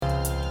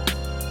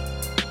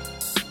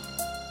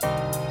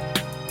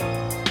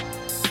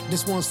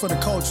This one's for the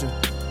culture.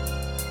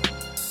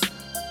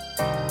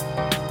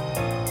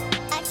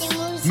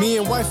 Me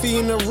and wifey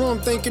in the room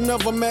thinking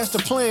of a master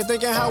plan,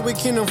 thinking how we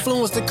can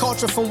influence the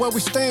culture from where we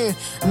stand.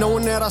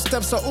 Knowing that our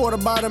steps are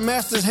ordered by the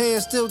master's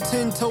hand, still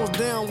 10 toes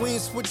down, we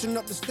ain't switching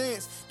up the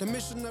stance. The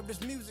mission of this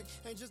music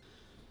ain't just...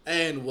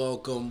 And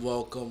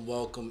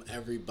welcome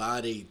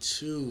everybody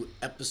to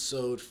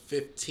episode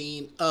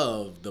 15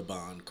 of the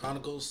Bond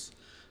Chronicles.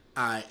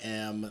 I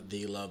am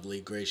the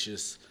lovely,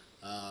 gracious,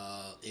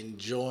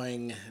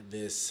 enjoying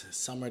this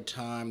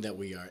summertime that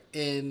we are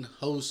in,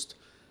 host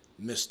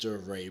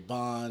Mr. Ray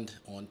Bond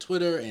on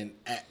Twitter and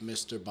at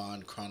Mr.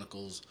 Bond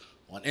Chronicles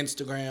on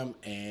Instagram.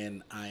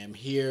 And I am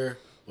here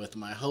with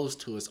my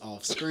host who is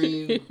off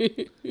screen.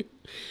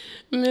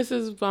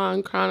 Mrs.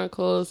 Bond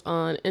Chronicles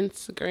on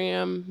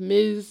Instagram,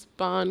 Ms.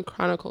 Bond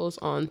Chronicles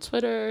on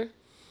Twitter.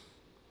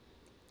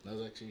 That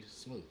was actually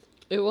smooth.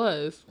 It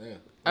was. Yeah.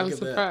 I'm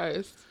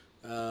surprised.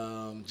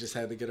 Just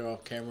had to get her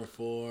off camera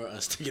for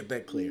us to get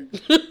that clear.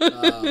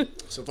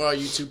 So for our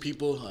YouTube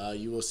people,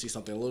 you will see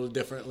something a little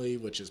differently,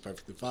 which is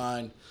perfectly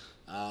fine.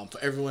 For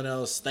everyone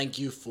else, thank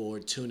you for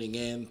tuning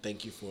in.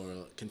 Thank you for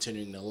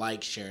continuing to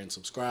like, share, and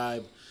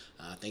subscribe.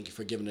 Thank you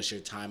for giving us your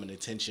time and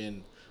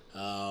attention.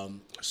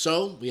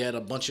 So we had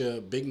a bunch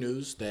of big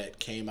news that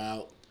came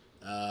out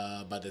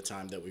by the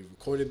time that we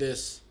recorded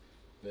this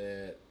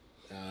that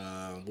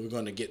we're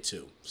going to get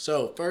to.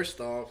 So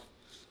first off,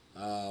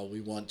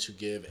 we want to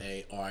give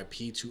a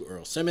RIP to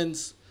Earl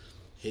Simmons.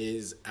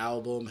 His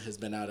album has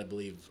been out, I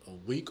believe, a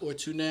week or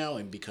two now,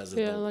 and because of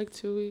like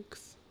 2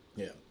 weeks.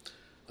 Yeah.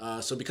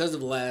 So because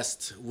of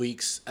last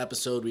week's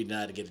episode, we did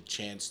not get a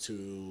chance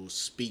to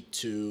speak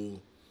to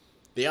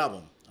the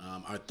album.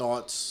 Our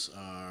thoughts,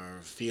 our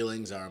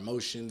feelings, our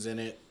emotions in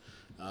it.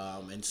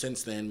 And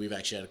since then, we've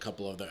actually had a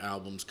couple other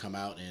albums come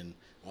out. And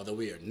although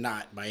we are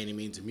not by any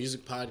means a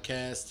music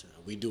podcast,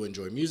 we do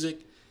enjoy music.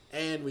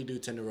 And we do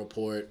tend to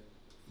report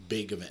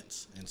big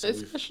events. And so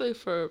especially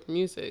for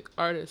music,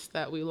 artists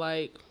that we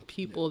like,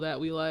 people that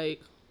we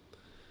like.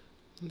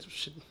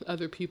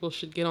 Other people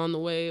should get on the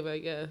wave, I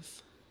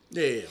guess.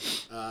 Yeah.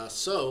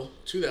 So,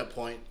 to that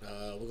point,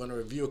 we're going to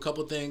review a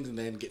couple things and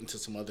then get into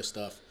some other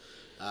stuff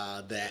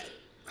that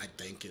I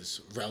think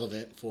is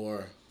relevant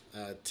for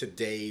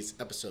today's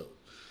episode.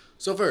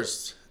 So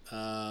first,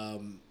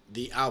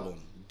 the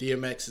album,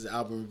 DMX's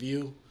album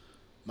review.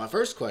 My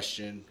first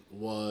question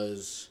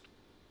was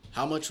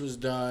how much was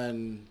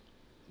done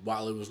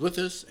while it was with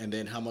us and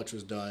then how much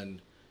was done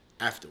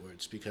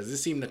afterwards, because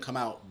this seemed to come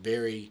out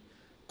very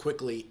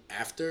quickly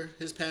after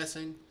his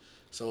passing.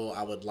 So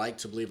I would like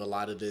to believe a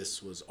lot of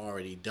this was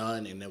already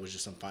done and there was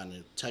just some final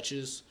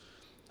touches.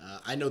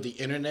 I know the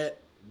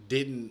internet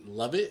didn't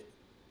love it.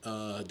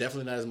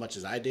 Definitely not as much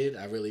as I did.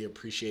 I really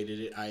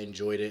appreciated it. I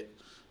enjoyed it.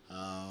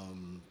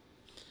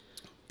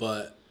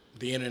 But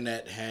the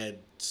internet had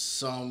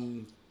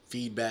some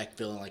feedback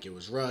feeling like it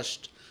was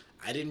rushed.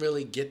 I didn't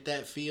really get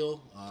that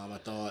feel. I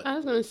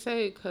was going to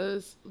say,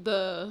 because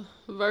the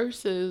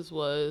Versus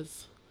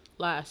was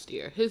last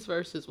year. His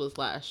Versus was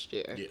last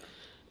year. Yeah.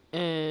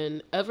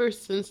 And ever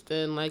since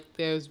then,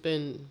 there's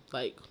been,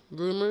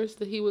 rumors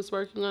that he was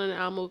working on an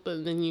album,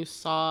 but then you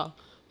saw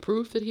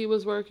proof that he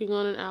was working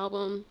on an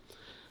album.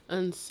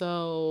 And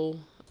so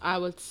I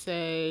would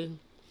say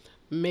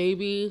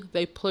maybe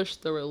they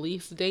pushed the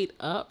release date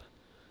up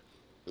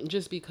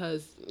just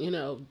because,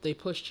 they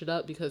pushed it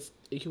up because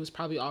he was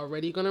probably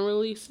already going to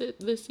release it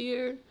this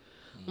year.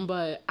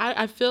 But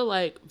I feel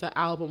like the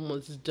album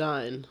was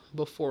done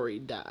before he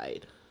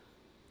died.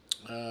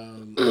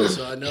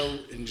 So I know,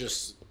 in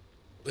just,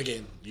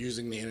 again,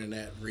 using the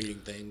internet, reading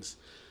things,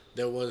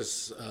 there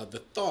was the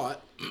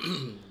thought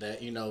that,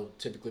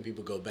 typically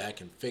people go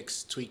back and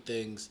tweak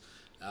things.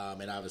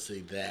 And obviously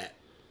that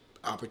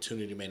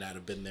opportunity may not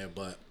have been there,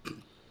 but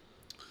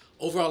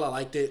overall I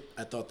liked it.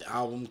 I thought the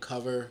album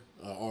cover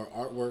or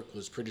artwork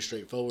was pretty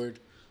straightforward.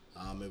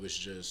 It was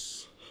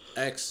just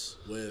X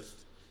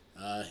with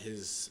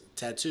his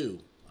tattoo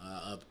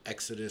of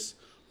Exodus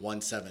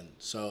 1:7.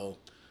 So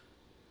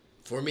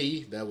for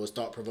me, that was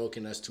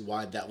thought-provoking as to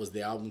why that was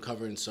the album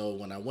cover. And so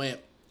when I went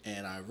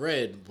and I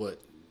read what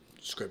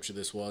scripture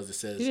this was, it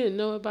says... You didn't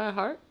know it by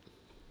heart?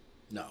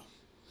 No.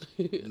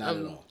 Not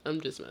at all.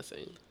 I'm just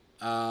messing.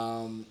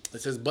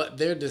 It says, but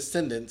their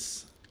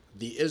descendants,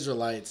 the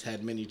Israelites,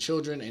 had many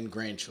children and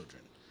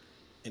grandchildren.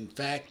 In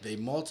fact, they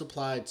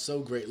multiplied so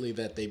greatly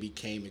that they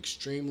became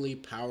extremely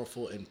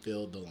powerful and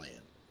filled the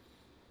land.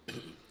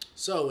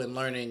 So, in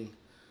learning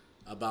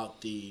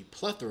about the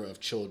plethora of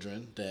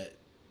children that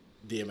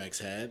DMX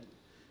had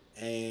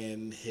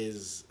and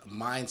his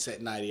mindset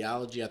and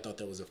ideology, I thought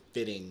that was a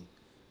fitting,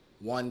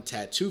 one,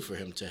 tattoo for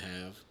him to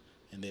have,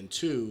 and then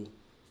two,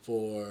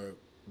 for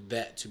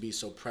that to be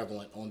so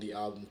prevalent on the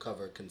album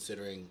cover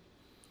considering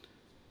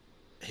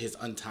his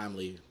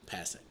untimely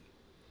passing.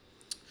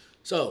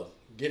 So,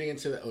 getting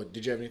into that,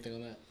 did you have anything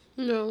on that?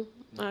 No,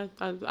 I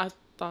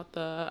thought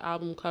the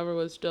album cover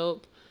was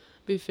dope,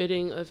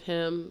 befitting of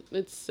him.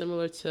 It's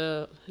similar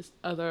to his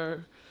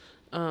other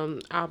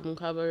album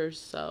covers,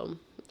 so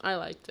I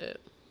liked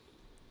it.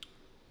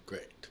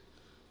 Great.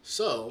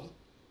 So,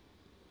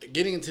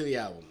 getting into the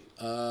album,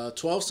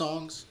 12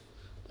 songs,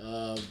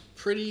 I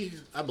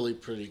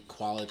believe, pretty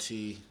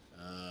quality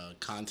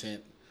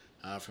content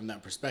from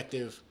that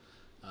perspective.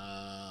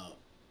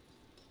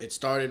 It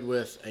started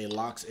with a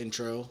Lox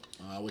intro,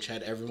 which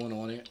had everyone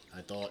on it.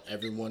 I thought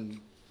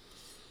everyone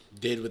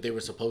did what they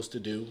were supposed to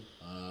do.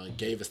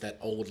 Gave us that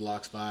old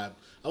Lox vibe.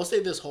 I would say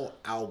this whole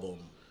album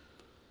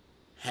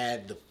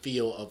had the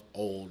feel of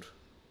old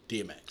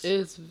DMX.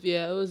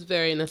 It was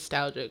very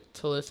nostalgic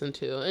to listen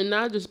to, and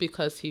not just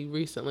because he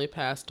recently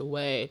passed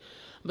away,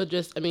 but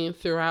just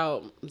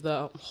throughout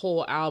the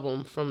whole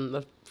album from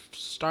the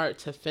start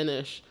to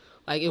finish,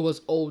 like it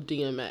was old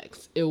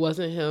DMX. It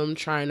wasn't him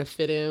trying to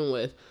fit in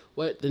with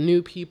what the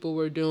new people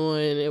were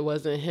doing. It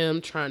wasn't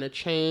him trying to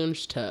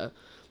change to,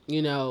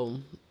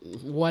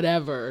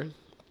 whatever.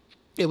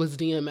 It was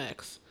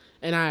DMX,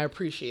 and I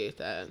appreciate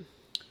that.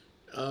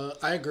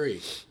 I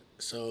agree.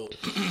 So,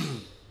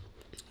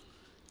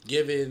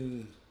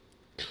 given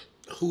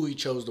who he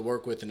chose to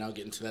work with, and I'll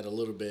get into that a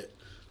little bit,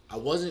 I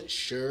wasn't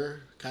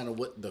sure kind of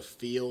what the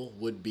feel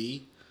would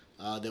be.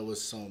 There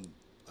was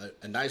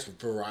a nice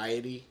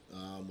variety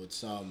with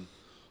some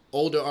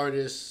older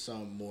artists,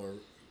 some more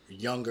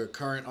younger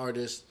current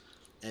artists,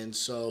 and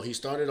so he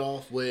started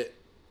off with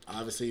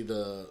obviously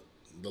the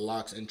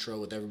Lox intro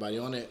with everybody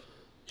on it,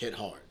 hit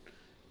hard.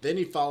 Then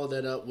he followed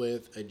that up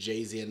with a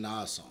Jay-Z and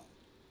Nas song.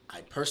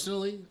 I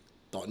personally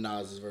thought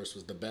Nas's verse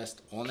was the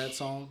best on that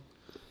song.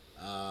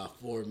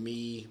 For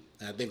me,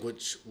 I think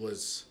which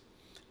was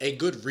a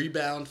good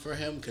rebound for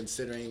him,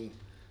 considering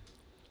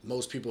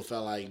most people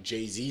felt like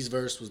Jay-Z's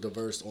verse was the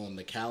verse on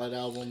the Khaled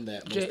album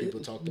that most people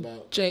talked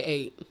about.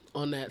 J8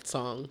 on that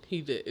song,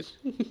 he did.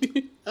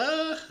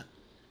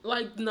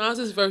 Like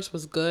Nas's verse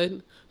was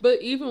good,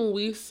 but even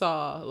we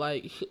saw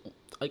like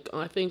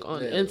I think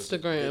on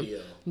Instagram,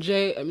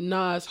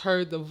 Nas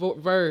heard the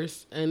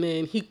verse, and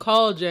then he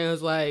called Jay and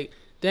was like,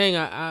 "Dang,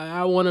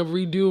 I want to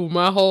redo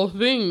my whole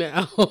thing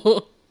now."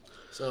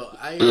 So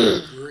I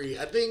agree.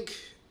 I think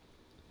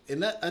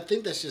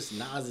that's just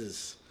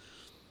Nas's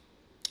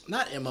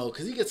not MO,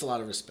 because he gets a lot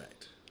of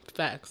respect.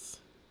 Facts.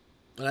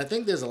 But I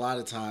think there's a lot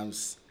of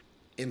times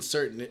in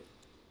certain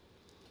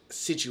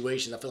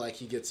situations I feel like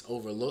he gets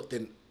overlooked,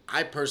 and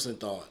I personally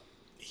thought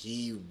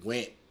he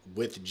went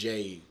with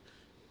Jay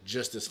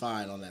just as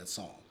fine on that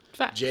song.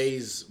 Facts.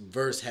 Jay's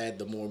verse had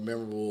the more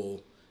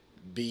memorable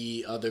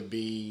B, other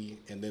B,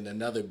 and then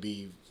another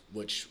B,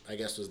 which I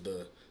guess was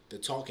the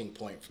talking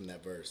point from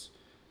that verse.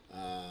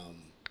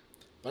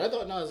 But I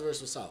thought Nas'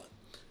 verse was solid.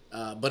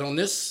 But on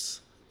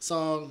this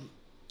song,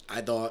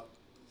 I thought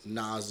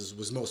Nas'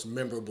 was most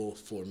memorable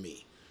for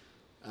me.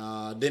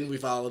 Then we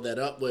followed that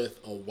up with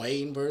a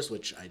Wayne verse,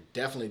 which I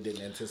definitely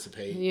didn't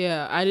anticipate.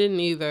 Yeah, I didn't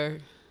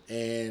either.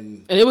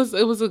 And it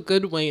was a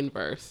good Wayne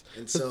verse.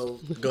 And so,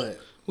 go ahead.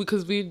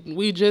 Because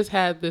we just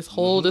had this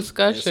whole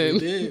discussion.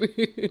 Yes,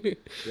 we did.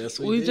 Yes,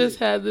 we did. just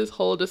had this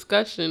whole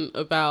discussion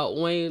about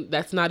Wayne.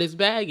 That's not his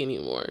bag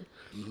anymore.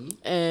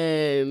 Mm-hmm.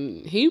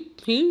 And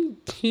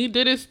he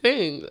did his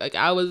thing. Like,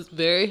 I was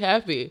very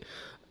happy.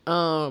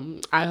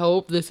 I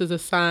hope this is a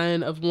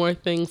sign of more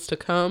things to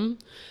come.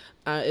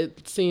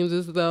 It seems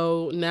as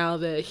though now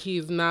that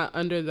he's not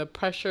under the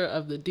pressure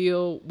of the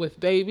deal with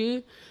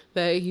Baby,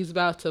 that he's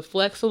about to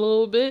flex a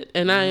little bit,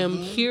 and I am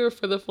here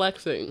for the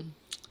flexing.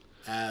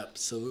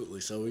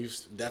 Absolutely. So we've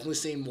definitely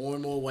seen more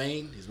and more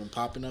Wayne. He's been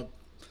popping up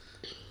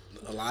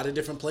a lot of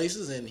different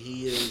places, and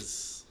he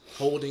is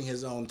holding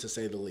his own, to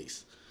say the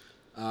least.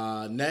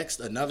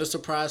 Next, another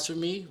surprise for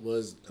me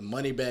was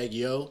Moneybagg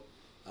Yo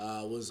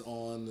was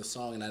on the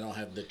song, and I don't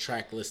have the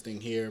track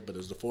listing here, but it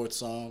was the fourth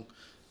song.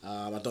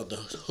 I thought the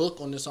hook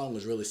on this song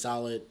was really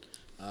solid,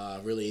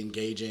 really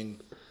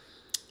engaging.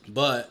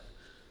 But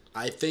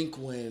I think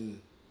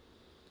when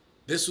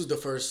this was the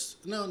first,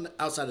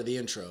 outside of the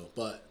intro,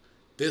 but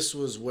this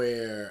was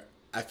where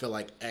I feel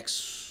like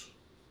X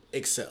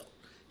excelled.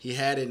 He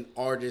had an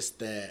artist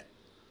that,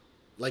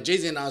 like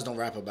Jay-Z and Nas don't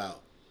rap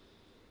about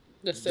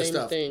the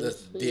same things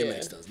that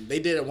DMX does. They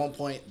did at one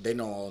point, they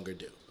no longer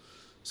do.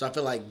 So I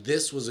feel like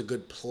this was a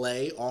good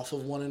play off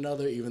of one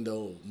another, even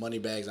though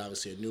Moneybagg's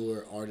obviously a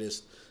newer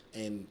artist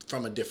and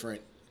from a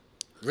different,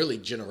 really,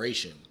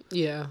 generation.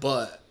 Yeah.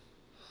 But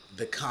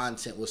the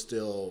content was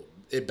still,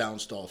 it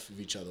bounced off of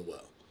each other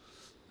well.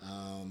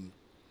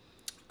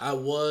 I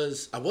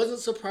wasn't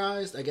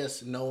surprised, I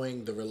guess,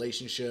 knowing the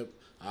relationship,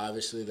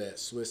 obviously, that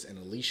Swizz and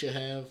Alicia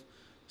have.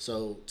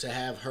 So to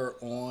have her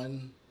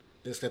on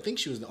this, I think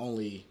she was the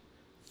only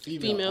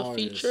female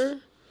artist feature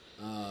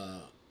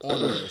on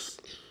this.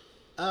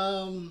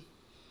 I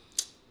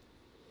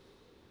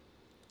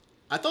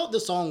thought the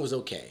song was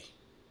okay.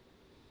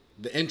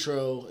 The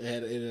intro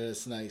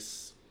it's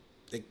nice.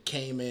 It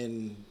came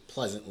in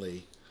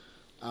pleasantly.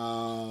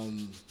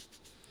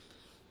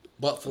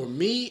 But for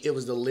me, it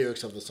was the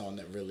lyrics of the song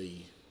that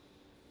really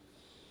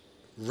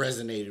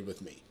resonated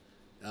with me.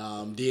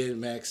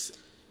 DMX,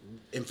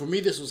 and for me,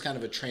 this was kind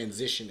of a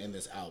transition in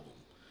this album,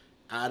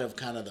 out of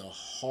kind of the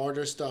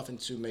harder stuff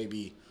into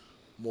maybe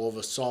more of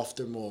a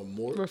softer, more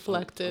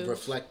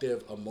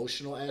reflective,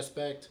 emotional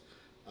aspect.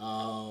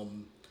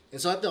 And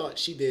so I thought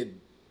she did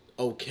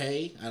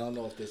okay. I don't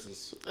know if this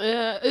is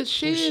Yeah,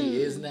 she who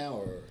she is now,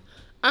 or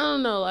I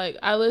don't know. Like,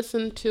 I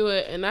listened to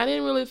it, and I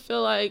didn't really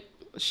feel like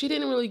she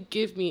didn't really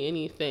give me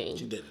anything.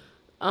 she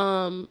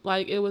didn't.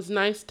 Like, it was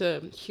nice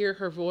to hear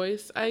her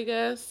voice, I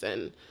guess,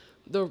 and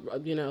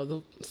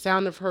the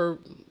sound of her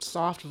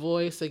soft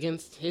voice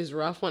against his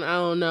rough one. I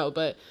don't know,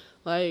 but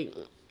like,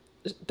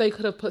 they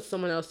could have put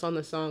someone else on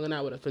the song, and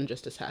I would have been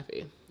just as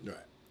happy.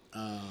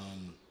 Right.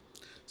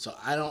 So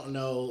I don't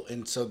know,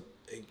 and so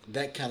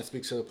that kind of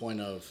speaks to the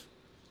point of,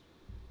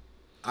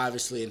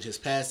 obviously, in his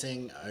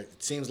passing,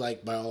 it seems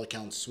like by all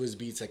accounts, Swizz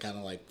Beatz had kind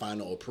of like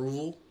final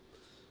approval,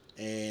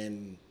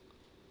 and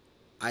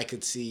I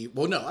could see.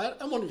 Well, no, I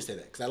won't even say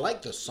that because I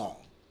like the song.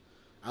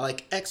 I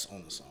like X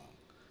on the song,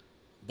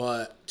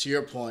 but to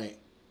your point,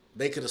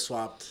 they could have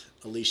swapped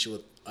Alicia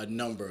with a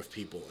number of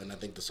people, and I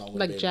think the song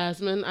would have Like been.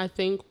 Jasmine, I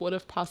think would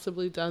have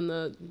possibly done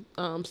the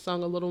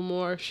song a little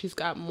more. She's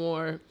got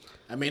more.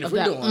 I mean, if of we're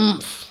that doing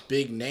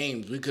big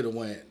names, we could have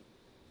went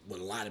with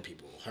a lot of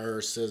people. Her,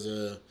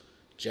 SZA,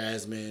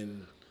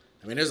 Jasmine.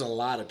 I mean, there's a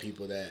lot of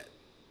people that,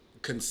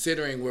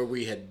 considering where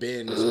we had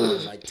been as far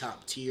as like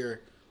top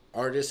tier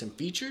artists and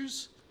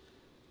features.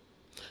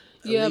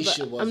 Yeah,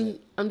 Alicia but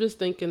wasn't. I'm just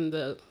thinking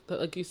the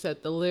like you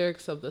said, the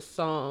lyrics of the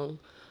song,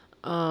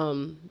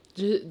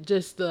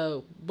 just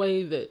the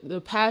way that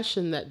the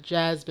passion that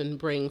Jasmine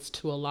brings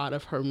to a lot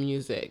of her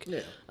music.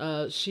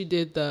 Yeah. She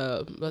did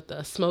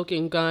the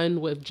Smoking Gun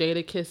with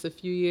Jadakiss a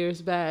few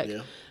years back.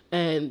 Yeah.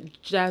 And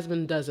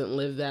Jasmine doesn't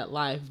live that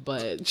life,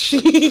 but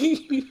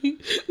she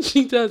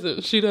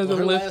doesn't Well,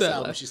 her live last that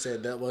album, life. she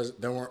said those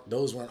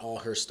weren't all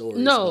her stories.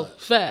 No,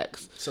 but-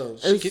 facts. So,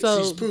 And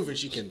she's proven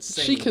she can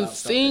sing. She can about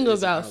stuff sing that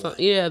isn't about her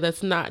something, life. yeah,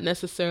 that's not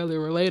necessarily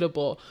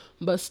relatable,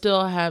 but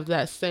still have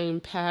that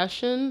same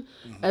passion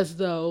as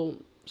though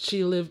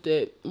she lived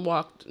it,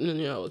 walked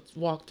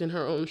in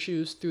her own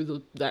shoes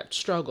through that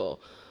struggle.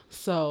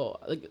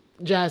 So like,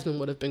 Jasmine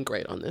would have been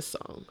great on this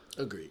song.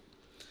 Agreed.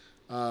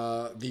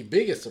 The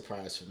biggest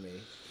surprise for me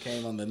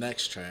came on the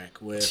next track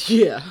with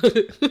Yeah.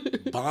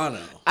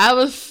 Bono. I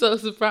was so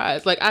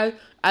surprised. Like,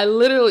 I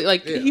literally,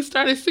 like, Yeah. he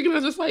started singing. I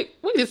was just like,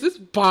 wait, is this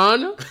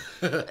Bono?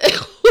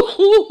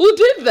 Who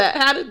did that?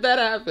 How did that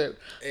happen?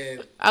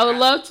 And I would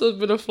love to have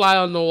been a fly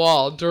on the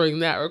wall during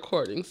that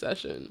recording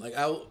session. like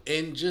I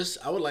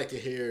would like to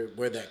hear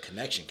where that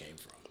connection came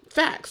from.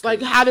 Facts.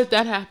 Like, how did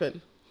that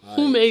happen?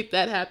 Who made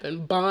that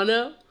happen?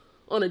 Bono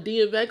on a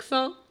DMX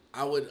song?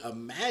 I would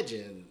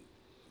imagine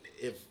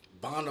if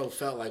Bono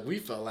felt like we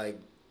felt like,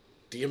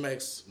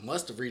 DMX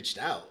must have reached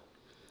out.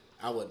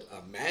 I would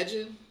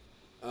imagine.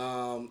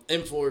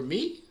 And for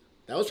me,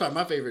 that was probably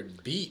my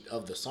favorite beat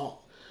of the song.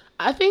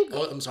 I think,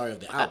 Oh, I'm sorry, of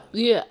the album.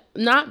 yeah,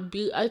 not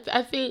be. I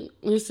think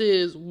this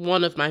is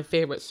one of my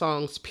favorite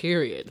songs,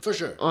 period. For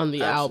sure. On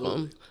the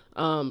Absolutely.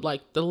 album.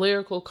 Like the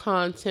lyrical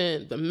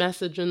content, the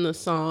message in the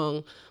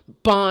song,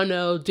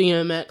 Bono,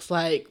 DMX,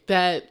 like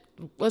that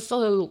was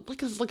so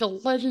like it's like a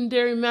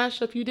legendary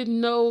mashup you didn't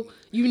know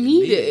you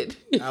needed.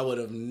 I would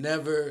have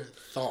never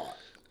thought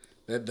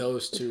that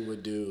those two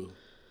would do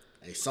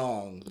a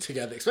song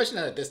together, especially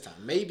not at this time.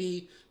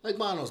 Maybe like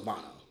Bono's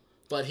Bono,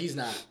 but he's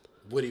not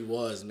what he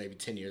was maybe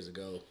 10 years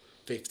ago,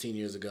 15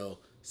 years ago.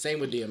 Same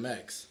with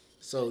DMX.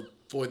 So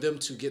for them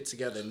to get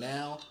together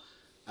now,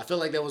 I feel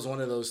like that was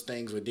one of those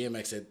things where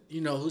DMX said,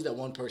 who's that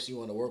one person you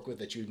want to work with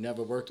that you've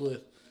never worked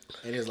with?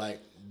 And it's like,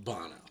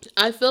 Bono.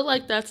 I feel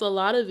like that's a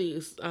lot of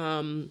these.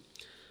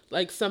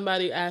 Like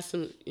somebody asked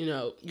him,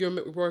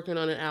 you're working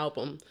on an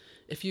album.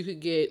 If you could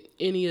get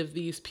any of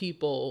these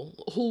people,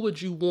 who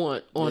would you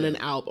want on an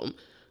album?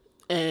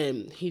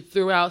 And he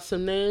threw out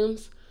some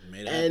names,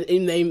 and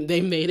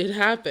they made it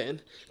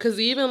happen. Because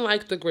even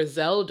like the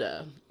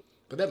Griselda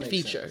But that makes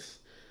feature. sense.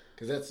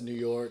 Because that's New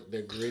York.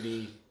 They're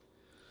gritty.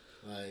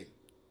 Like,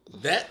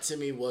 that to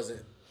me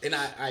wasn't... And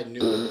I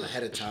knew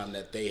ahead of time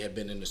that they had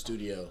been in the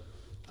studio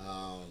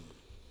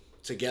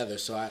together.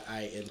 So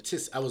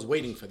I was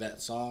waiting for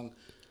that song.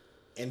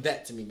 And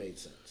that to me made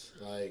sense.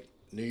 Like,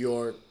 New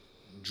York,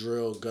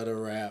 drill, gutter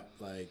rap.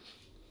 Like,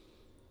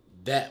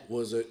 that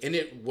was and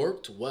it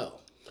worked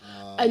well.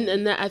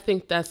 And that, I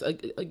think that's,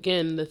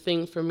 again, the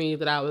thing for me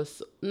that I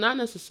was not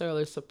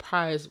necessarily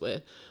surprised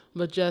with,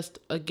 but just,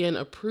 again,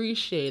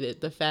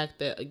 appreciated the fact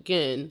that,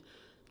 again,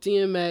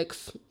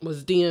 DMX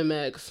was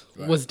DMX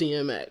was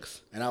DMX.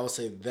 And I would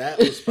say that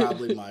was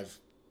probably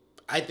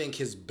I think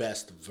his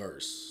best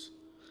verse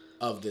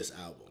of this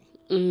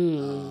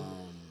album.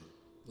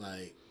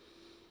 Like,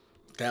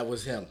 that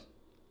was him.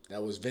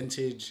 That was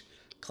vintage,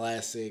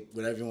 classic,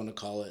 whatever you want to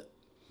call it.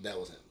 That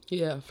was him.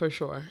 Yeah, for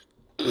sure.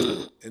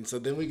 And so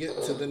then we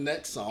get to the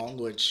next song,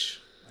 which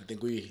I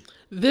think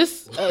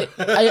This,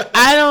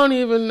 I don't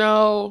even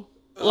know.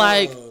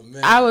 Like, Oh,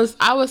 man. I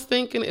was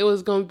thinking it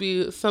was gonna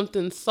be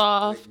something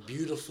soft. like,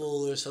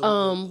 beautiful or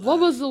something. What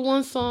was the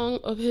one song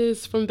of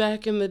his from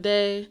back in the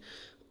day?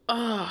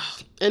 And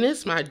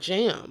it's my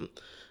jam.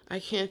 I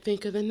can't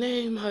think of the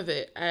name of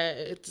it.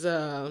 It's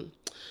not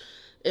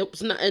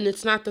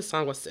the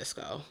song with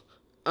Cisco.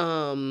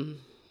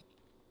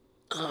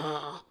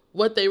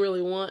 what they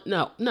really want.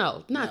 No,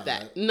 not No,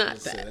 that. Not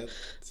let's say that.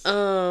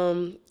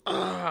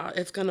 that's-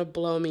 It's gonna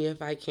blow me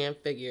if I can't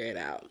figure it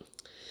out.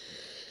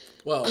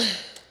 Well,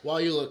 while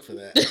you look for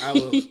that, I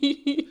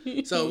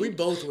will. So we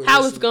both were. How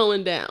it's listening-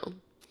 going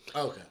down.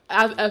 Okay.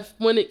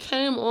 When it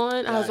came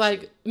on, I was Gotcha.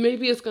 like,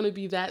 maybe it's gonna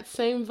be that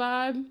same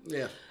vibe.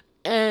 Yeah.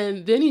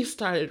 And then he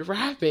started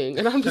rapping,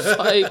 and I'm just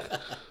like,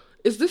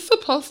 is this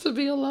supposed to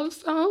be a love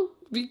song?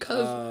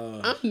 Because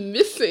I'm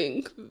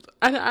missing.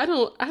 I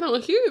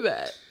don't hear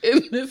that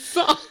in this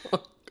song.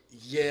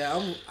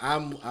 Yeah,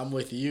 I'm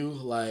with you.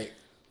 Like,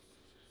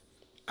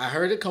 I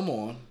heard it come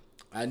on.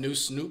 I knew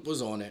Snoop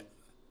was on it,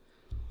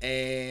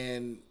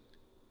 and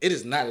it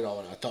is not at all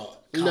what I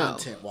thought. No.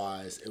 Content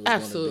wise, it was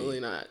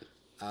Absolutely gonna not. be.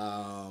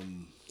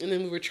 And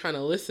then we were trying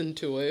to listen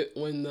to it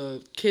when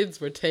the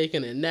kids were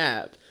taking a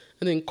nap.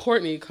 And then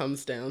Courtney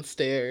comes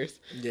downstairs.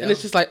 Yeah. And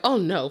it's just like, oh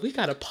no, we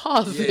got to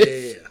pause Yeah,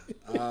 this.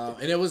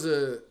 And it was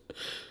the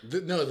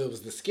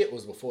skit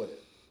was before that.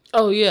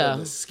 Oh yeah.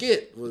 The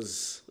skit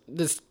was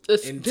This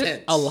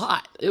intense. a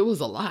lot. It was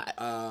a lot.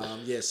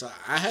 yeah. So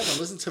I haven't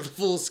listened to the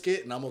full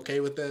skit, and I'm okay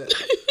with that.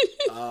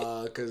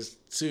 Because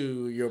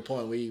to your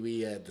point, we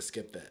had to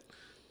skip that.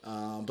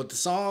 But the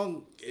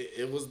song,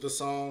 it was the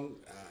song.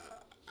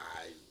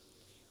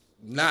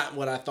 Not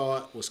what I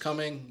thought was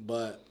coming,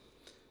 but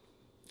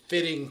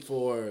fitting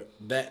for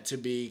that to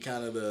be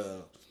kind of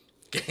the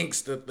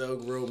gangsta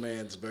thug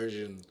romance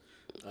version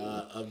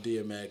of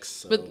DMX.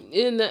 So. But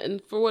in that,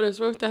 and for what it's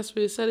worth, that's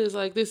what he said. Is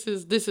like this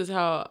is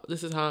how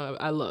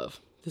I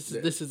love. This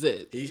is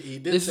it. He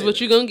did This say is what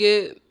that. you're gonna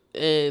get,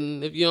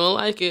 and if you don't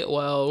like it,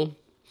 well,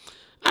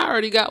 I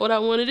already got what I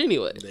wanted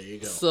anyway. There you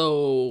go.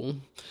 So,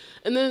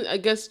 and then I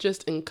guess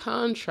just in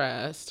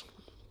contrast,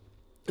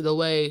 the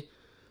way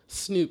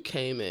Snoop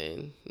came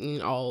in,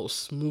 all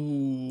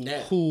smooth,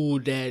 Yeah. cool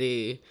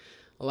daddy,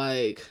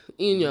 like,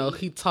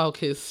 he talk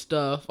his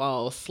stuff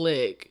all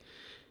slick,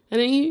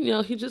 and then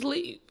he just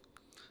leave.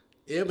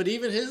 Yeah, but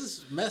even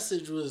his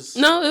message was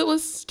No, it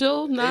was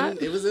still not.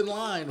 it was in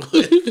line with.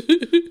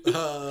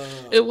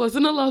 It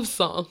wasn't a love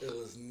song. It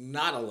was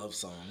not a love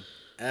song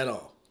at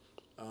all.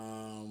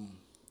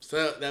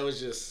 So that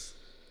was just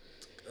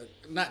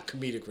not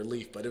comedic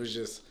relief, but it was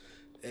just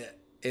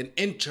an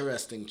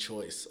interesting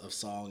choice of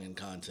song and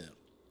content.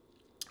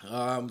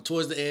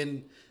 Towards the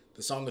end,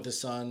 the song with his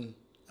son,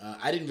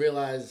 I didn't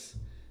realize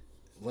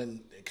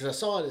because I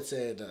saw it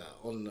said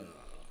on the,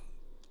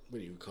 what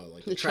do you call it,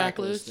 like the track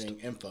listing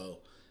info,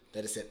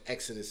 that it said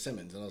Exodus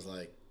Simmons, and I was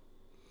like,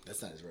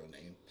 that's not his real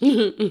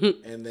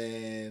name. And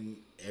then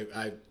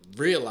I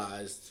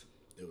realized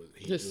it was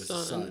his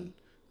son.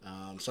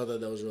 So I thought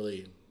that was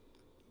really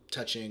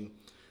touching.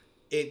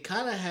 It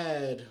kind of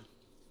had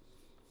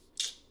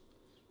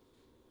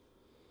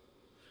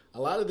a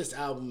lot of this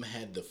album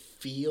had the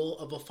feel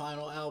of a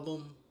final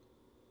album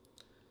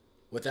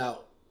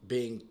without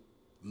being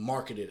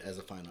marketed as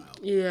a final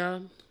album. Yeah.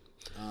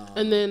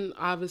 And then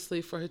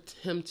obviously for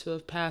him to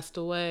have passed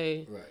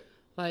away, Right.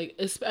 like,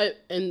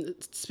 and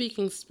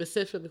speaking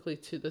specifically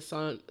to the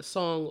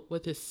song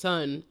with his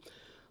son,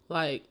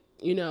 like,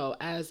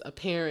 as a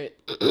parent,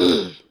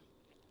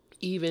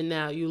 even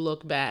now you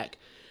look back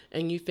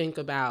and you think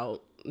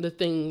about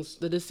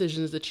the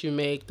decisions that you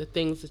make, the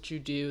things that you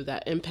do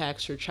that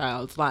impacts your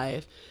child's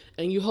life.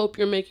 And you hope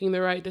you're making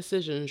the right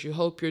decisions. You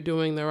hope you're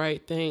doing the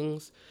right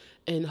things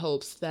in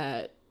hopes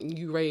that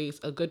you raise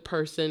a good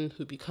person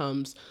who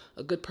becomes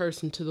a good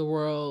person to the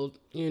world,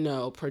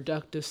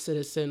 productive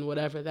citizen,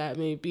 whatever that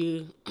may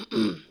be,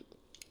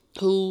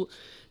 who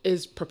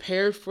is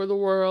prepared for the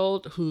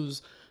world,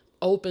 who's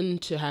open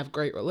to have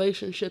great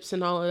relationships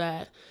and all of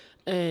that.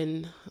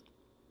 And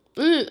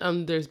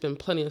there's been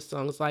plenty of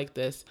songs like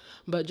this,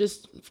 but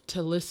just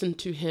to listen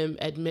to him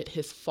admit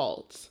his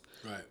faults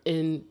Right.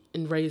 in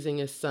raising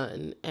his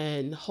son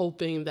and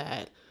hoping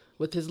that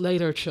with his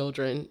later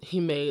children,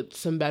 he made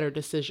some better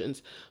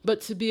decisions.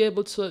 But to be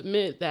able to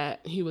admit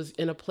that he was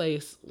in a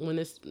place when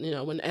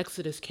when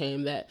Exodus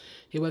came, that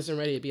he wasn't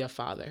ready to be a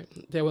father.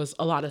 There was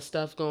a lot of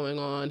stuff going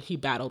on. He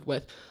battled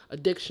with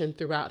addiction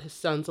throughout his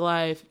son's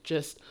life,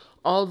 just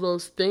all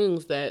those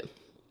things that,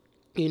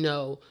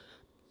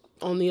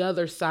 on the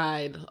other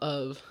side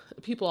of,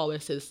 people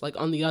always say this, like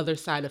on the other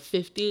side of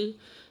 50,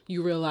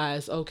 you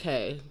realize,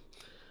 okay,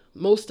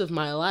 most of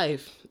my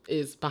life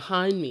is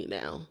behind me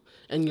now.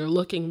 And you're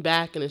looking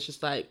back and it's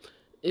just like,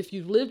 if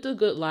you've lived a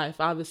good life,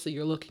 obviously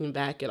you're looking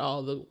back at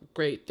all the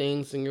great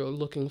things and you're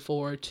looking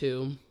forward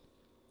to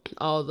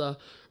all the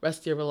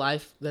rest of your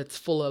life that's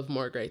full of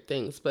more great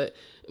things. But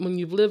when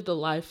you've lived a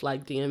life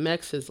like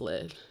DMX has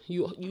lived,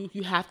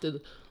 you have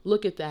to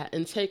look at that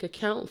and take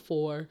account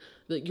for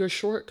your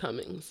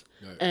shortcomings.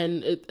 Right.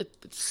 And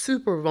it's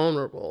super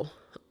vulnerable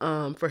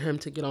for him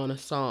to get on a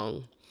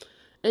song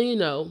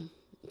and,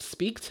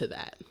 speak to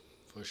that.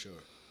 For sure.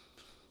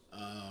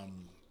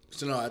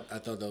 So no, I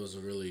thought that was a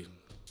really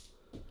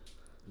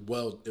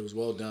it was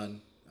well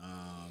done.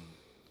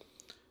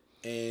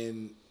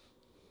 And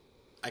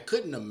I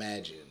couldn't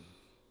imagine,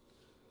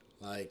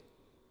 like,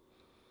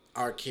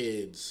 our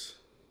kids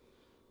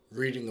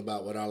reading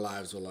about what our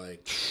lives were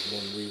like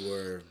when we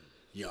were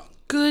young.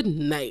 Good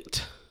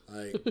night.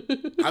 Like,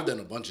 I've done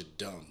a bunch of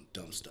dumb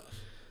stuff.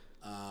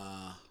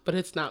 But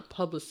it's not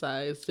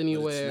publicized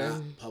anywhere. It's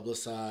not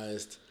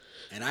publicized.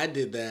 And I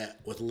did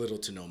that with little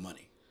to no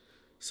money.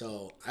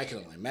 So I can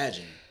only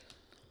imagine,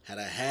 had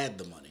I had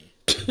the money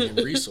and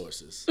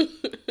resources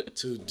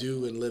to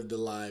do and live the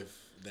life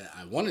that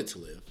I wanted to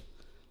live,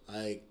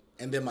 like,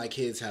 and then my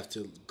kids have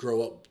to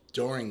grow up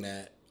during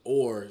that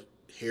or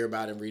hear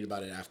about it and read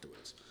about it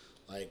afterwards.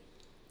 Like,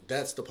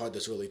 that's the part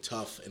that's really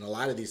tough in a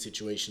lot of these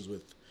situations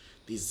with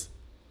these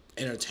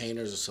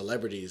entertainers or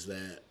celebrities,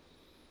 that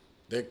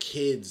their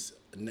kids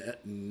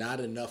not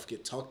enough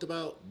get talked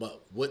about,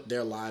 but what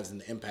their lives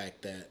and the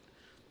impact that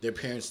their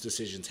parents'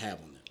 decisions have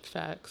on them.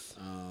 Facts.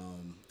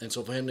 And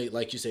so for him to,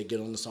 like you said, get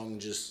on the song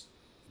and just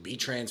be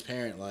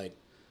transparent, like,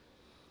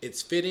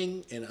 it's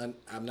fitting, and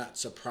I'm not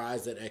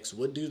surprised that X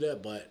would do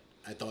that, but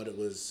I thought it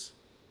was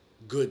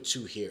good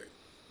to hear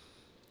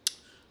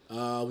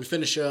it. We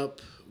finish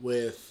up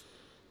with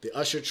the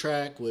Usher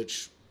track,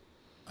 which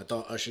I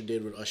thought Usher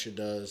did what Usher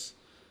does.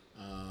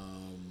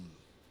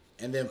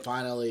 And then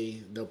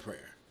finally, the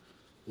prayer,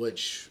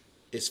 which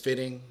is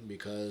fitting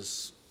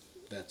because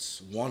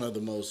that's one of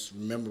the most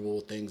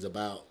memorable things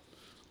about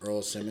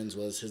Earl Simmons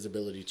was his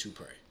ability to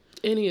pray.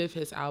 Any of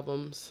his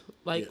albums,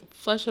 like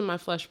Flesh of My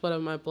Flesh, Blood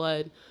of My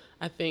Blood,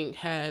 I think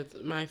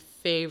had my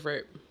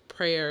favorite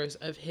prayers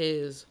of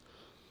his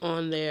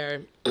on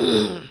there.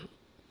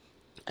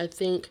 I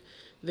think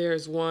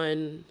there's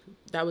one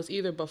that was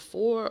either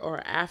before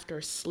or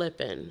after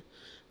Slippin',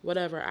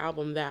 whatever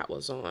album that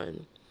was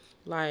on.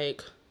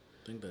 Like,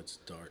 I think that's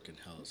Dark and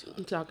Hell is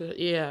Hot.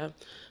 Yeah.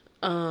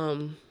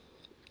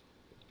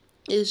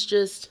 It's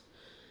just,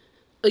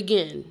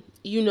 again,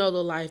 you know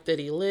the life that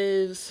he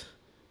lives,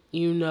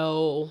 you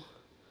know,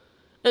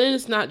 and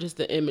it's not just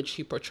the image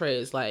he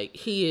portrays. Like,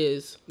 he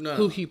is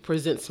who he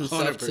presents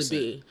himself 100%. To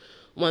be,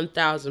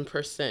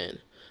 1,000%.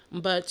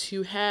 But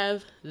to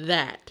have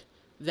that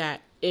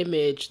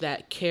image,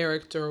 that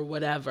character,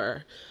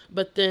 whatever,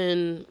 but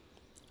then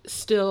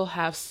still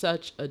have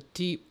such a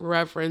deep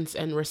reverence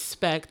and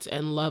respect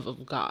and love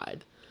of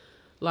God.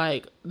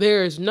 Like,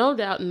 there is no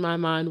doubt in my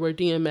mind where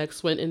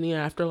DMX went in the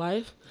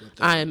afterlife.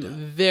 I am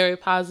very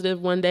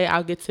positive one day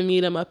I'll get to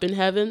meet him up in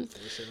heaven.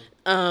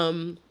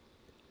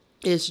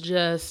 It's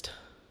just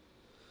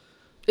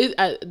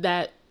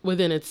that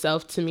within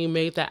itself to me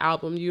made the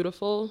album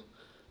beautiful.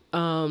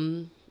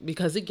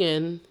 Because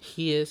again,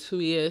 he is who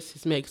he is.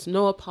 He makes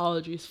no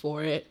apologies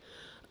for it.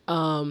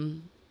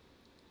 And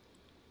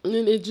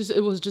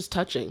it was just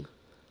touching.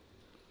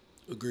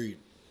 Agreed.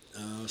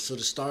 So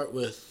to start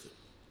with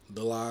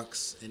the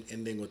locks and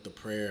ending with the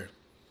prayer,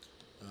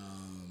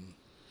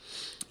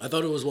 I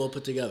thought it was well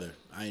put together.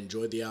 I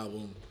enjoyed the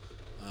album.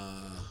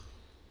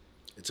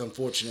 It's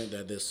unfortunate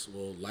that this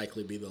will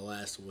likely be the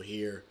last we'll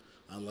hear,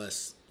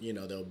 unless,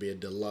 there'll be a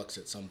deluxe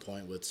at some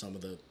point with some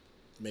of the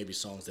maybe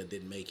songs that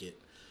didn't make it.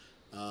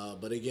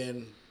 But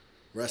again,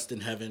 rest in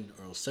heaven,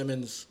 Earl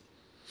Simmons.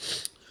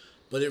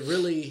 But it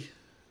really,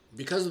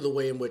 because of the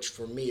way in which,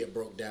 for me, it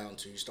broke down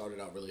to, you started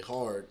out really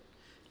hard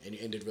and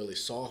you ended really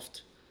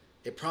soft,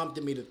 it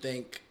prompted me to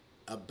think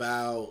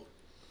about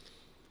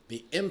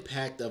the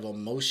impact of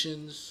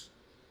emotions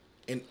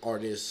in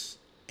artists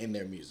in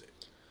their music.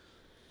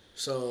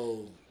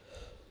 So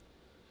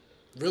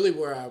really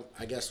where I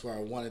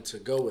wanted to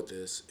go with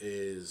this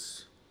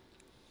is,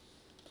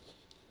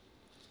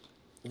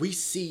 we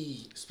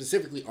see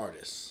specifically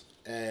artists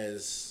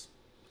as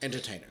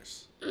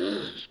entertainers,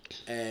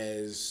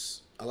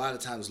 as a lot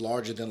of times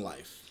larger than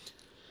life,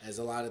 as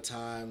a lot of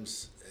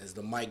times, as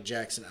the Mike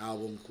Jackson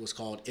album was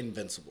called,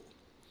 Invincible.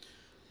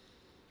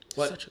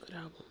 But such a good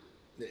album.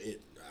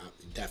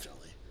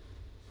 Definitely.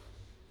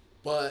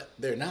 But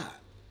they're not.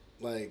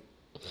 Like,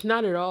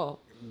 not at all.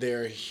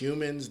 They're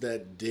humans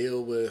that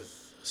deal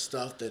with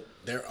stuff that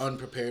they're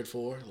unprepared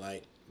for.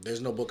 Like,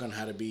 there's no book on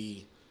how to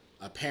be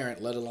a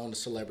parent, let alone a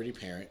celebrity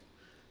parent.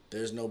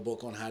 There's no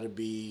book on how to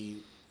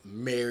be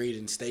married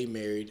and stay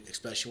married,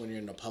 especially when you're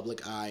in the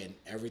public eye and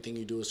everything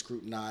you do is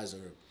scrutinized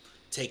or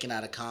taken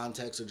out of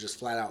context or just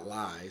flat out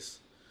lies,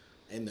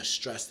 and the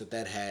stress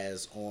that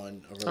has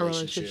on a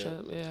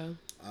relationship. Yeah.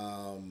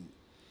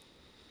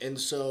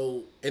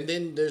 And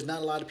then there's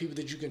not a lot of people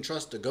that you can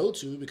trust to go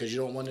to because you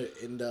don't want to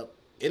end up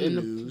in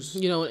the news.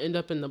 You don't end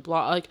up in the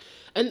blog. Like,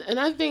 and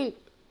I think,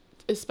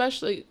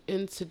 especially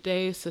in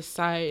today's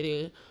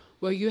society,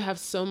 where you have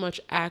so much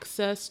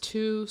access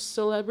to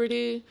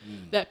celebrity,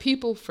 that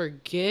people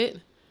forget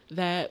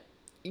that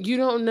you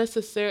don't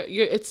necessarily,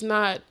 it's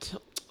not,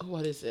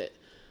 what is it?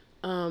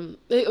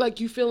 Like,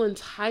 you feel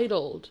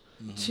entitled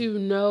to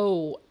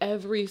know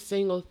every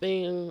single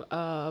thing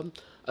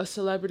a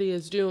celebrity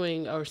is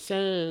doing or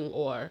saying,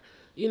 or,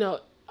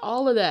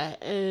 all of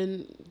that.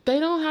 And they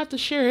don't have to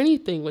share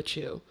anything with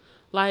you.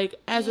 Like,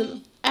 as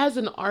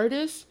an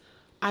artist,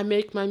 I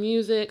make my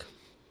music.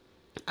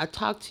 I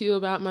talk to you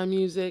about my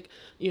music.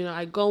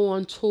 I go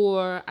on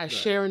tour. I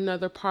share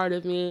another part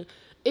of me.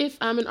 If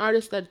I'm an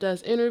artist that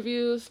does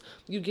interviews,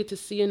 you get to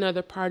see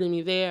another part of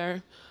me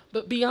there.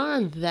 But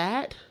beyond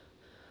that,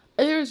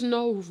 there's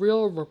no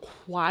real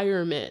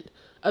requirement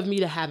of me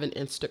to have an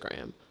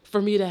Instagram,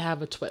 for me to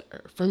have a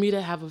Twitter, for me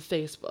to have a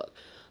Facebook.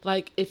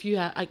 Like, if you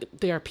have, like,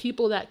 there are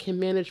people that can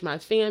manage my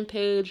fan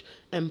page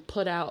and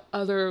put out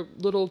other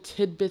little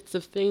tidbits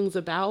of things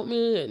about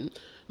me and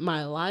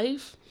my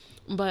life.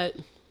 But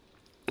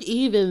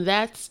even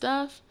that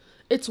stuff,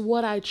 it's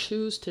what I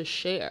choose to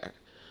share.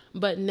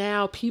 But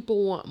now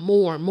people want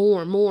more,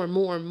 more, more,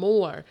 more,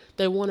 more.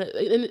 They want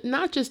to, and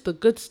not just the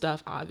good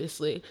stuff,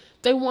 obviously.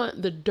 They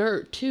want the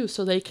dirt too,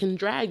 so they can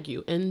drag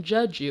you and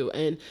judge you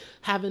and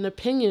have an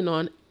opinion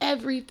on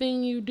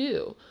everything you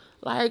do.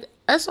 Like,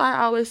 that's why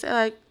I always say,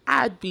 like,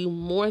 I'd be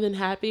more than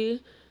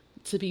happy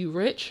to be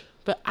rich,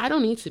 but I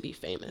don't need to be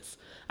famous.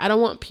 I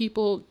don't want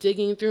people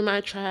digging through my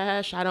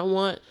trash. I don't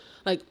want,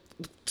 like,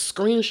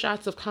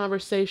 screenshots of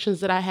conversations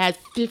that I had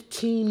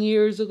 15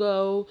 years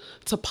ago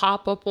to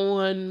pop up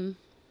on,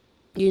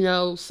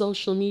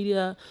 social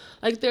media.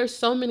 Like, there's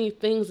so many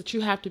things that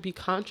you have to be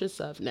conscious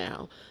of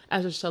now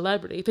as a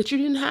celebrity that you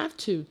didn't have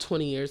to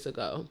 20 years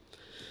ago.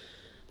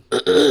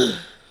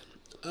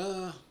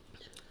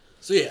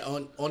 So yeah,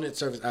 on its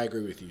surface, I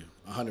agree with you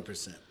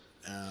 100%.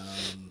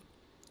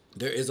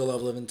 There is a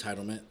level of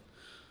entitlement.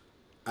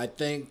 I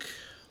think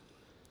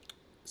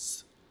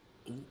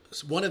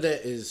one of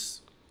that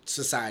is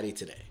society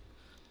today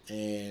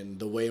and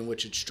the way in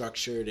which it's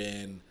structured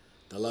and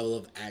the level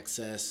of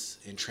access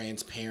and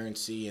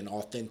transparency and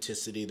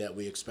authenticity that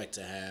we expect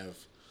to have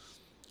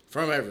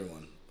from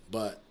everyone.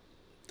 But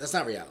that's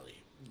not reality.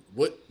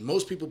 What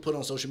most people put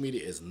on social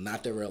media is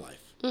not their real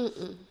life.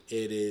 Mm-mm.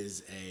 It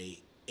is a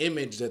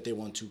image that they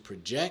want to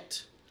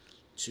project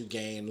to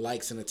gain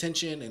likes and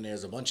attention, and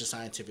there's a bunch of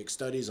scientific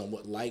studies on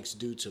what likes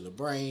do to the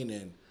brain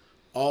and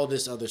all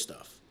this other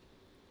stuff.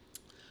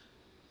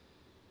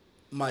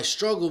 My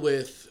struggle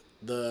with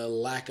the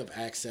lack of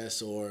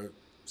access or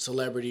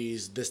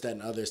celebrities, this, that,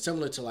 and other,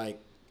 similar to, like,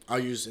 I'll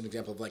use an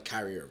example of, like,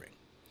 Kyrie Irving,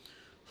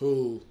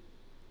 who,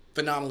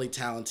 phenomenally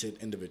talented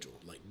individual,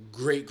 like,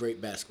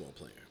 great basketball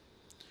player.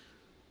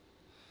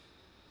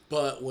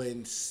 But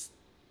when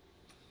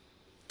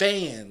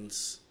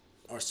fans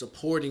are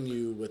supporting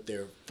you with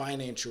their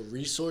financial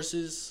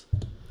resources,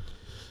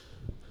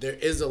 there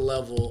is a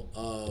level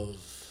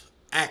of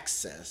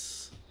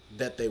access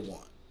that they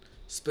want.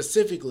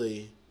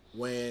 Specifically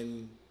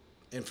when,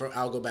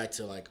 I'll go back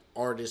to, like,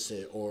 artists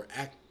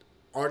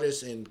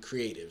and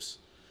creatives,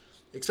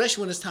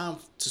 especially when it's time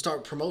to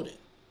start promoting.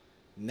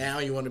 Now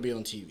you want to be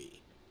on TV.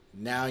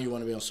 Now you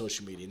want to be on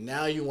social media.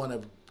 Now you want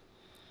to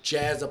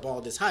jazz up all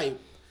this hype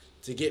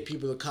to get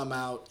people to come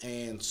out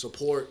and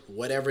support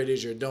whatever it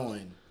is you're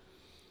doing.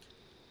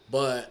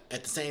 But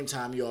at the same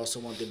time, you also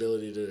want the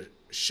ability to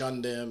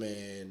shun them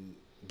and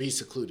be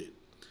secluded.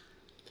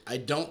 I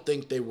don't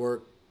think they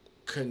work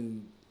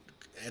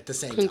at the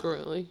same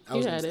congruently. time. I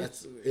was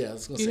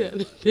going to say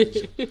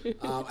that.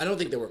 I don't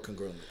think they work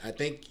congruently. I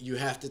think you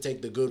have to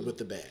take the good with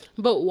the bad.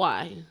 But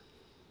why?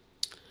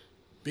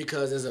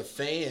 Because as a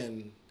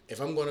fan, if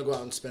I'm going to go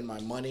out and spend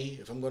my money,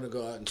 if I'm going to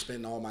go out and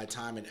spend all my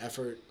time and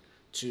effort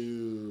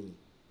to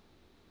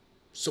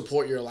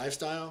support your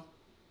lifestyle,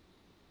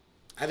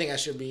 I think I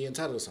should be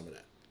entitled to some of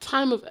that.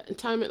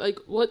 Like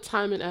what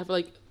time and effort?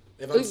 Like,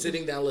 if I'm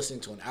sitting down listening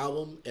to an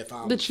album, if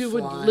I'm that you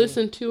would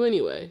listen to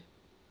anyway.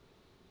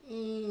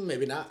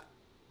 Maybe not.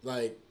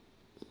 Like,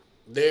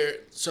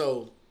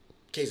 so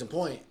case in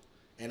point,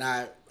 and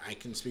I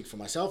can speak for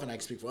myself and I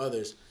can speak for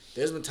others.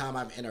 There's been time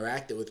I've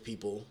interacted with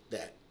people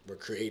that were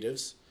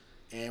creatives,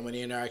 and when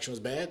the interaction was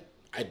bad,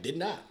 I did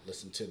not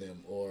listen to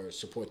them or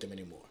support them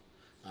anymore.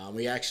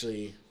 We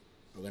actually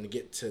are going to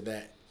get to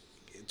that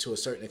to a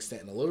certain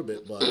extent in a little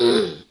bit, but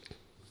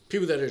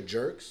people that are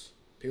jerks,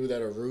 people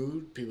that are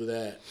rude, people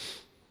that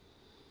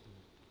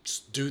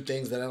do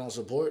things that I don't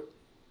support,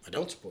 I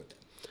don't support them.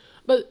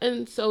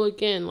 And so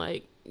again,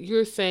 like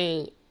you're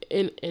saying,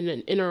 in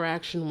an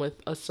interaction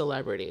with a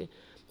celebrity,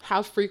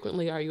 how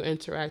frequently are you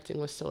interacting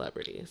with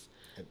celebrities?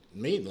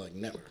 Me, like,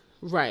 never.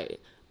 Right.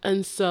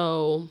 And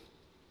so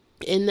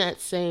in that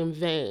same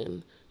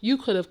vein, you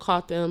could have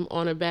caught them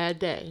on a bad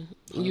day.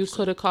 100%. You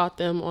could have caught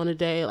them on a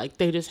day like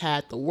they just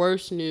had the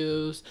worst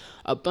news,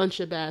 a bunch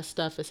of bad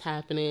stuff is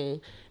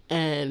happening,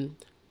 and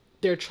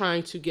they're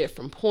trying to get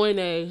from point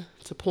A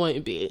to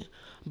point B.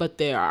 But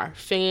there are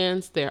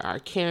fans, there are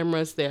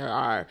cameras, there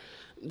are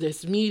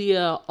this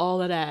media,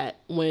 all of that,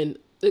 when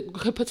it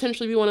could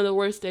potentially be one of the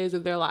worst days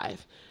of their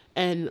life.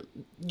 And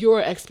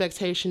your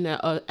expectation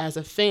that, as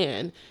a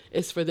fan,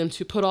 is for them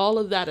to put all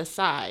of that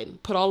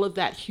aside, put all of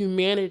that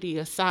humanity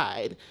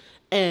aside,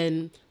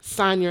 and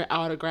sign your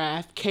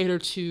autograph, cater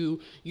to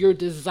your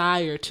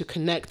desire to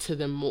connect to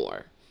them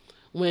more.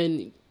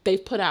 When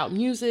they've put out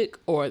music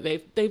or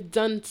they've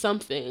done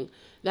something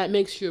that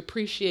makes you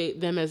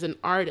appreciate them as an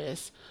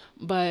artist,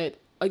 but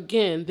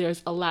again,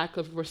 there's a lack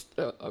of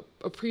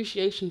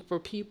appreciation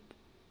for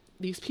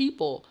these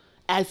people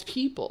as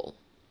people.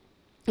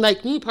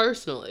 Like me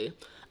personally,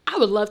 I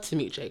would love to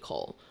meet J.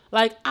 Cole.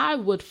 Like, I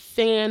would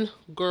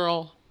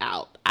fangirl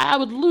out. I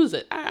would lose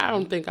it. I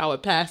don't think I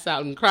would pass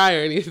out and cry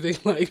or anything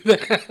like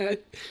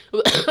that.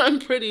 I'm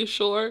pretty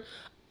sure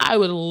I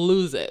would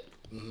lose it.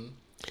 Mm-hmm.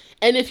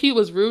 And if he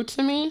was rude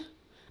to me,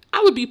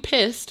 I would be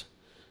pissed.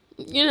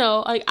 You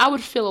know, like, I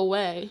would feel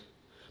away.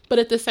 But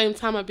at the same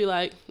time, I'd be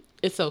like,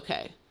 it's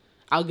okay.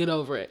 I'll get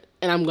over it.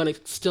 And I'm going to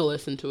still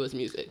listen to his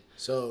music.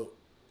 So,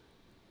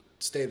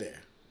 stay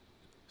there.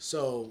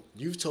 So,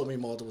 you've told me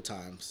multiple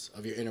times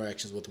of your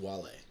interactions with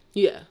Wale.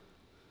 Yeah.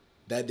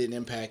 That didn't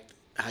impact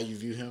how you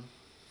view him?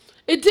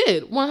 It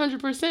did,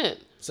 100%.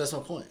 So that's my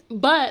point.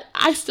 But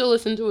I still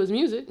listen to his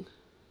music.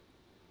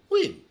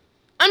 When?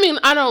 I mean,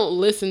 I don't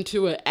listen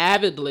to it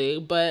avidly,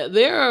 but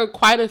there are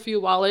quite a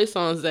few Wale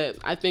songs that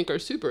I think are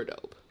super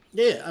dope.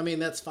 Yeah, I mean,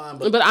 that's fine.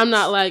 But I'm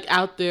not, like,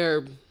 out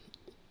there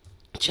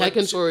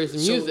checking for his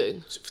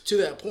music. So, to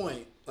that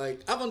point,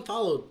 like, I've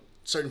unfollowed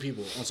certain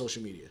people on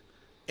social media.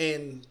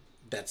 And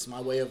that's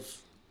my way of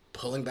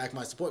pulling back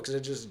my support because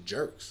they're just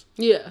jerks.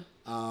 Yeah.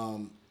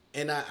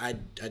 And I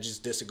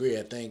just disagree.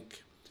 I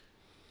think,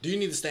 do you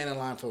need to stand in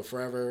line for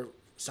forever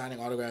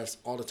signing autographs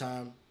all the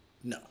time?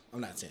 No,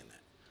 I'm not saying that.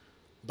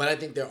 But I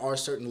think there are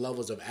certain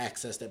levels of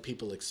access that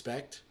people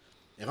expect.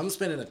 If I'm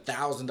spending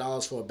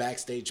 $1,000 for a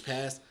backstage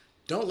pass,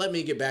 don't let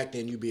me get back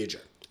there and you be a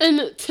jerk.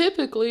 And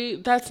typically,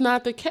 that's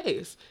not the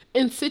case.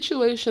 In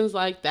situations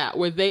like that,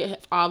 where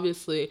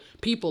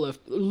people have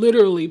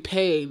literally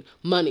paid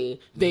money,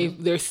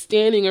 they're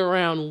standing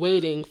around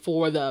waiting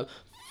for the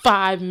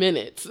 5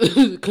 minutes,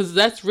 because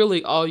that's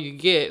really all you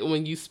get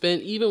when you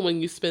spend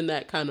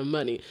that kind of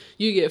money.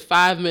 You get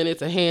 5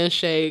 minutes, a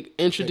handshake,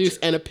 introduce,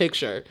 and a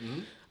picture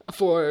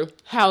for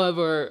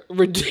however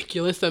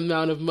ridiculous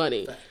amount of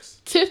money.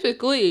 Facts.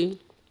 Typically,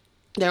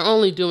 they're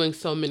only doing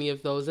so many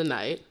of those a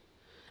night.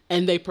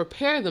 And they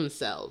prepare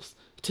themselves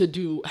to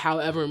do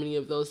however many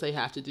of those they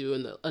have to do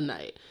in a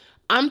night.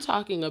 I'm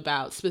talking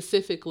about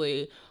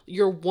specifically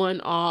you're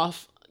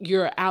one-off,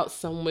 you're out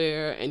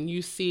somewhere and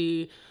you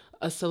see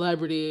a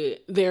celebrity,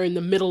 they're in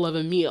the middle of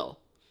a meal,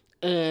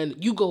 and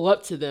you go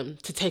up to them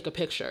to take a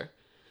picture.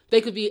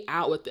 They could be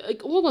out with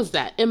like, what was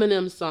that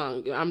Eminem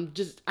song? I'm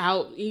just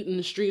out eating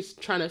the streets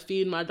trying to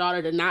feed my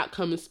daughter to not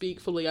come and speak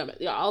fully.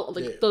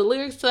 The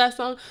lyrics to that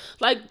song,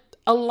 like,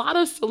 a lot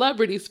of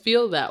celebrities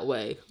feel that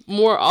way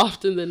more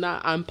often than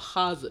not. I'm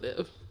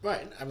positive.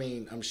 Right. I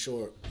mean, I'm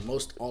sure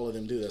all of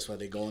them do. That's why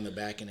they go in the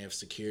back and they have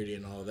security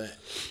and all that.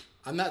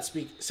 I'm not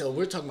speaking. So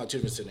we're talking about two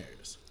different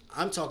scenarios.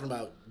 I'm talking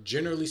about,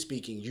 generally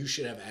speaking, you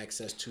should have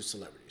access to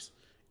celebrities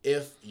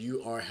if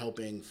you are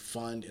helping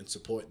fund and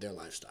support their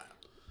lifestyle.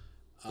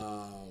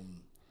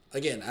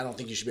 Again, I don't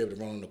think you should be able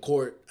to run on the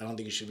court. I don't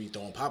think you should be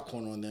throwing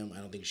popcorn on them. I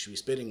don't think you should be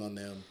spitting on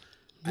them.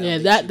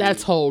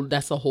 That's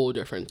a whole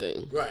different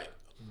thing. Right.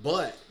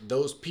 But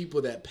those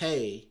people that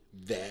pay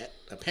that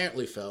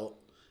apparently felt,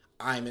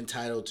 I'm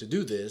entitled to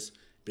do this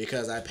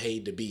because I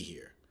paid to be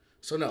here.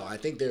 So no, I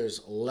think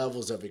there's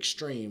levels of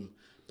extreme,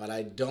 but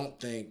I don't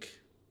think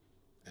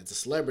as a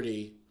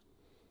celebrity,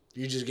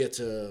 you just get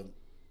to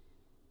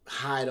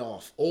hide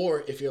off.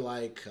 Or if you're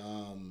like,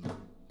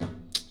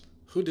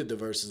 who did the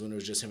verses when it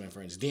was just him and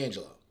friends?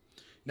 D'Angelo.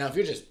 Now, if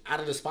you're just out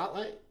of the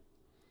spotlight,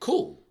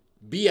 cool.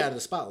 Be out of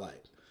the spotlight.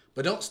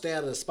 But don't stay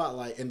out of the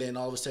spotlight and then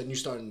all of a sudden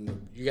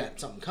you got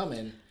something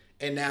coming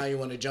and now you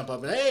want to jump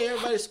up and, hey,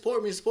 everybody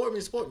support me, support me,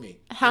 support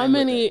me. How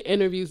many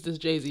interviews does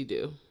Jay-Z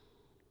do?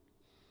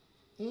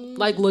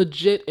 Like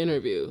legit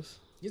interviews.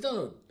 He's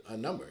done a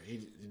number.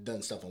 He's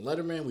done stuff on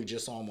Letterman. We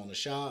just saw him on The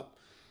Shop.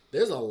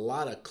 There's a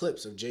lot of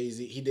clips of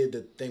Jay-Z. He did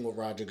the thing with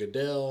Roger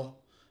Goodell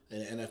in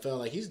the NFL.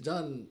 Like, he's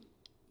done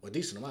a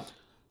decent amount.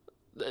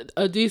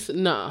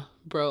 Nah,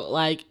 bro.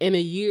 Like, in a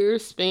year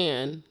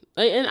span...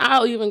 And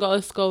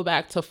let's go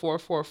back to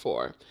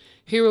 444.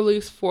 He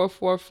released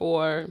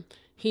 444.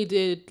 He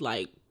did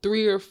like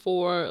 3 or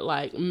 4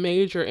 like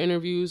major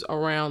interviews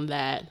around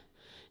that.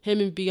 Him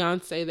and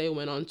Beyonce, they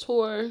went on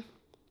tour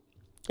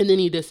and then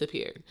he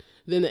disappeared.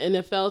 Then the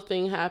NFL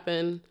thing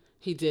happened.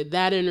 He did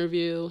that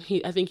interview.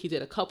 I think he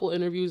did a couple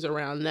interviews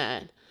around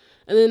that.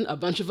 And then a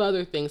bunch of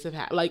other things have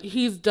happened. Like,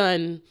 he's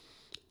done,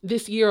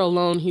 this year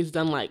alone, he's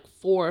done like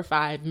 4 or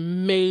 5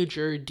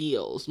 major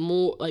deals.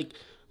 More like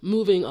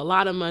moving a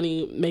lot of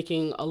money,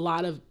 making a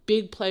lot of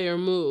big player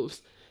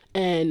moves.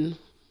 And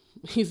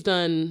he's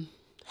done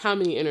how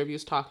many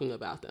interviews talking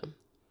about them?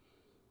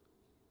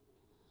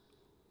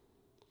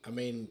 I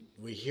mean,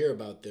 we hear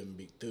about them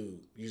through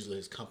usually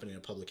his company or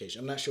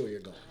publication. I'm not sure where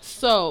you're going.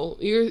 So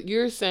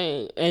you're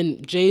saying,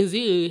 and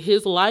Jay-Z,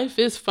 his life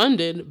is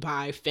funded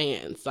by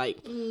fans. Like,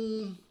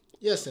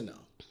 yes and no.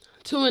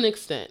 To an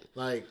extent.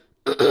 Like,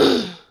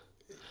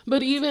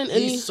 but even...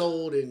 He's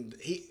sold and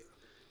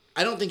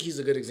I don't think he's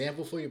a good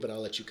example for you, but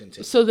I'll let you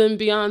continue. So then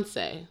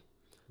Beyonce.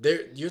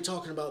 You're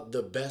talking about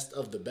the best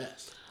of the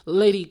best.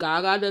 Lady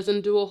Gaga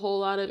doesn't do a whole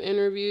lot of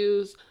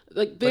interviews.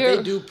 But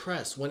they do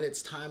press when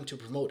it's time to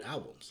promote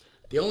albums.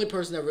 The only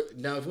person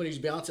now if when you use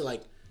Beyonce,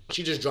 like,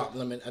 she just dropped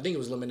I think it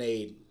was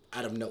Lemonade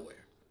out of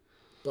nowhere.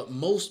 But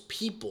most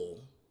people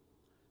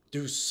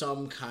do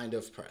some kind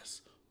of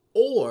press.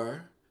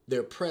 Or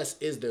their press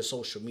is their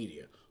social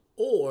media.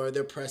 or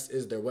their press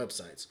is their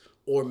websites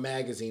or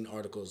magazine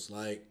articles.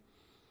 Like,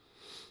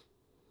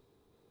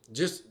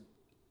 just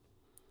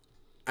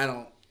I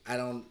don't.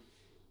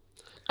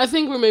 I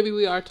think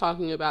we are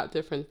talking about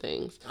different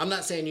things. I'm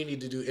not saying you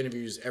need to do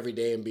interviews every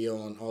day and be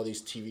on all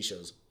these TV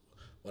shows.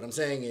 What I'm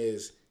saying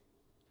is,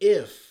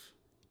 if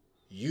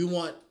you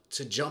want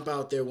to jump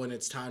out there when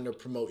it's time to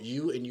promote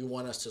you and you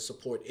want us to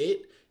support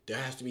it, there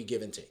has to be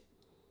give and take.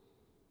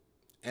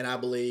 And I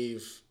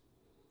believe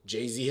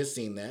Jay-Z has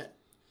seen that.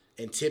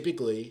 And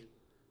typically,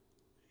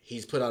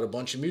 he's put out a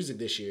bunch of music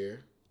this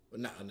year.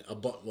 Not a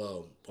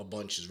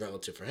bunch is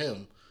relative for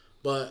him.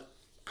 But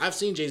I've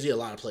seen Jay-Z a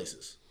lot of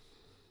places.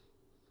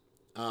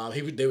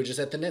 They were just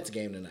at the Nets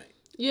game tonight.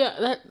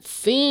 Yeah,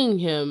 seeing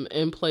him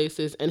in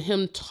places and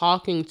him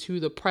talking to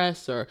the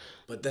press or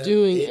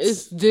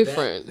it's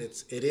different.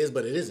 It is,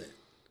 but it isn't.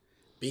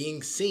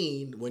 Being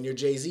seen, when you're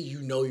Jay-Z,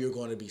 you know you're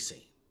going to be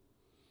seen.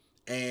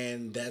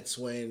 And that's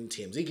when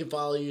TMZ can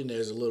follow you and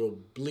there's a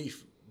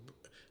brief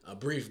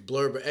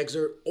blurb or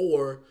excerpt,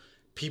 or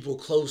people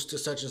close to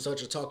such and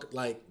such a talk,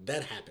 like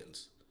that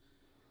happens.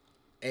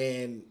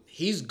 And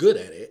he's good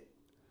at it.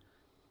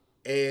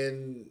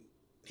 And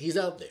he's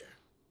out there.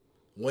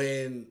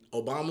 When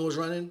Obama was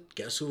running,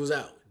 guess who was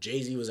out?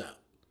 Jay-Z was out.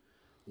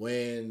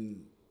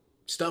 When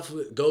stuff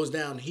goes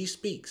down, he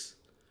speaks.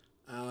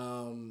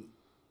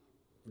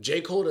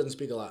 J. Cole doesn't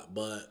speak a lot,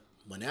 but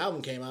when the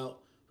album came out,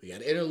 we got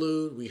an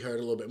interlude. We heard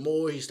a little bit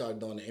more. He started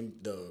doing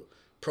the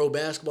Pro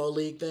Basketball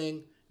League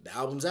thing. The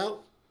album's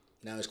out.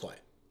 Now he's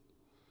quiet.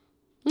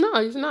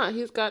 No, he's not.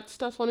 He's got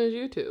stuff on his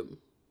YouTube.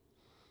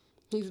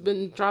 He's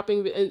been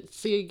dropping, and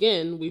see,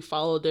 again, we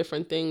follow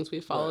different things. We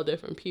follow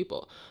different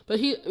people. But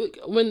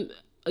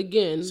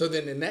So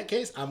then in that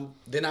case, I'm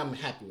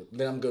happy with,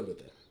 then I'm good with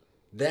that.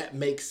 That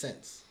makes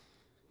sense.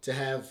 To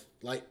have,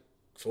 like,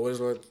 for what it's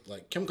worth,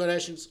 like, Kim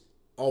Kardashian's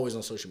always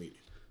on social media.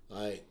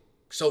 Like,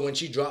 so when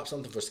she drops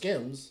something for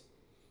Skims,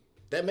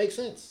 that makes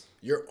sense.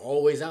 You're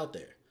always out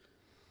there.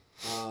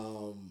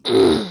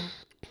 And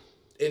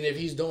if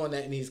he's doing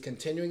that and he's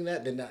continuing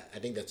that, then I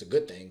think that's a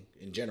good thing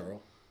in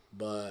general.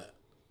 But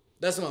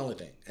that's my only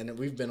thing. And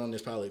we've been on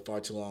this probably far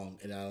too long,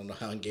 and I don't know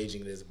how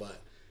engaging it is. But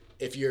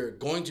if you're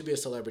going to be a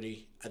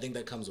celebrity, I think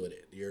that comes with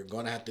it. You're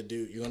going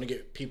to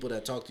get people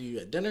that talk to you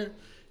at dinner,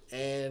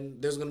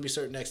 and there's going to be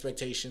certain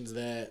expectations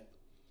that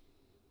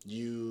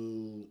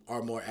you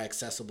are more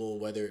accessible,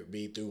 whether it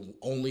be through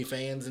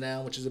OnlyFans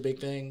now, which is a big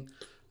thing,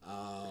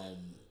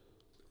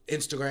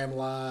 Instagram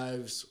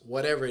Lives,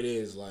 whatever it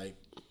is. Like,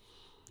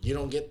 you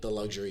don't get the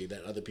luxury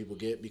that other people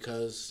get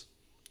because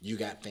you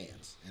got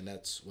fans, and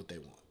that's what they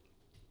want.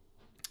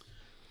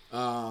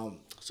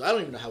 So I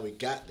don't even know how we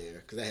got there,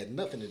 because that had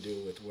nothing to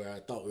do with where I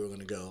thought we were going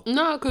to go.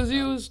 No, because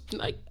you was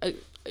like,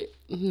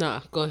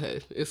 nah, go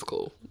ahead. It's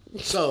cool.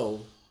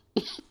 So,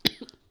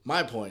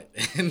 my point,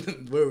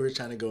 and where we're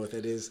trying to go with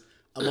it, is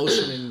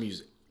emotion in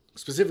music,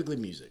 specifically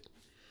music.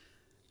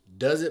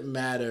 Does it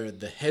matter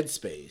the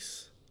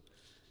headspace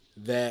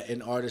that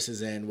an artist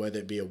is in, whether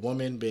it be a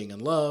woman being in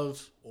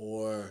love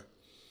or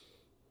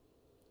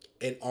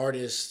an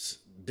artist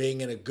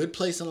being in a good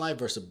place in life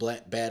versus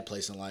a bad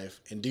place in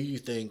life? And do you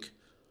think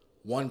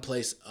one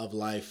place of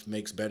life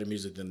makes better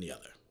music than the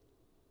other?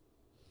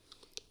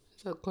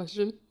 Is that a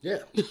question? Yeah.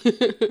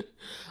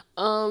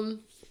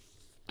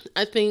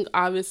 I think,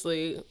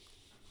 obviously,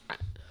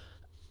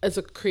 as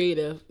a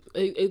creative,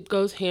 it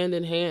goes hand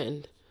in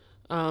hand.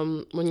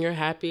 When you're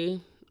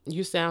happy,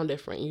 you sound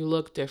different, you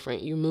look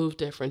different, you move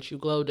different, you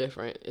glow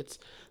different. It's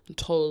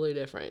totally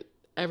different.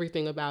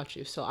 Everything about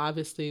you. So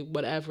obviously,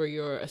 whatever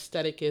your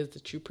aesthetic is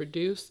that you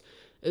produce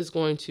is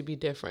going to be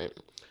different.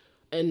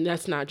 And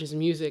that's not just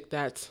music,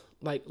 that's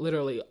like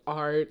literally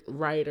art,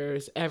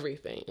 writers,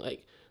 everything.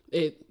 Like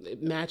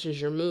it matches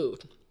your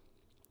mood.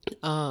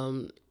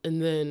 And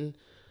then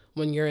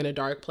when you're in a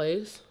dark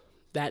place,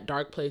 that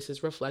dark place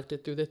is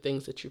reflected through the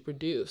things that you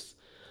produce.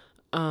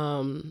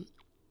 And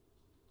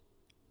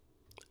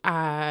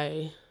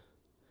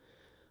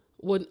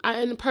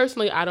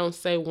personally, I don't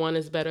say one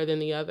is better than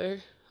the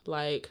other.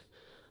 Like,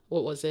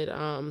 what was it?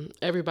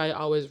 Everybody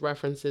always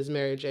references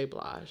Mary J.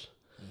 Blige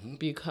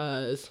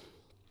because,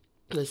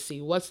 let's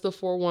see, what's the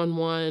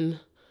 411?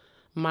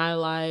 My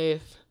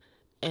Life,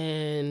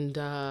 and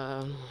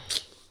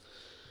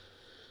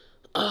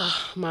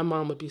my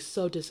mom would be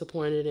so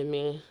disappointed in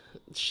me.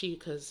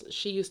 Because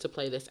she used to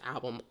play this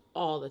album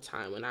all the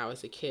time when I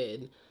was a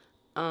kid.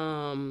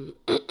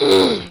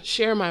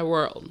 Share My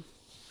World.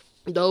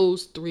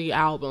 Those 3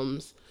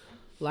 albums,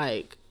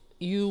 like,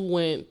 you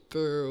went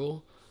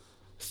through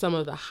some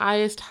of the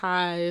highest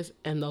highs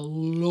and the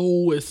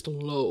lowest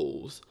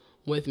lows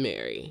with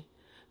Mary.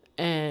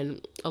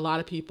 And a lot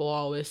of people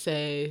always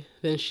say,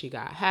 then she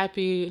got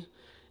happy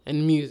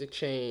and music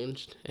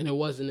changed and it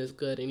wasn't as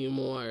good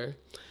anymore.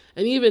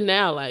 And even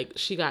now, like,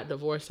 she got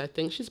divorced. I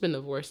think she's been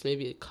divorced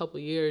maybe a couple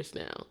years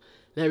now.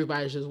 And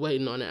everybody's just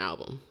waiting on the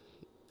album.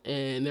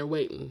 And they're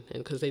waiting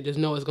because they just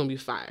know it's going to be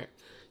fire.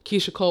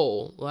 Keisha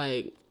Cole,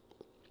 like,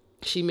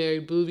 she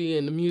married Boobie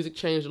and the music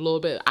changed a little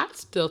bit. I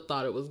still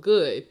thought it was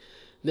good.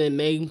 Then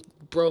they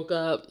broke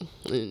up,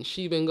 and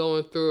she been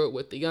going through it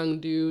with the young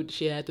dude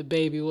she had the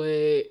baby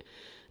with.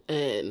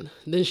 And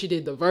then she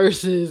did the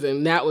verses,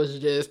 and that was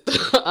just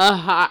a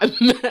hot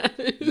mess.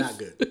 Not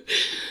good.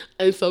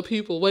 And so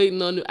people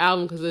waiting on the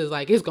album because it's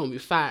like, it's going to be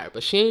fire.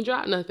 But she ain't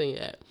dropped nothing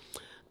yet.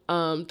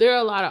 There are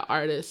a lot of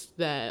artists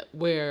that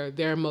wear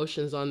their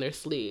emotions on their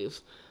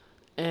sleeves.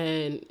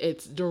 And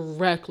it's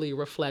directly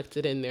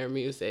reflected in their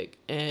music.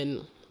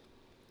 And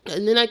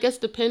then I guess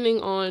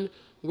depending on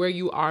where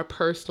you are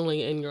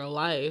personally in your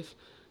life,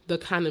 the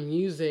kind of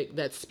music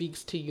that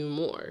speaks to you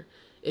more.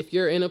 If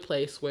you're in a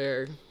place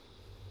where,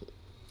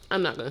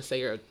 I'm not going to say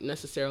you're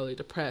necessarily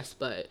depressed,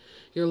 but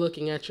you're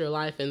looking at your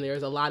life and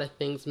there's a lot of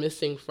things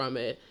missing from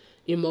it,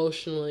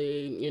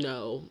 emotionally,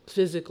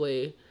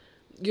 physically,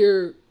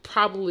 you're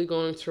probably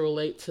going to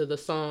relate to the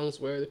songs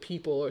where the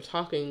people are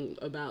talking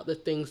about the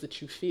things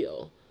that you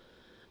feel.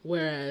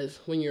 Whereas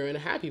when you're in a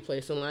happy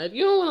place in life,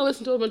 you don't want to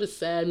listen to a bunch of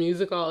sad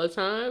music all the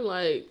time.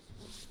 Like,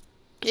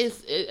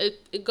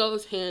 it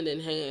goes hand in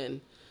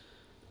hand.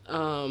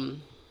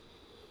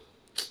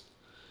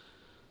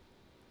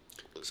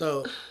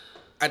 So,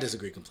 I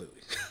disagree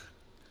completely.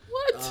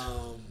 What?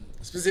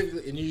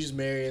 Specifically, and you use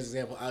Mary as an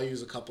example. I'll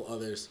use a couple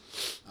others.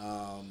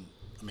 I'm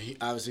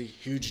obviously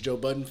huge Joe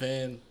Budden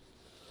fan.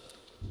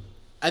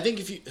 I think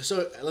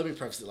let me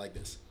preface it like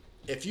this.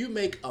 If you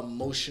make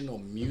emotional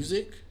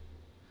music,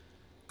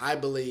 I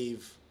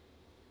believe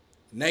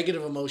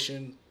negative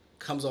emotion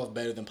comes off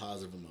better than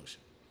positive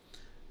emotion.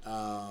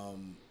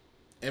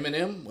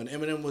 Eminem, when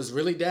Eminem was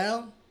really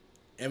down,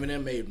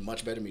 Eminem made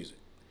much better music.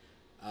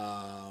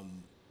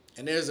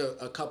 And there's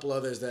a couple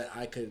others that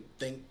I could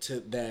think to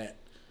that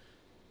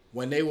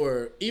when they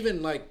were,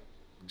 even like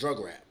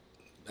drug rap.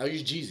 I'll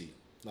use Jeezy.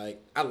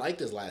 Like, I liked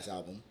his last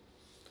album,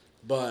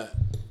 but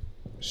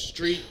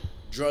street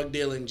drug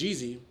dealing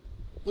Jeezy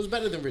was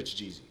better than Rich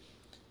Jeezy.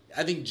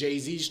 I think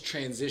Jay-Z's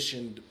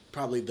transitioned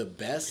probably the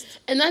best.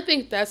 And I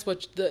think that's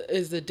what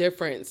is the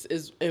difference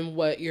is in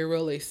what you're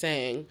really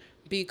saying,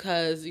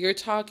 because you're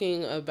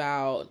talking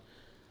about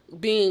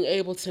being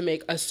able to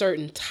make a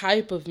certain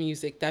type of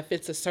music that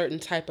fits a certain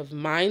type of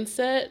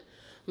mindset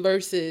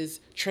versus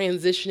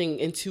transitioning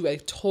into a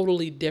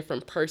totally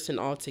different person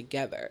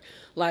altogether.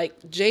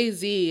 Like,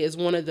 Jay-Z is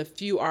one of the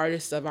few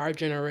artists of our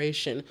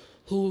generation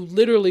who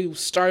literally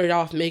started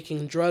off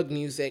making drug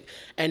music,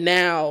 and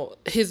now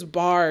his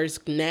bars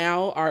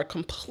now are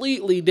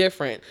completely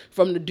different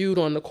from the dude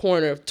on the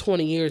corner of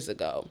 20 years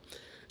ago.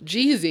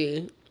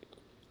 Jeezy,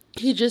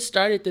 he just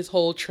started this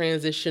whole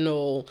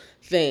transitional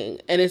thing,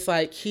 and it's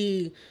like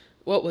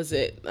what was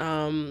it?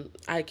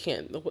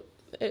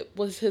 It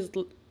was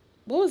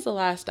what was the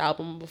last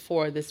album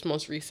before this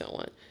most recent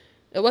one?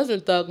 It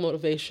wasn't Thug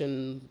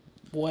Motivation,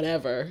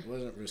 whatever.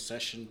 Wasn't it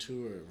Recession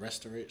 2 or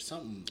Restoration?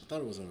 Something. I thought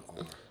it was an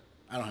R.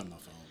 I don't have my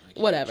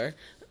phone. Whatever.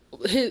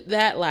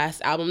 That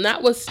last album,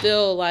 that was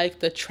still like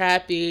the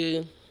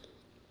trappy,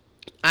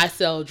 I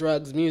sell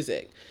drugs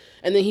music.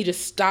 And then he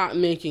just stopped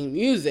making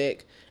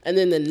music. And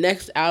then the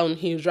next album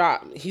he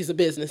dropped, he's a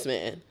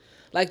businessman.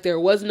 Like, there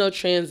was no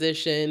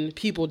transition.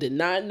 People did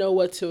not know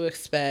what to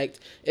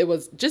expect. It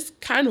was just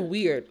kind of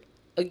weird.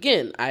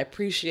 Again, I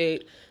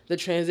appreciate the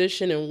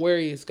transition and where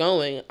he's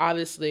going.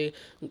 Obviously,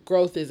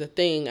 growth is a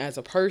thing as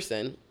a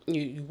person.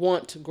 You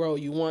want to grow.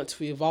 You want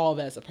to evolve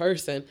as a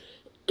person.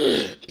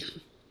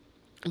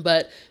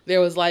 But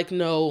there was like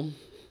no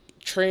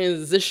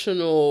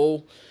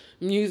transitional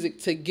music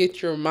to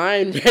get your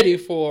mind ready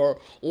for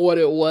what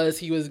it was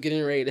he was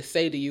getting ready to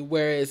say to you.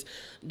 Whereas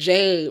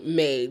Jay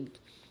made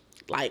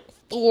like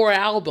 4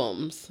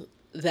 albums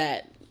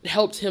that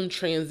helped him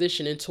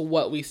transition into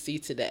what we see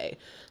today.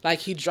 Like,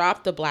 he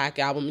dropped the Black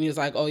album and he was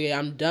like, oh yeah,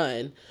 I'm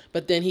done.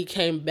 But then he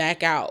came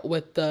back out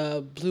with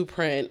the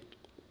Blueprint,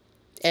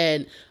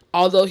 and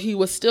although he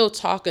was still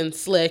talking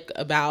slick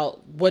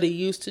about what he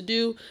used to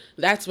do,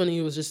 that's when he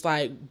was just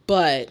like,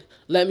 but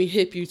let me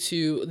hip you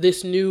to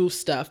this new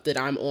stuff that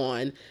I'm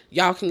on.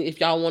 Y'all can, if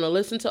y'all want to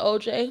listen to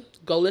OJ,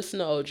 go listen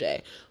to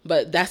OJ.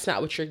 But that's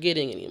not what you're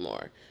getting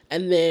anymore.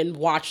 And then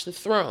Watch the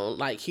Throne.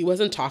 Like, he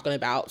wasn't talking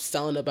about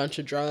selling a bunch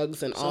of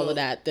drugs and all of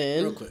that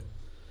then. Real quick.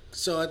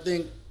 So I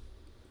think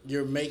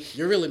you're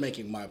really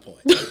making my point.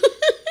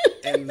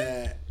 And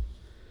that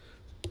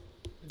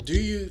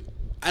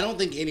I don't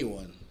think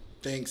anyone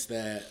thinks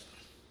that,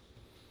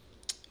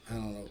 I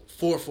don't know,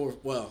 444,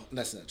 well,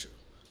 that's not true.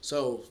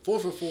 So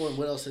 444, and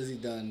what else has he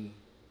done?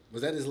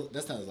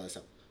 That's not his last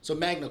album. So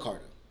Magna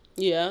Carta.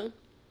 Yeah.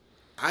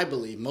 I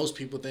believe most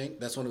people think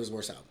that's one of his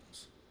worst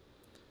albums.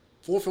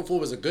 444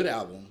 was a good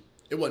album.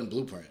 It wasn't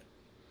Blueprint.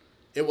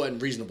 It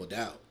wasn't Reasonable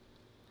Doubt.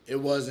 It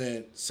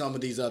wasn't some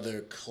of these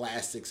other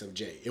classics of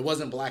Jay. It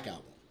wasn't Black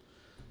Album.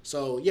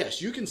 So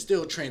yes, you can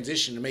still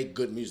transition to make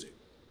good music.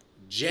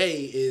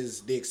 Jay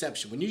is the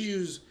exception. When you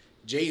use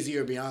Jay-Z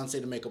or Beyonce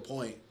to make a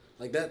point,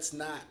 like, that's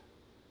not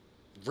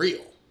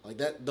real. Like,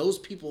 those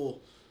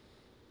people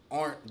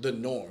aren't the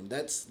norm.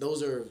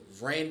 Those are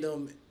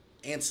random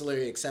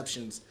ancillary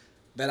exceptions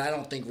that I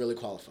don't think really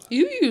qualify.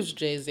 You used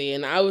Jay-Z,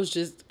 and I was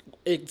just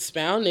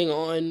expounding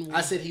on...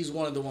 I said he's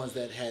one of the ones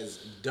that has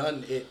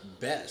done it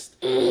best.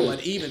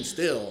 But even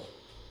still,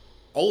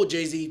 old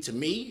Jay-Z, to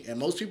me, and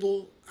most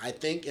people, I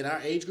think, in our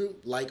age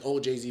group, like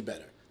old Jay-Z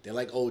better. They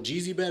like old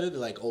Jeezy better. They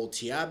like old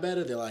T.I.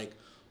 better. They like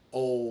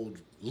old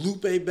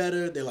Lupe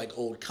better. They like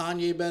old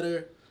Kanye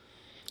better.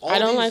 I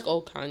don't like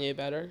old Kanye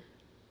better.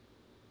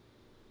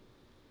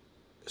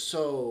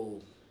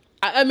 So...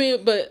 I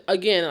mean, but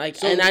again,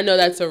 and I know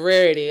that's a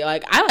rarity.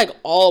 Like, I like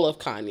all of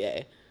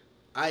Kanye.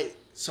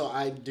 So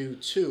I do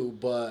too,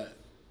 but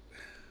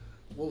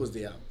what was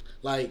the album?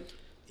 Like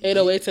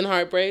 808s and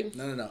Heartbreak?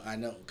 No. I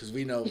know, because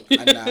we know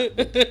I'm not.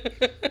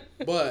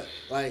 But,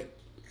 like,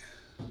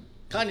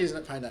 Kanye's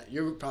probably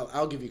not.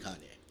 I'll give you Kanye.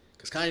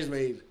 Because Kanye's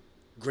made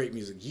great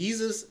music.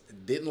 Yeezus,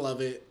 didn't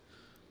love it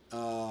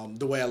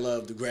the way I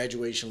loved The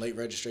Graduation, Late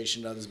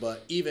Registration, and others.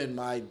 But even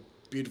My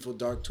Beautiful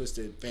Dark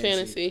Twisted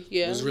Fantasy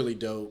was really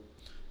dope.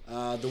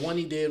 The one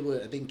he did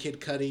with, I think,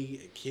 Kid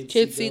Cudi,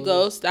 Kids See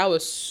Ghosts, that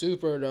was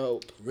super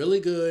dope.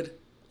 Really good.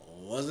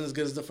 Wasn't as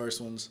good as the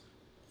first ones.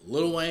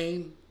 Lil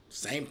Wayne,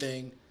 same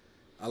thing.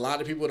 A lot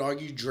of people would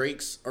argue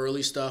Drake's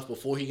early stuff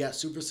before he got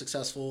super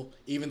successful,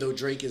 even though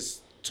Drake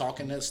is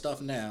talking that stuff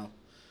now.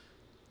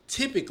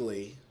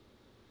 Typically,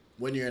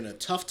 when you're in a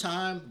tough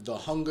time, the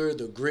hunger,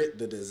 the grit,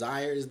 the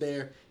desire is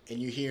there, and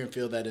you hear and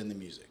feel that in the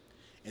music.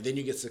 And then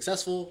you get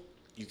successful,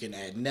 you can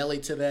add Nelly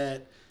to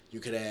that, you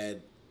could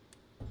add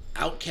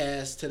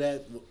Outkast to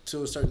that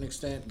to a certain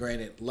extent.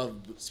 Granted,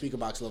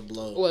 Speakerboxxx Love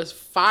Below was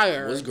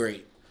fire. Was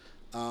great.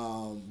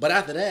 But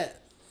after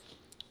that,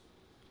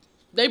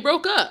 they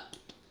broke up.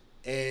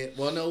 And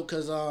no,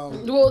 because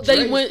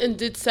they went and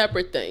did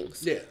separate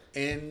things. Yeah,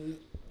 and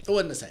it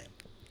wasn't the same.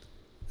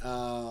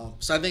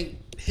 So I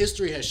think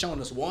history has shown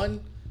us,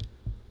 one,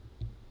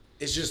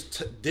 it's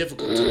just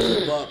difficult to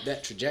keep up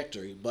that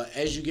trajectory. But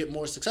as you get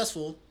more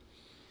successful,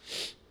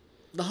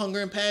 the hunger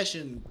and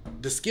passion,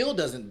 the skill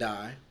doesn't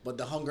die, but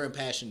the hunger and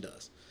passion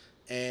does.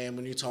 And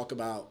when you talk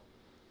about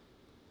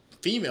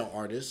female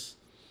artists,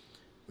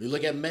 we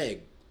look at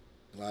Meg.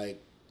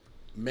 Like,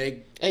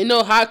 Meg... Ain't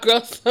no hot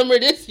girl summer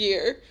this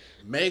year.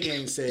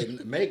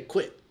 Meg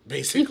quit,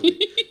 basically.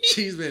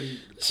 She's been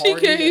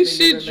partying.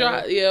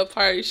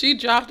 She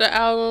dropped the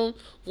album,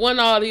 won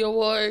all the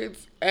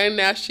awards, and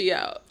now she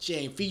out. She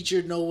ain't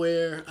featured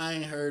nowhere. I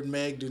ain't heard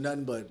Meg do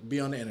nothing but be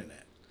on the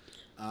internet.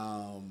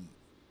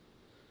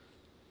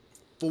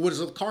 For what is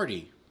with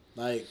Cardi,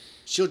 like,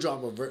 she'll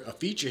drop a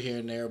feature here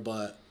and there,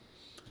 but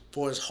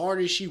for as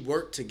hard as she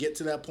worked to get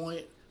to that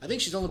point, I think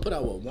she's only put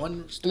out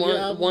one studio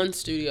album. One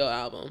studio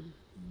album.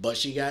 But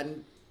she got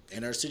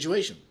in her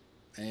situation,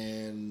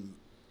 and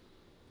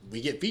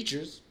we get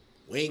features.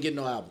 We ain't getting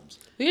no albums.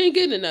 We ain't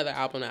getting another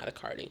album out of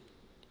Cardi.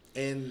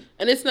 And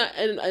it's not,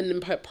 and in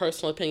my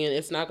personal opinion,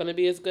 it's not going to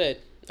be as good.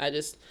 I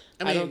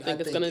don't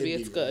think it's going to be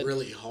as good. It's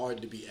really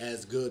hard to be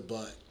as good,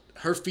 but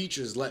her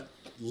features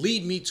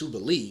lead me to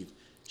believe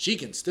she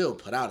can still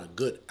put out a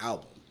good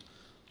album.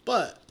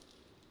 But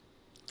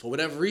for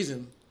whatever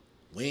reason,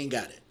 we ain't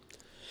got it.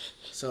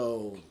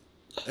 So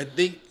I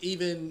think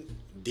even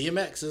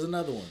DMX is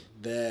another one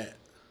that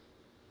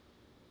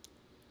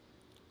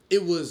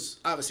it was,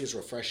 obviously it's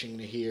refreshing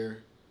to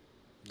hear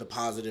the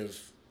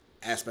positive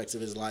aspects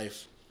of his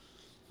life.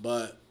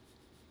 But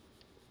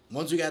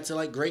once we got to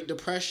like Great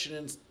Depression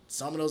and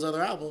some of those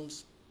other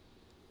albums,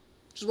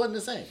 it just wasn't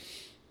the same.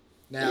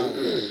 Now,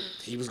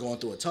 he was going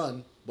through a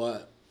ton,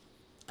 but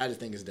I just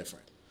think it's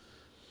different.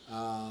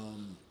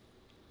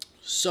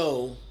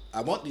 So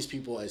I want these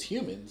people as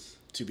humans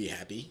to be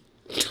happy.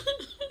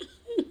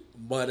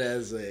 But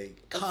as a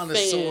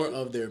connoisseur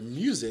of their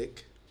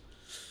music,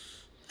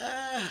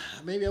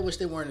 maybe I wish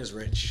they weren't as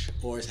rich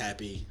or as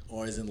happy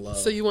or as in love.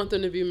 So you want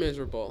them to be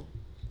miserable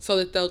so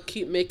that they'll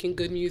keep making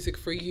good music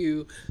for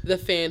you, the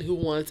fan who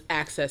wants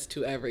access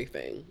to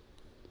everything.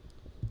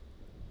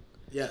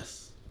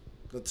 Yes,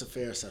 that's a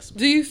fair assessment.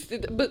 Do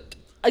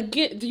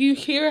you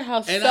hear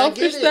how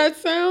selfish that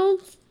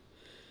sounds?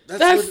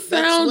 That's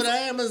what I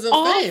am as a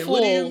fan.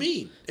 What do you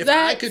mean? If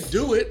I could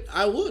do it,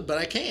 I would, but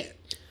I can't.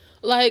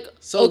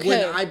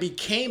 When I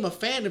became a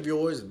fan of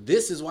yours,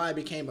 this is why I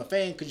became a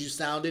fan, because you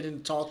sounded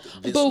and talked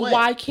this way. But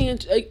why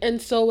can't... And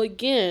so,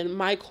 again,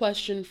 my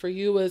question for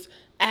you is,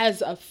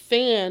 as a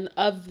fan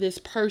of this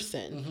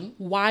person,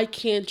 why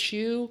can't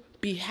you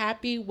be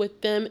happy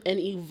with them and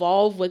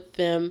evolve with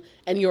them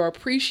and your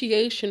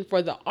appreciation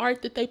for the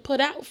art that they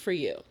put out for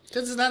you?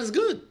 Because it's not as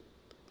good.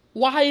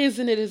 Why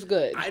isn't it as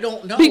good? I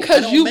don't know.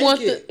 Because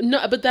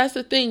but that's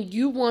the thing.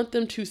 You want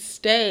them to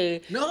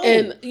stay. No,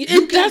 and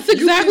that's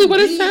exactly what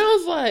it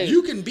sounds like.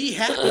 You can be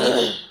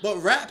happy, but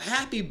rap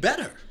happy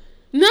better.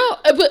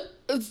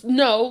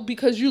 No,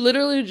 because you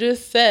literally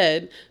just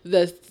said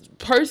the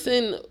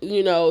person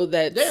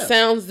that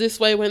sounds this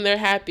way when they're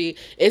happy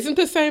isn't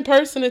the same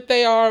person that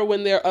they are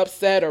when they're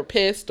upset or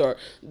pissed or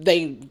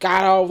they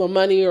got all the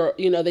money or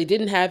they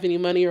didn't have any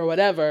money or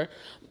whatever.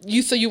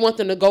 You want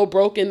them to go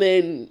broke and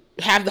then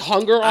have the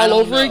hunger all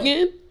over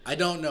again? I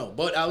don't know.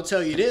 But I'll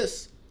tell you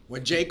this.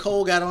 When J.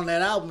 Cole got on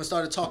that album and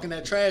started talking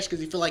that trash because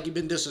he feel like he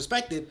been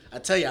disrespected, I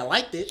tell you, I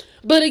liked it.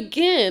 But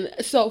again,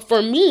 so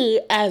for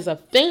me, as a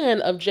fan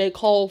of J.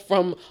 Cole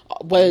from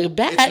way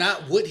back... It's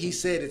not what he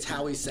said, it's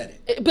how he said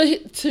it.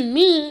 But to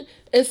me,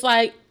 it's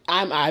like,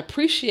 I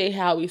appreciate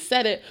how he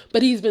said it,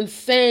 but he's been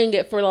saying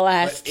it for the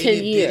last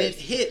 10 years. It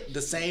didn't hit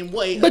the same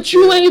way. But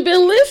you ain't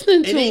been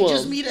listening to him. It ain't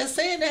just me that's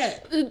saying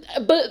that.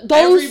 But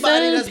those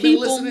everybody that's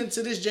people, been listening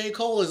to this J.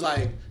 Cole is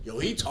like, yo,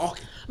 he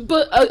talking.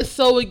 But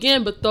so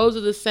again, but those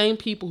are the same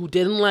people who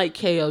didn't like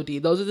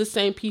KOD. Those are the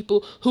same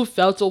people who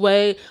felt a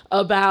way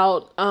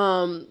about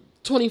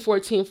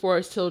 2014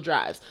 Forest Hill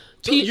Drives.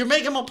 So you're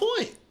making my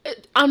point.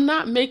 I'm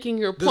not making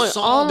your point.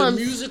 The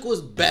music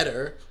was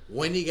better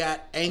when he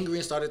got angry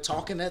and started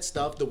talking that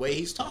stuff the way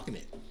he's talking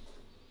it.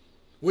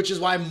 Which is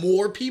why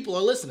more people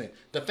are listening.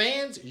 The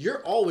fans,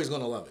 you're always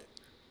going to love it.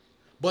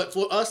 But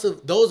for us,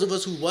 those of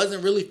us who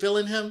wasn't really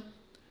feeling him,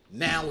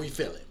 now we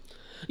feel it.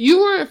 You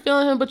weren't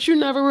feeling him, but you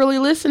never really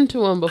listened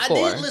to him before.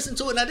 I did listen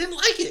to it, and I didn't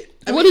like it.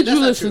 What did you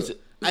listen to?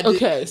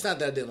 Okay. It's not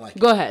that I didn't like it.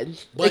 Go ahead.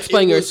 But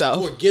explain it was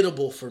yourself.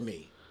 Forgettable for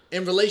me.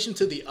 In relation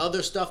to the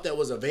other stuff that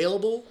was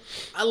available,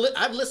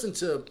 I've listened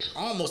to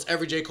almost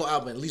every J. Cole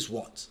album at least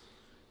once.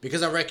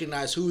 Because I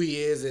recognize who he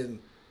is and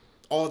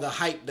all the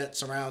hype that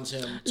surrounds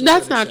him.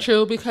 That's not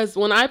true, because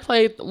when I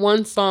played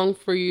one song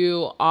for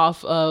you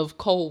off of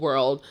Cold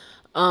World,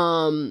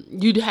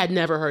 you had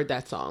never heard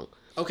that song.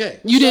 Okay.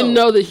 You didn't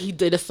know that he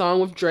did a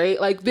song with Drake.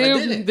 Like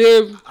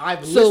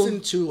I've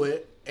listened to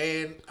it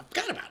and I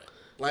forgot about it.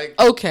 Like,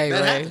 okay,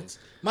 that right. happens.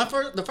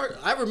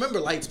 I remember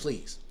Lights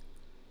Please.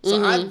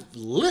 So I've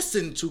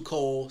listened to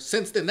Cole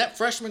since then. That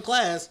freshman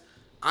class,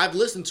 I've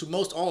listened to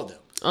most all of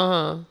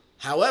them.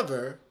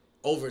 However,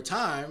 over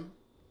time,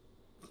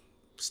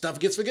 stuff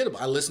gets forgettable.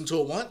 I listened to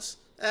it once,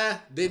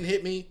 didn't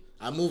hit me.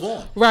 I move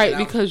on. Right,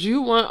 because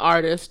you want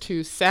artists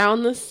to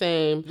sound the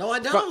same. No, I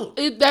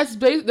don't.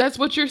 That's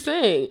what you're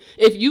saying.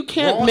 If you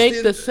can't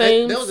make the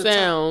same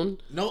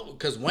sound. No,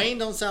 because Wayne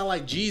don't sound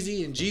like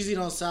Jeezy, and Jeezy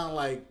don't sound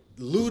like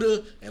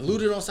Luda, and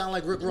Luda don't sound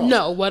like Rick Ross.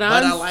 No, but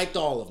I liked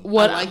all of them.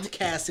 I liked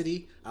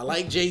Cassidy. I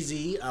like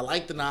Jay-Z. I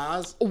like the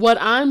Nas. What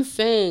I'm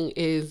saying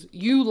is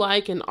you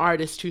like an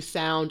artist to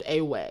sound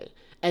a way.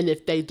 And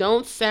if they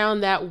don't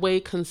sound that way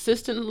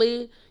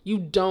consistently, you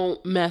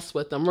don't mess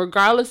with them,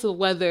 regardless of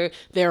whether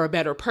they're a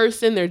better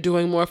person, they're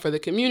doing more for the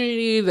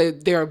community,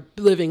 they're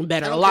living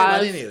better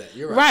lives. I don't care about any of that.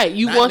 You're right. Right.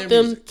 You want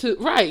them to,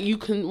 right. You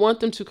can want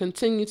them to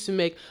continue to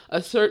make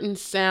a certain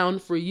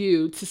sound for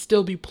you to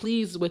still be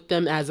pleased with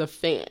them as a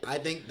fan. I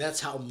think that's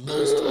how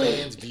most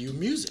fans view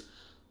music.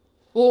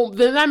 Well,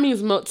 then that means,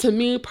 to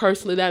me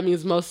personally, that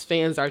means most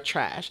fans are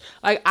trash.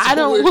 Like, I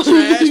don't. We're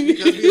trash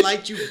because we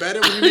liked you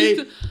better when you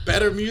made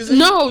better music?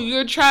 No,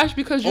 you're trash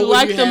because you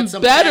liked them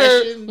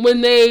better when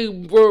they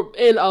were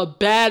in a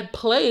bad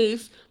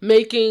place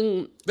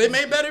making. They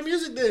made better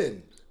music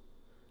then.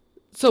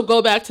 So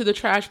go back to the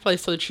trash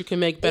place so that you can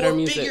make better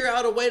music. Or figure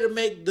out a way to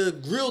make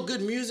the real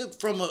good music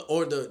from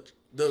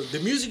the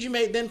music you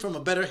made then from a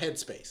better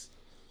headspace.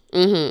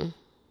 Mm-hmm.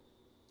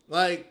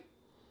 Like.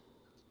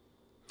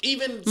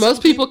 Even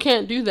most people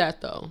can't do that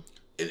though.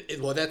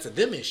 Well, that's a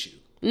them issue.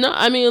 No,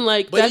 I mean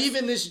but that's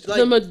even this, like,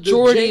 the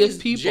majority of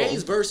people.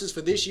 Jay's verses for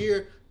this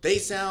year, he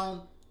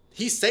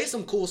say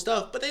some cool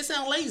stuff, but they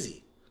sound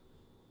lazy.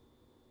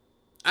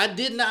 I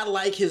did not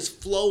like his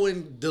flow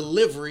and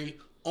delivery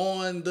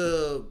on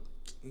the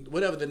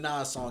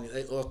Nas song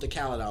off the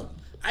Khaled album.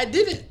 I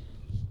didn't.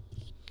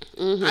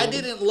 Mm-hmm. I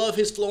didn't love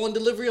his flow and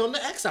delivery on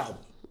the X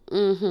album.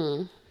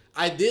 Mm-hmm.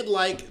 I did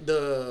like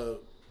the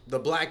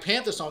Black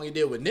Panther song he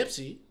did with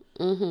Nipsey.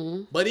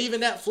 Mm-hmm. But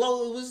even that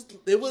flow,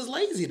 it was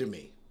lazy to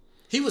me.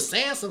 He was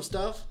saying some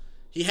stuff.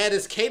 He had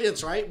his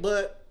cadence right,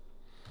 but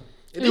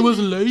it was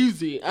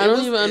lazy. I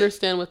don't even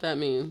understand what that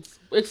means.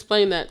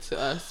 Explain that to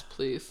us,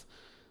 please.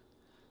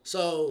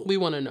 So we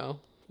want to know.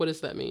 What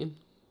does that mean?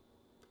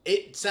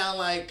 It sound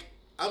like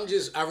I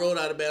rolled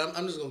out of bed.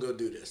 I'm just gonna go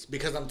do this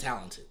because I'm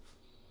talented.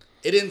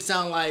 It didn't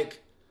sound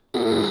like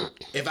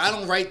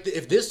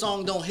if this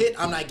song don't hit,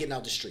 I'm not getting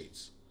out the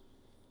streets.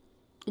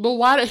 But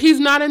why? He's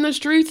not in the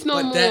streets no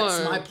more. But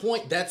that's my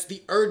point. That's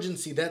the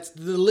urgency. That's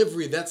the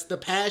delivery. That's the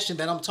passion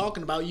that I'm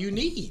talking about. You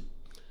need.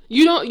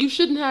 You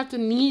shouldn't have to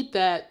need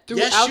that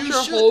throughout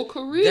your whole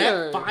career.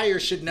 That fire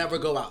should never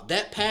go out.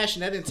 That passion,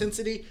 that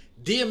intensity,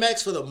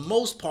 DMX for the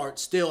most part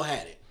still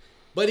had it.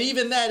 But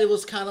even that, it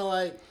was kind of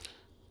like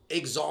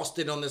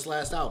exhausted on this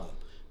last album.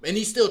 And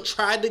he still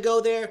tried to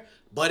go there,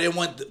 but it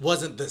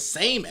wasn't the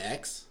same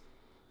X.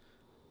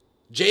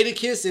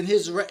 Jadakiss and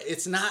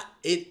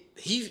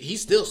he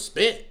still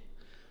spit.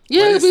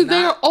 Yeah, but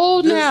they're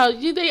old now.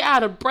 They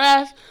out of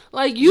breath.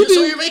 Like So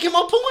you're making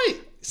my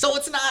point. So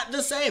it's not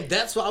the same.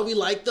 That's why we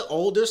like the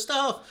older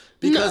stuff.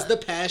 Because the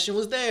passion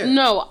was there.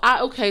 No,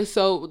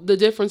 so the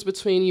difference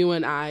between you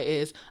and I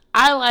is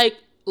I like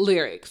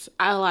lyrics.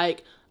 I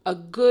like a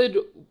good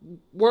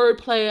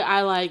wordplay.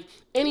 I like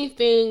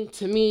anything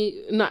to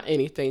me, not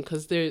anything,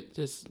 because they're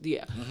just,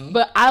 yeah. Mm-hmm.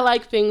 But I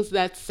like things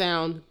that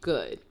sound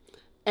good.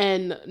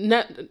 And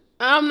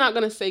I'm not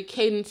going to say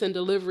cadence and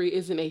delivery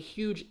isn't a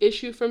huge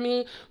issue for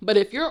me, but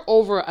if you're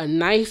over a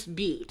nice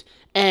beat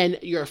and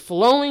you're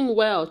flowing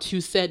well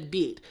to said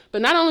beat,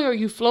 but not only are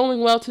you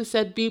flowing well to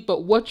said beat,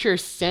 but what you're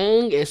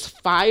saying is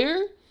fire,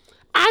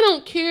 I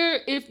don't care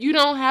if you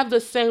don't have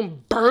the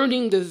same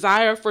burning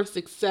desire for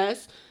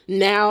success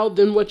now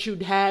than what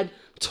you'd had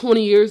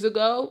 20 years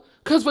ago.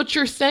 Because what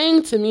you're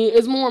saying to me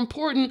is more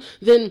important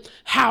than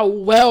how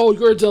well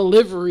your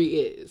delivery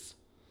is.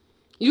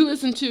 You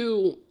listen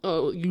to,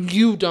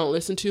 you don't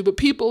listen to, but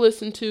people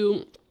listen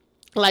to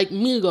like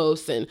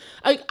Migos and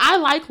I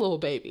like Lil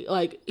Baby.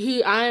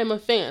 I am a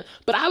fan,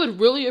 but I would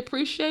really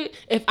appreciate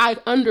if I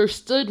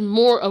understood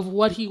more of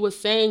what he was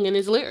saying in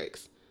his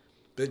lyrics.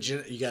 But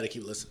you got to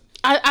keep listening.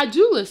 I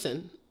do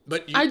listen.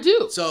 But I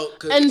do.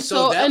 And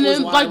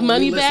then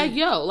Moneybagg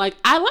Yo,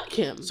 I like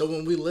him. So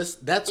when we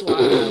listen, that's why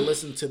I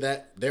listened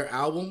to their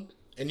album.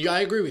 And I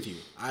agree with you.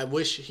 I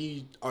wish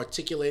he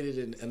articulated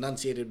and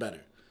enunciated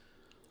better.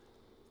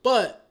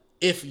 But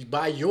if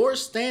by your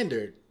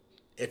standard,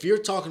 if you're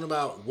talking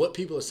about what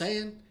people are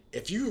saying,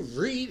 if you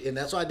read, and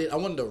that's what I did, I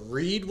wanted to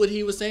read what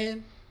he was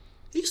saying.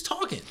 He's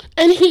talking.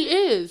 And he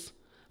is.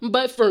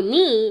 But for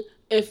me,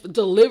 if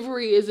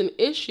delivery is an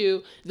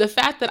issue, the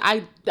fact that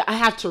I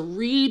have to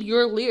read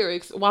your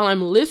lyrics while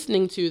I'm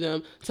listening to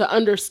them to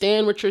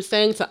understand what you're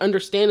saying, to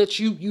understand that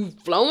you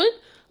flowing,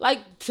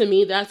 to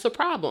me, that's a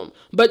problem.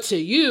 But to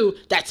you,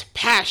 that's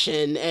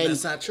passion. And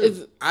that's not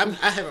true. I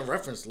haven't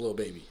referenced Lil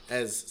Baby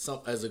as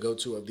a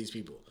go-to of these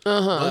people.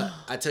 But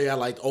I tell you, I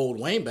liked old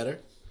Wayne better.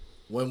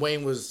 When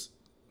Wayne was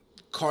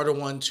Carter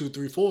 1, 2,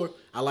 3, 4,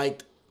 I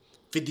liked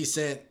 50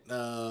 Cent,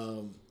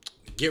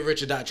 Get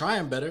Rich or Die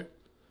Trying better.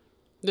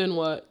 Then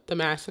what? The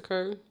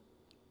Massacre?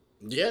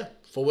 Yeah,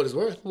 for what it's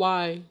worth.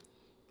 Why?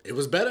 It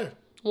was better.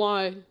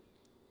 Why?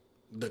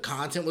 The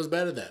content was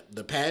better.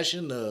 The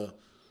passion,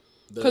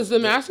 because the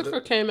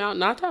Massacre came out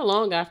not that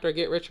long after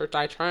Get Rich or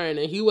Die Trying,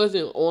 and he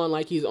wasn't on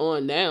like he's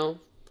on now.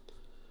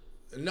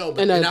 No,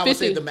 but and I would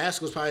say The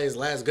Massacre was probably his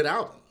last good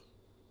album.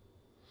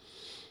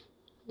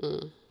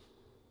 And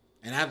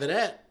after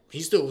that, he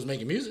still was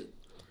making music.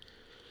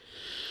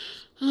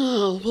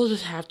 Oh, we'll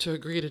just have to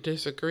agree to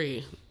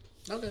disagree.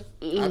 Okay,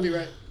 I'll be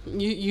right.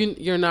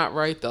 You're not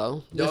right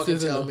though. Y'all can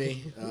tell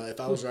me if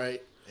I was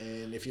right,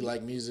 and if you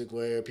like music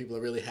where people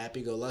are really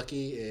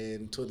happy-go-lucky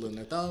and twiddling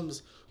their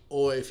thumbs,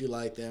 or if you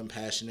like them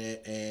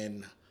passionate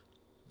and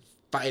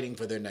fighting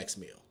for their next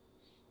meal.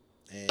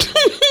 And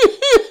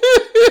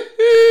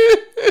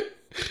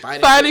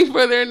fighting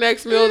for their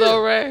next meal,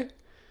 though, Ray.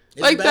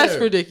 It's that's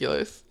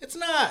ridiculous. It's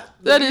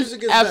not. That is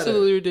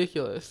absolutely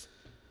ridiculous.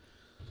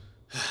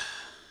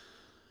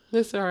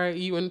 It's all right.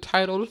 You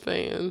entitled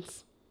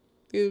fans.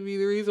 It would be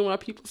the reason why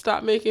people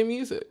stop making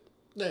music.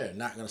 They're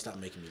not going to stop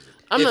making music.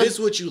 If it's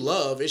what you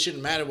love, it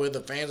shouldn't matter whether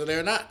the fans are there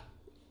or not.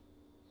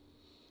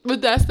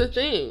 But that's the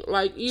thing.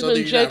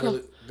 Even J.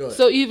 Cole.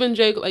 Even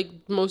J.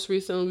 Most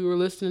recently, we were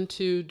listening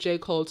to J.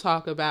 Cole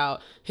talk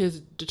about his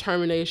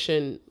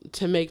determination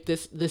to make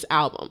this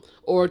album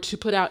or to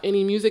put out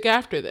any music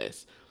after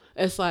this.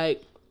 It's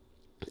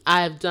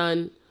I've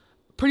done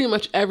pretty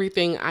much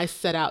everything I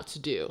set out to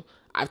do.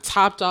 I've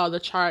topped all the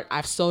chart.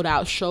 I've sold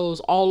out shows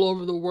all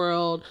over the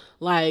world.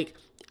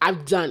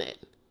 I've done it.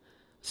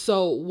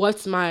 So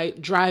what's my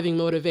driving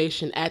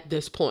motivation at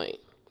this point?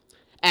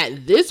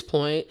 At this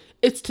point,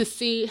 it's to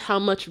see how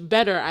much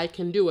better I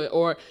can do it,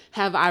 or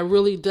have I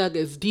really dug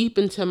as deep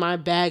into my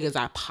bag as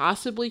I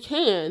possibly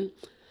can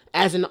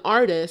as an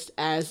artist,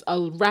 as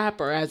a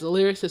rapper, as a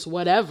lyricist,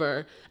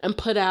 whatever, and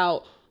put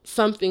out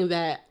something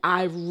that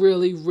I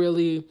really,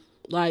 really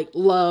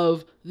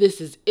love. This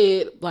is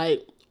it,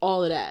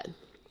 all of that.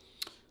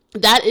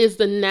 That is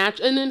the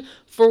natural, and then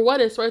for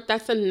what it's worth,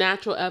 that's a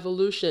natural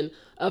evolution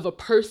of a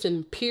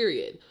person,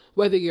 period.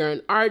 Whether you're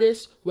an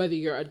artist, whether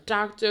you're a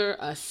doctor,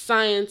 a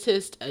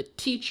scientist, a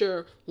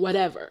teacher,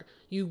 whatever,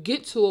 you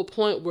get to a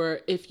point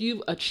where if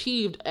you've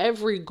achieved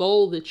every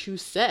goal that you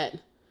set,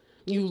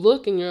 you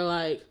look and you're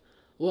like,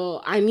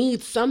 well, I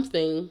need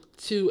something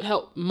to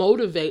help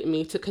motivate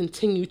me to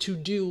continue to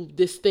do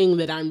this thing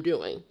that I'm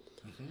doing.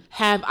 Mm-hmm.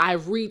 Have I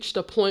reached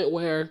a point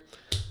where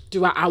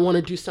I want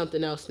to do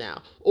something else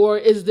now? Or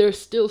is there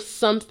still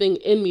something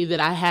in me that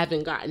I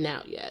haven't gotten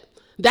out yet?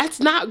 That's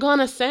not going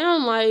to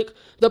sound like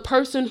the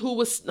person who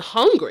was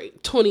hungry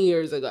 20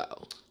 years ago.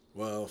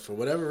 Well, for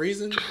whatever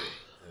reason,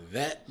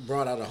 that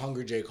brought out a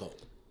hungry J. Cole.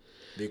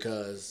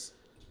 Because,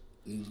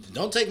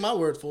 don't take my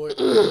word for it.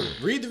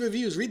 Read the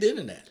reviews, read the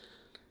internet.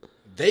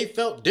 They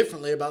felt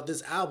differently about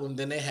this album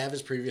than they have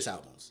his previous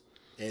albums.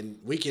 And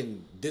we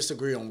can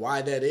disagree on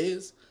why that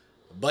is,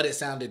 but it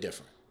sounded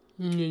different.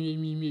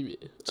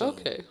 So,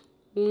 okay.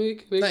 We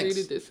can agree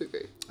to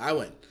disagree. I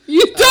win.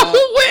 You don't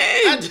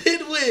win. I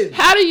did win.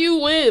 How do you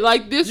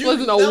win? This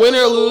wasn't a win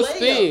or lose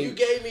thing. You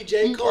gave me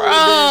J. Cole.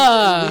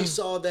 And we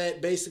saw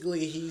that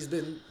basically he's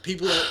been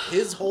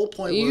his whole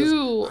point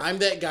was I'm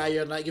that guy.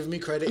 You're not giving me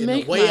credit. And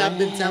the way I've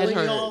been telling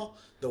y'all,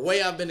 the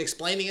way I've been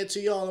explaining it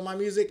to y'all in my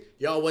music,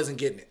 y'all wasn't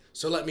getting it.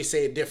 So let me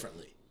say it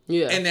differently.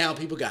 Yeah. And now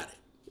people got it.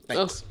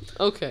 Thanks.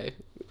 Okay.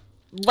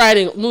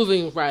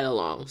 moving right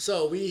along.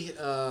 So we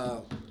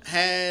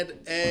had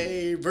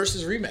a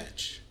versus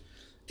rematch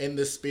in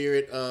the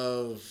spirit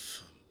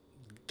of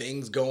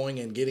things going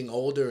and getting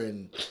older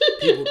and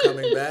people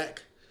coming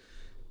back.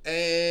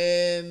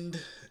 And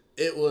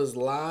it was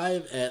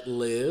live at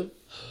Live.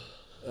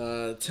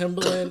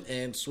 Timbaland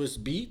and Swiss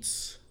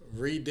Beats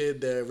redid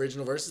the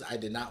original verses. I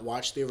did not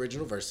watch the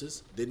original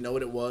verses. Didn't know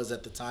what it was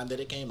at the time that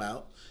it came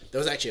out. There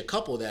was actually a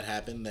couple that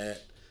happened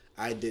that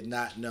I did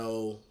not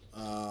know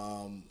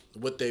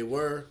what they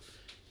were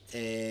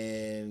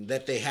and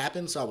that they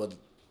happened. So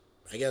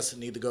I guess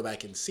need to go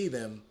back and see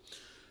them.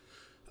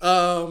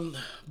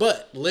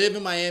 But Live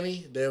in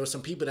Miami, there were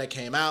some people that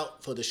came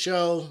out for the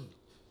show.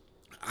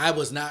 I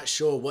was not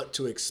sure what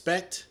to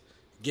expect,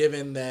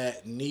 given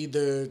that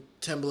neither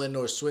Timbaland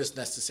nor Swiss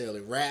necessarily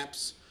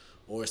raps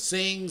or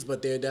sings,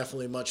 but they're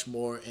definitely much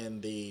more in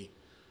the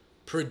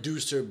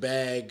producer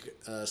bag,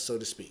 so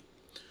to speak.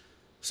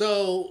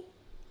 So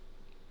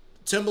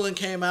Timbaland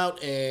came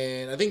out,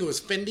 and I think it was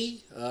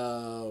Fendi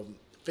or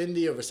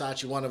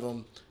Versace, one of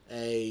them,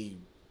 a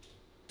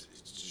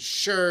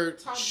shirt,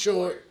 Tom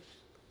short. Ford.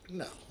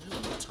 No, it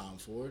wasn't Tom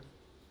Ford.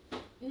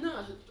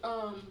 No,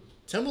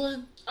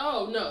 Timbaland?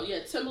 Oh no, yeah,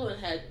 Timbaland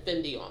had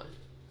Fendi on.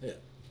 Yeah,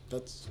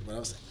 that's what I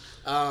was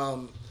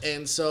saying.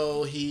 And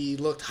so he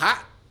looked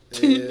hot,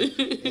 and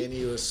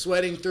he was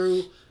sweating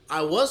through.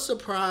 I was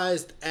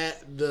surprised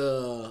at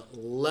the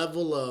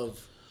level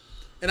of,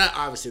 and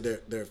obviously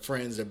they're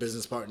friends, they're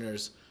business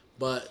partners,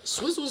 but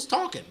Swizz was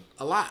talking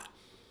a lot.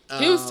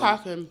 He was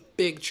talking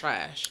big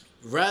trash.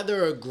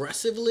 Rather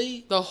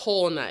aggressively. The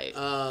whole night.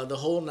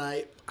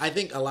 I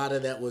think a lot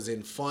of that was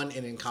in fun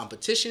and in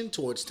competition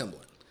towards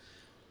Timbaland.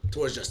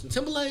 Towards Justin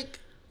Timberlake.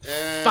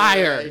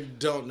 Fire. I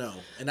don't know.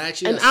 And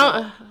actually,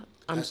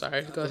 I'm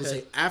sorry. Go ahead.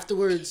 Say,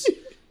 afterwards,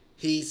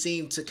 he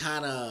seemed to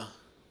kind of,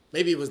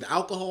 maybe it was the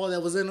alcohol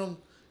that was in him,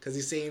 because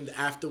he seemed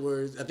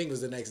afterwards, I think it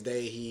was the next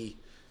day, he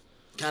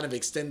kind of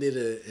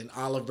extended an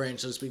olive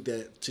branch, so to speak,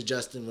 to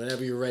Justin,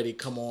 whenever you're ready,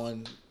 come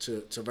on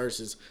to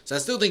Versus. So I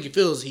still think he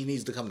feels he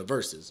needs to come to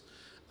Versus.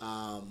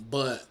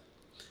 But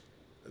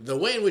the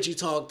way in which he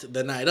talked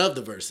the night of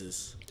the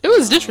Versus, it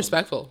was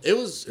disrespectful. It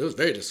was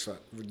very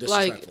disrespectful.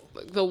 Like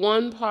the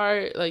one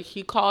part, like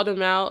he called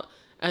him out,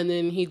 and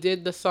then he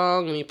did the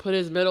song, and he put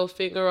his middle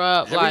finger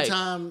up. Every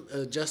time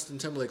a Justin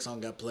Timberlake song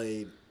got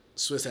played,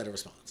 Swizz had a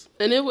response,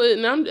 and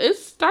it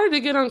started to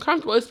get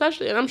uncomfortable,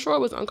 especially, and I'm sure it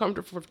was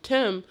uncomfortable for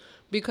Tim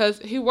because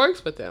he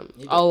works with them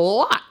a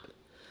lot.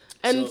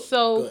 And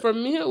so for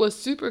me, it was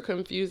super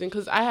confusing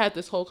because I had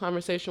this whole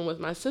conversation with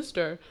my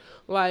sister.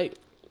 Like,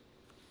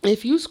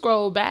 if you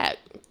scroll back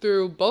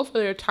through both of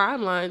their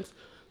timelines,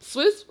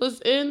 Swizz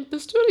was in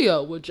the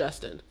studio with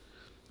Justin.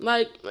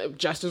 Like,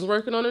 Justin's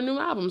working on a new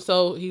album,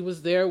 so he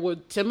was there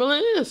with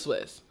Timbaland and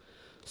Swizz.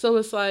 So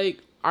it's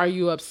like, are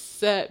you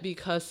upset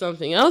because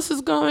something else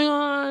is going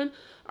on?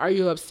 Are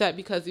you upset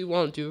because you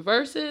won't do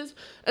verses?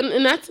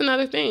 And that's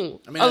another thing.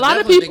 I mean, a lot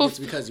of people think it's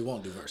because you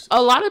won't do verses.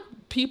 A lot of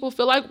people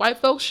feel like white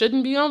folks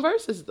shouldn't be on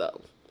verses,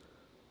 though.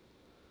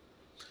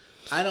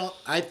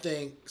 I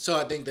think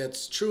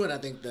that's true, and I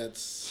think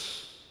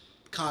that's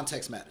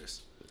context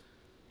matters.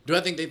 Do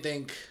I think they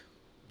think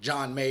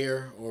John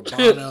Mayer or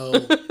Bono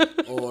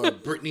or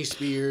Britney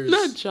Spears?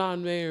 Not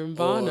John Mayer and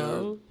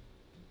Bono.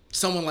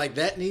 Someone like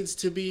that needs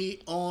to be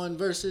on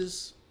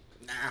Versus?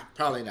 Nah,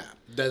 probably not.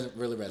 Doesn't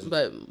really resonate.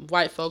 But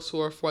white folks who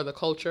are for the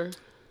culture?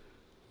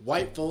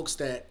 White folks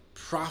that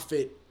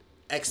profit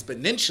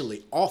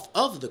exponentially off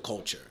of the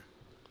culture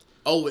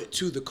owe it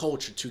to the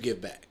culture to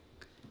give back.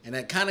 And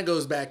that kind of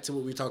goes back to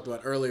what we talked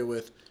about earlier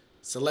with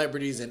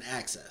celebrities and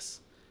access.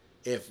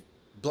 If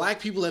black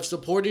people have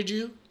supported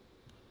you,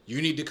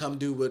 you need to come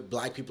do what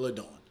black people are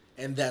doing.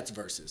 And that's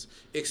Versus.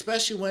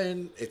 Especially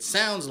when it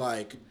sounds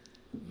like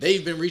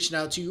they've been reaching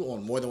out to you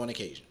on more than one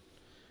occasion.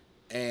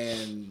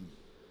 And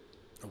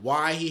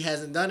why he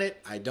hasn't done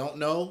it, I don't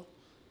know.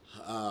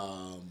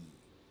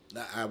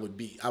 I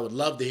would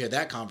love to hear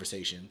that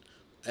conversation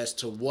as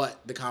to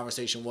what the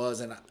conversation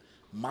was. And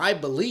my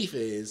belief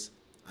is,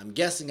 I'm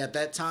guessing at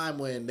that time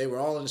when they were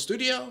all in the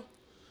studio,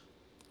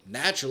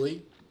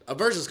 naturally, a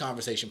Versus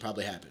conversation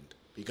probably happened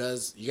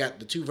because you got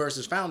the two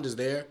Versus founders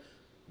there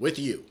with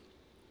you.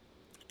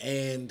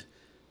 And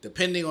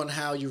depending on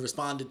how you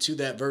responded to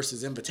that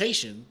Versus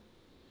invitation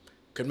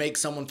could make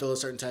someone feel a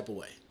certain type of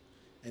way.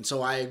 And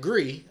so I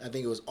agree. I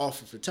think it was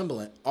awkward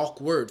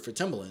for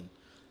Timbaland.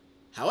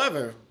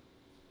 However,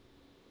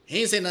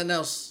 he ain't saying nothing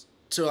else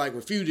to like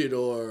refute it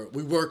or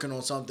we working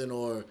on something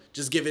or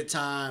just give it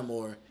time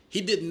or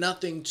he did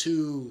nothing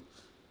to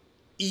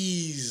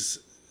ease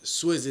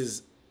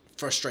Swizz's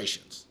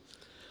frustrations.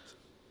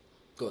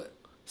 Go ahead.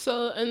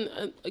 So,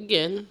 and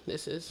again,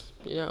 this is,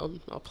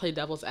 I'll play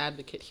devil's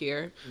advocate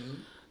here. Mm-hmm.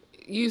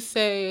 You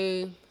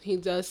say he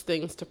does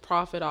things to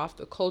profit off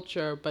the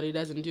culture, but he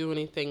doesn't do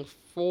anything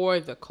for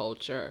the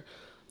culture.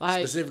 Like,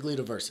 specifically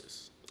the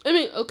Versus. I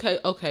mean,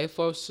 okay,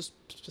 for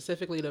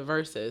specifically the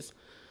Versus.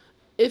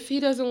 If he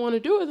doesn't want to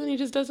do it, then he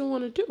just doesn't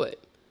want to do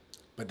it.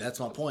 But that's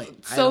my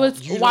point. So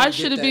why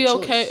should it be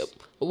okay?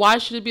 Why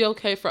should it be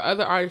okay for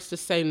other artists to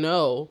say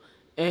no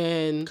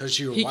and because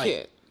you're he white?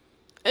 Can't?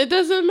 It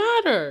doesn't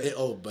matter.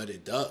 But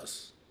it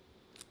does.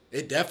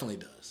 It definitely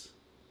does.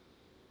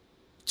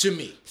 To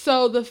me.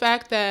 So the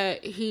fact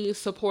that he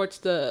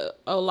supports a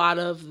lot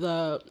of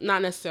the,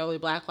 not necessarily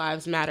Black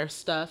Lives Matter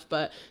stuff,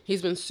 but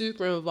he's been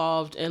super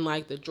involved in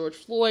like the George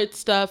Floyd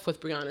stuff with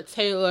Breonna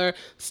Taylor,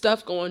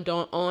 stuff going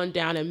on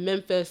down in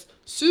Memphis,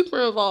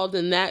 super involved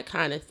in that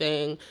kind of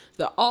thing.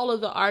 All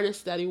of the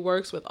artists that he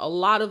works with, a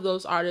lot of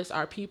those artists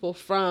are people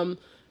from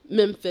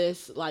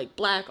Memphis, like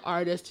Black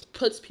artists,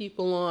 puts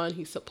people on,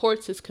 he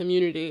supports his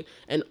community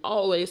and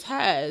always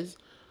has.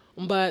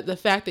 But the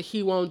fact that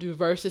he won't do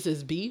verses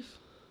is beef.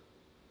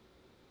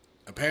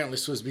 Apparently,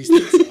 Swiss Beats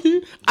thinks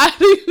so. I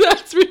think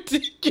that's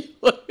ridiculous.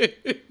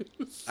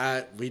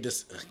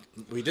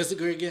 We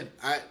disagree again.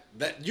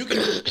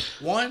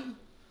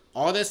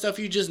 All that stuff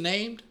you just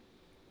named.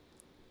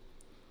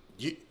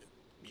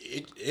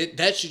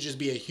 That should just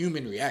be a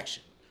human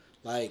reaction.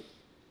 Like,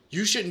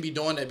 you shouldn't be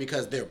doing that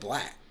because they're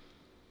Black.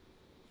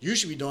 You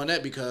should be doing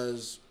that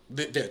because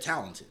they're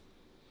talented.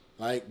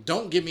 Like,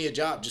 don't give me a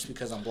job just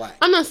because I'm Black.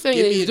 I'm not saying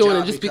that he's doing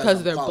it just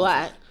because they're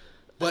Black.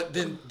 But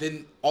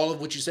then all of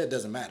what you said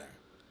doesn't matter.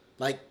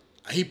 Like,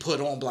 he put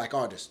on Black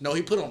artists. No,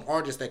 he put on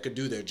artists that could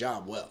do their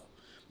job well.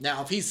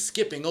 Now, if he's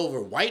skipping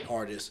over white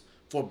artists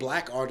for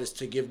Black artists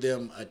to give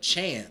them a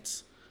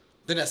chance,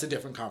 then that's a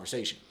different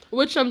conversation.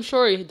 Which I'm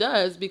sure he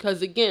does,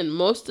 because again,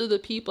 most of the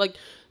people, like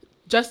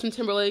Justin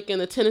Timberlake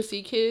and the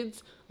Tennessee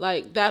Kids,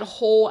 like that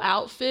whole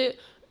outfit,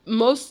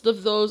 most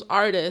of those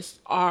artists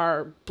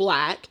are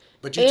Black.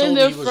 But you told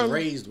me he was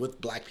raised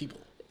with Black people.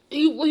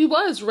 He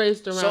was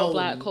raised around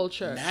Black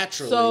culture.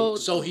 Naturally.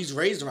 So he's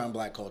raised around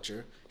Black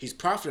culture. He's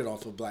profited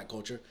off of Black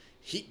culture.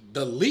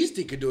 The least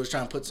he could do is try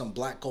and put some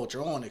Black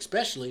culture on,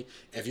 especially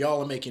if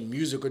y'all are making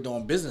music or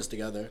doing business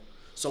together.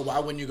 So why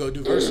wouldn't you go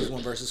do verses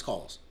when verses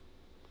calls?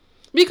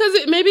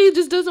 Because maybe he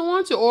just doesn't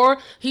want to, or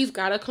he's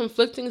got a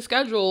conflicting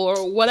schedule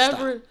or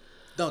whatever. Stop.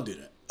 Don't do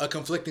that. A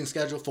conflicting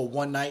schedule for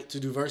one night to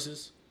do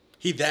verses?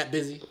 He that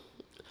busy?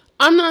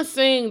 I'm not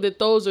saying that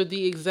those are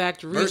the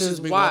exact reasons verses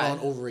been why. going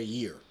on over a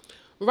year.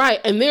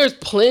 Right, and there's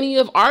plenty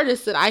of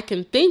artists that I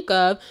can think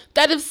of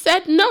that have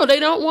said no,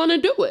 they don't want to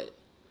do it.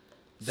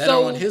 That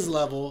are on his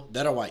level,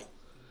 that are white.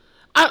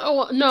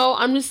 No,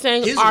 I'm just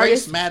saying his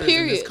artists, race matters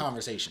in this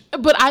conversation.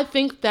 But I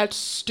think that's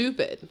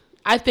stupid.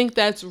 I think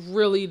that's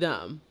really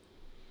dumb.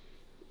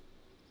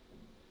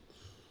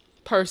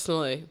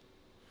 Personally.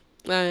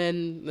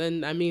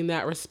 And I mean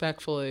that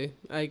respectfully,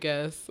 I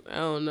guess. I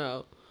don't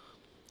know.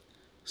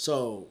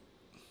 So,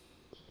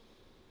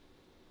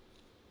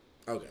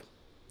 okay.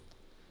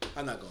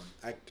 I'm not going.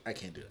 I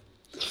can't do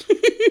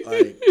that.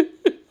 Like,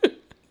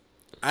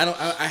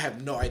 I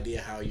have no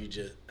idea how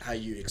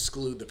you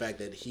exclude the fact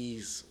that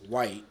he's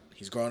white.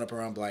 He's grown up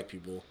around Black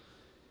people.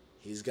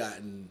 He's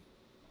gotten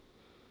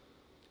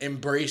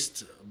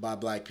embraced by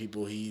Black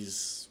people.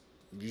 He's,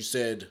 you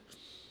said,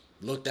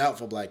 looked out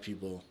for Black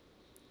people,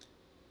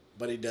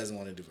 but he doesn't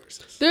want to do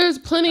verses. There's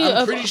plenty of.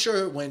 I'm pretty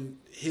sure when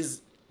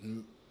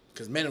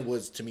because Men in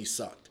Woods to me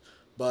sucked,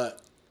 but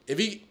if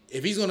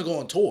he's going to go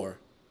on tour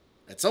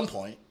at some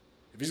point,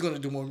 if he's going to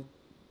do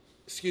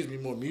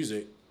more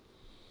music,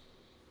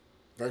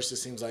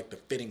 verses seems like the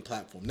fitting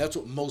platform. That's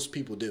what most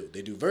people do.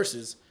 They do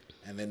verses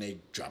and then they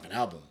drop an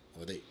album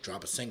or they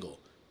drop a single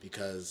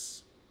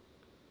because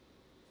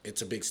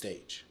it's a big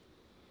stage.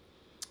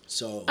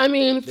 So I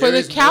mean, for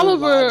the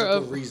caliber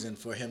of reason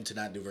for him to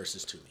not do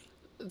verses to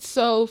me.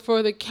 So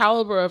for the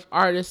caliber of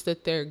artists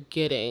that they're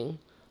getting,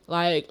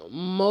 like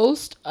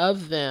most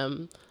of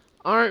them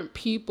aren't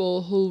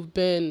people who've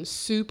been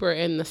super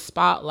in the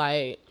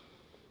spotlight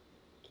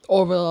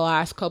over the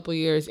last couple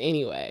years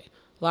anyway.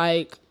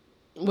 Like,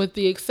 with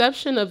the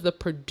exception of the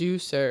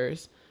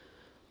producers,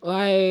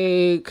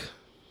 like,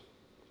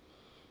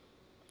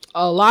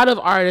 a lot of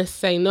artists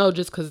say no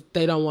just because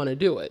they don't want to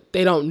do it.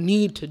 They don't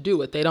need to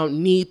do it. They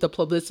don't need the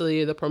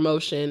publicity or the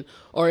promotion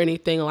or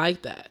anything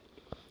like that.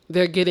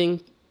 They're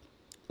getting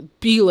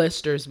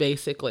B-listers,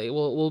 basically.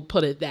 We'll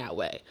put it that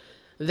way.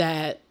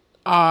 That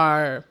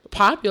are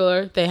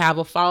popular. They have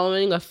a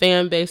following, a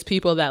fan base,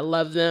 people that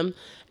love them,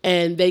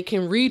 and they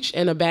can reach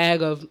in a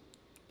bag of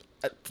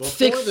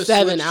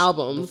 6-7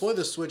 albums. Before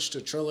the switch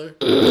to Triller,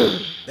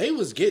 they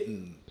was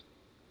getting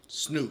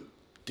Snoop,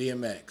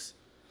 DMX.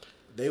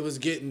 They was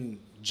getting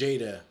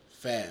Jada,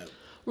 Fab.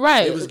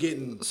 Right. They was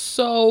getting.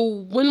 So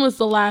when was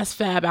the last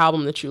Fab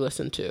album that you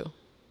listened to?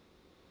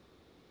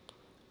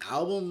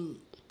 Album,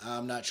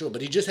 I'm not sure,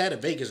 but he just had a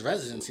Vegas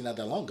residency not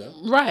that long ago.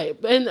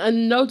 Right,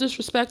 and no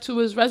disrespect to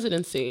his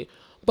residency,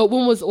 but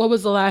what was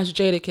the last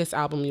Jadakiss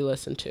album you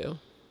listened to?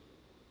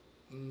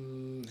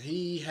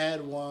 He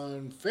had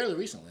one fairly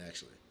recently,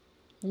 actually.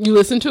 You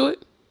listened to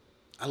it?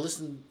 I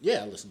listened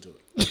to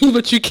it.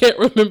 But you can't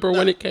remember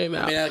when it came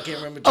out. I mean, I can't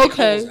remember J.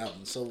 Cole's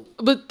album. So,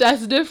 but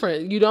that's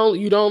different. You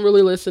don't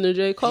really listen to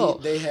J.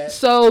 Cole.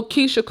 So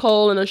Keisha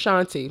Cole and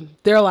Ashanti,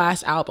 their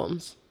last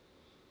albums.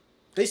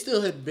 They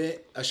still had been.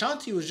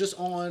 Ashanti was just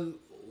on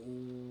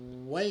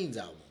Wayne's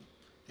album,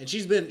 and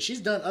she's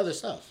done other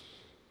stuff.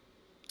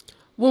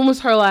 When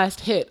was her last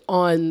hit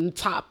on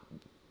top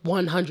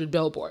 100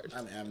 Billboard? I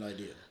have no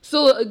idea.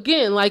 So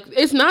again, like,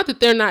 it's not that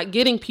they're not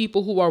getting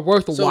people who are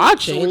worth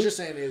watching. So what you're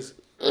saying is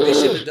they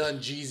should have done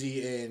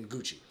Jeezy and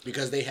Gucci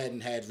because they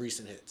hadn't had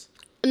recent hits.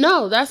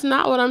 No, that's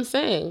not what I'm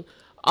saying.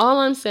 All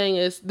I'm saying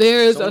is there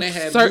is so when a they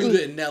had certain...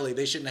 Luda and Nelly,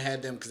 they shouldn't have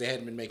had them because they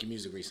hadn't been making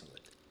music recently.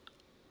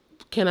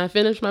 Can I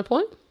finish my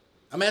point?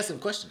 I'm asking a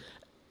question.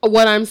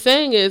 What I'm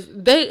saying is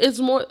it's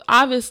more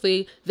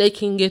obviously they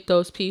can get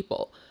those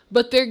people,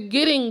 but they're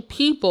getting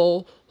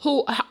people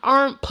who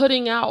aren't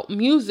putting out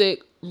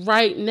music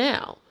right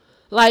now.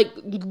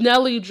 Like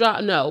Nelly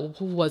dropped, no,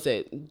 who was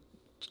it?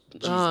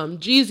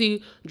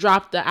 Jeezy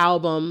dropped the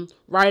album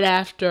right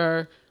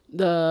after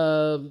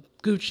the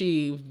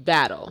Gucci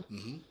battle.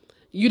 Mm-hmm.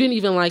 You didn't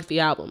even like the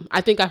album.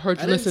 I think I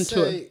heard you listen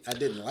to it. I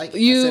didn't like it.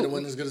 I said it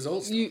wasn't as good as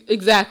old stuff.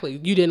 Exactly.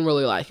 You didn't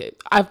really like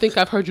it. I think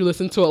I've heard you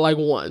listen to it like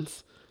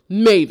once.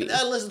 Maybe.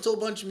 I listen to a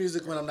bunch of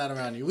music when I'm not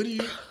around you. What do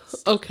you...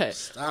 Okay.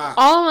 Stop.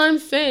 All I'm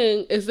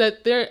saying is that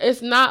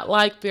it's not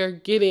like they're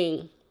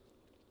getting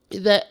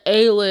the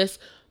A-list.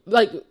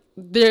 Like,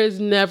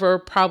 there's never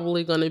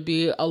probably going to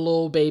be a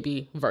Lil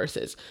Baby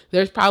versus.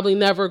 There's probably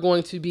never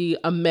going to be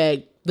a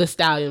Meg Thee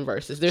Stallion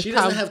versus. She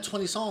doesn't have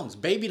 20 songs.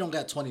 Baby don't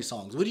got 20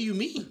 songs. What do you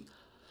mean?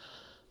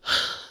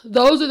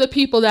 Those are the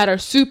people that are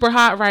super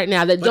hot right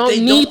now that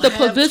don't need the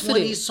publicity.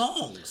 20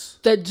 songs.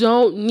 That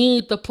don't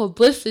need the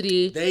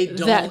publicity. They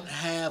don't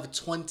have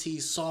 20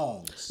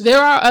 songs. There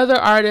are other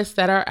artists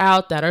that are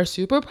out that are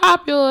super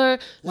popular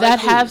that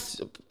have...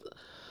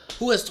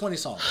 Who has 20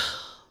 songs?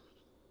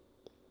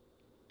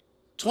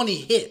 20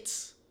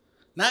 hits.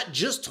 Not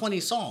just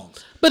 20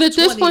 songs. But at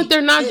this point,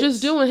 they're not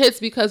just doing hits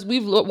because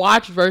we've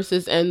watched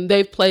Versus and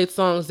they've played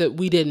songs that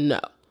we didn't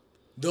know.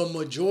 The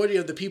majority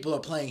of the people are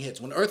playing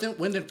hits. When Earth,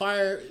 Wind, and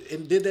Fire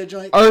did their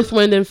joint... Earth,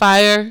 Wind, and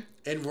Fire...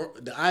 And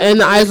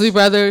the Isley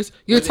Brothers.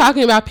 You're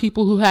talking about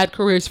people who had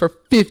careers for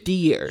 50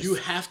 years. You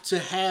have to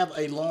have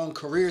a long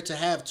career to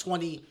have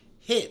 20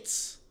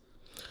 hits.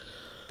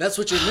 That's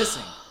what you're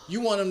missing.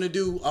 You want them to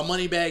do a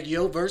Moneybagg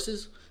Yo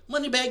versus?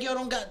 Moneybagg Yo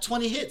don't got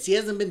 20 hits. He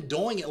hasn't been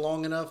doing it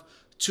long enough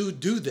to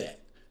do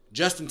that.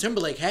 Justin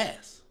Timberlake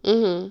has.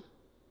 Mm-hmm.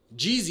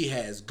 Jeezy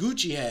has.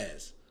 Gucci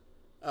has.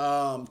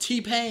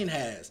 T-Pain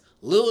has.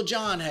 Lil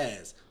Jon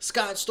has.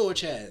 Scott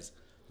Storch has.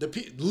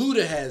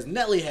 Luda has.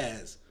 Nelly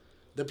has.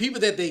 The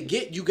people that they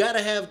get, you got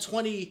to have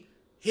 20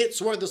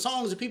 hits worth of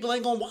songs that people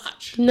ain't going to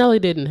watch. Nelly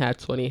didn't have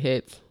 20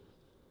 hits.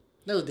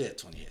 Nelly did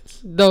 20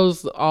 hits.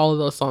 All of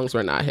those songs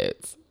were not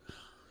hits.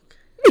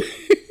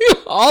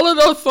 All of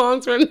those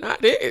songs were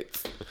not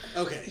hits.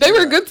 Okay. They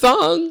were good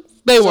songs.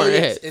 They weren't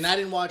hits. And I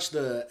didn't watch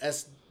the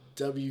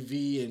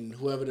SWV and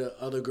whoever the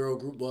other girl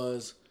group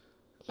was.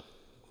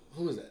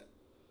 Who was that?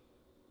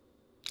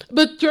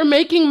 But you're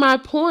making my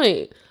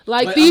point.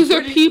 Like, but these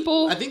are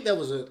people... I think that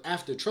was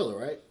after Triller,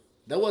 right?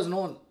 That wasn't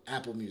on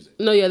Apple Music.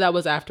 No, yeah, that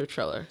was after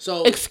Triller.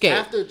 So Escape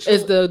after Triller,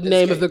 is the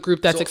name of the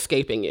group that's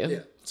escaping you. Yeah.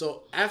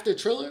 So after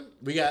Triller,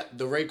 we got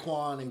the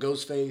Raekwon and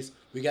Ghostface.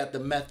 We got the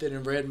Method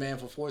and Redman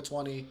for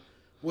 420,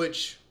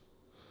 which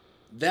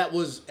that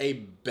was a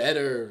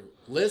better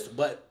list.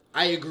 But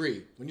I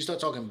agree. When you start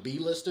talking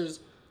B-listers,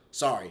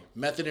 sorry,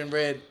 Method and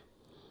Red,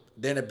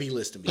 they're a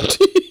B-list to me.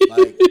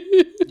 Like,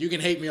 you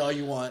can hate me all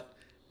you want.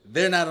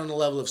 They're not on the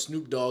level of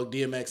Snoop Dogg,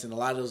 DMX, and a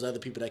lot of those other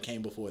people that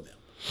came before them.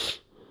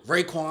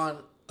 Raekwon,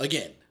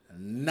 again,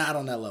 not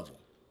on that level.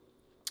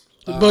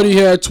 But he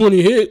had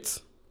 20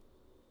 hits.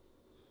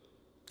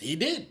 He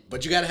did,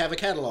 but you got to have a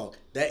catalog.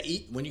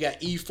 When you got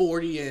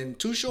E40 and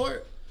Too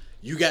Short,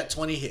 you got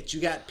 20 hits.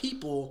 You got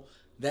people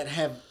that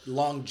have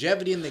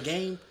longevity in the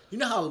game. You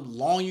know how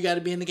long you got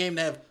to be in the game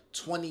to have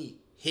 20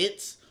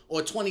 hits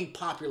or 20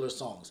 popular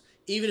songs,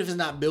 even if it's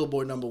not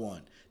Billboard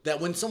 #1. That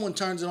when someone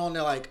turns it on,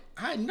 they're like,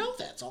 I know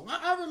that song.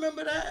 I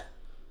remember that.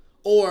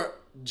 Or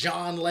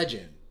John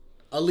Legend,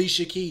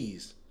 Alicia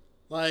Keys.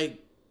 Like,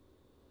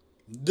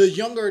 the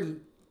younger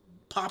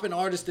popping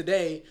artists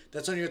today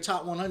that's on your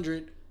top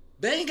 100,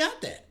 they ain't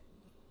got that.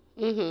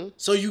 Mm-hmm.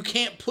 So you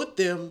can't put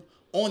them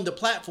on the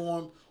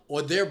platform,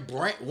 or their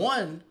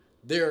brand,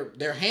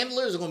 their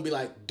handlers are going to be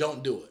like,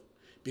 don't do it.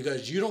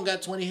 Because you don't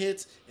got 20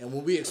 hits, and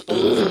when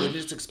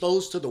it's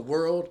exposed to the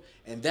world,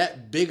 and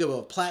that big of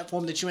a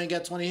platform that you ain't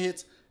got 20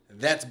 hits,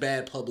 that's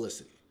bad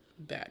publicity.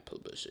 Bad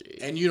publicity.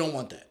 And you don't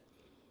want that.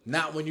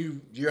 Not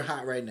when you're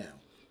hot right now.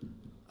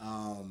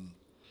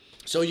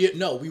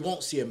 No, we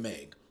won't see a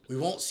Meg. We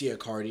won't see a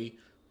Cardi.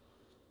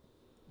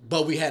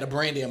 But we had a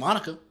Brandy and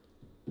Monica.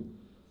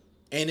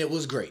 And it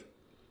was great.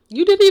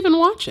 You didn't even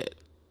watch it.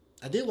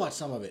 I did watch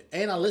some of it.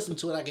 And I listened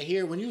to it. I could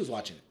hear when you was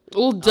watching it.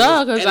 Well,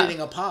 duh. I was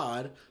editing a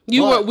pod. We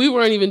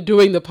weren't even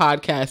doing the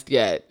podcast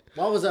yet.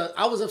 I was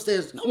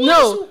upstairs. We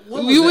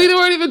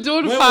weren't even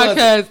doing the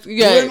podcast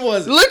yet. When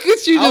was it? Look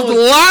at you just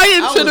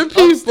lying to the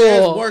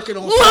people. Working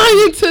on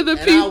lying to the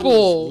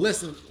people.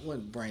 Listen,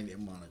 when Brandy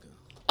and Monica.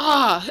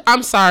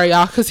 I'm sorry,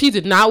 y'all, because he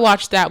did not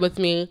watch that with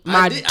me.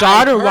 My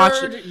daughter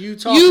watched it.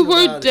 You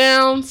were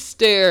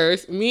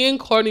downstairs. Me and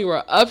Courtney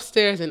were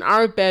upstairs in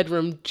our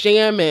bedroom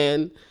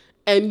jamming,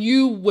 and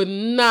you would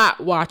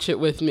not watch it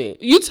with me.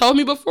 You told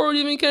me before it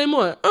even came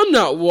on, I'm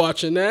not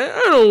watching that.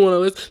 I don't want to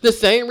listen. The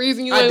same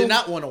reason I did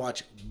not want to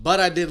watch it, but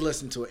I did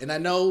listen to it. And I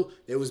know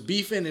it was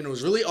beefing, and it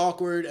was really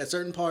awkward at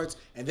certain parts,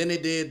 and then they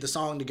did the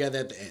song together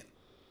at the end.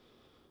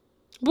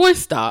 Boy,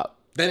 stop.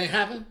 That didn't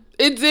happen?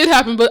 It did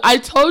happen, but I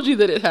told you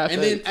that it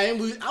happened. And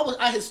then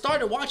I had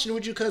started watching it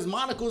with you because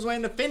Monica was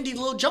wearing the Fendi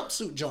little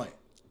jumpsuit joint.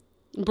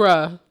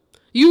 Bruh,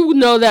 you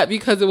know that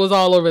because it was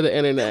all over the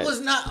internet. It was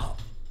not.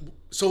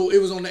 So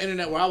it was on the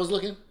internet where I was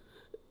looking?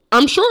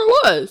 I'm sure it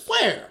was.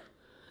 Where?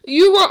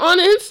 You were on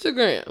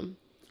Instagram.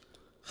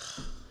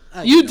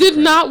 You did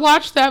not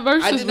watch that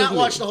Versus. I did not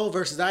watch the whole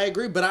Versus. I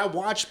agree, but I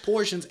watched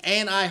portions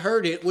and I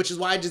heard it, which is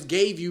why I just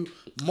gave you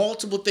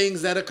multiple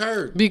things that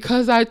occurred.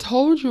 Because I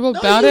told you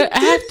about it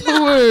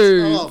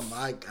afterwards. Oh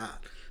my God.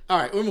 All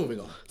right, we're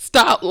moving on.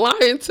 Stop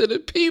lying to the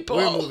people.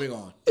 We're moving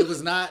on. It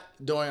was not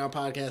during our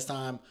podcast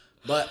time,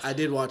 but I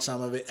did watch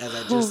some of it as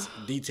I just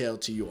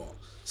detailed to you all.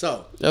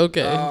 So,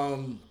 okay.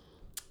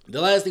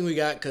 The last thing we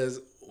got, because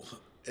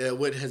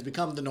what has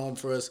become the norm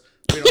for us,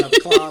 we don't have a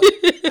clock.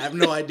 I have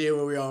no idea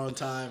where we are on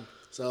time.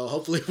 So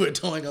hopefully we're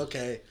doing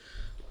okay.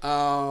 So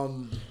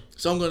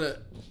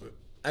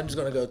I'm just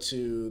gonna go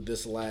to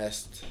this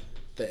last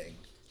thing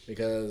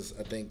because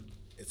I think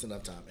it's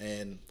enough time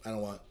and I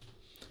don't want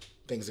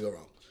things to go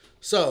wrong.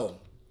 So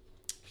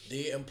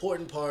the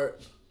important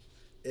part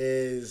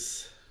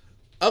is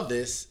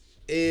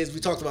we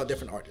talked about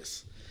different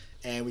artists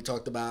and we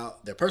talked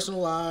about their personal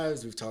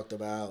lives. We've talked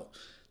about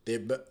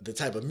the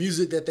type of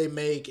music that they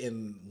make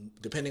and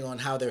depending on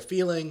how they're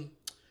feeling.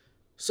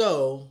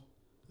 So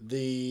what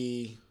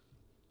do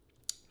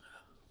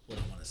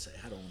I want to say?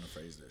 How do I want to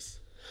phrase this?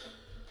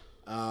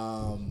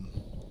 How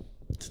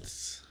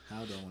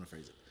do I want to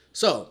phrase it?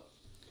 So,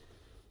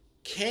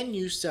 can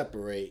you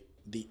separate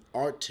the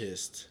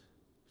artist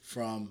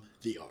from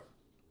the art?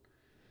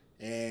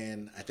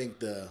 And I think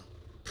the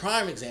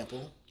prime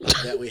example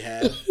that we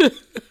have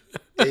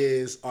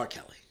is R.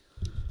 Kelly,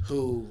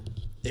 who,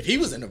 if he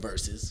was in the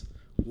Versus,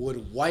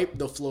 would wipe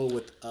the floor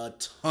with a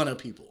ton of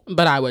people.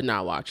 But I would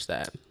not watch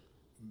that.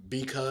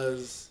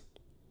 Because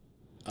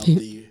of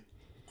the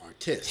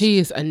artist. He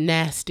is a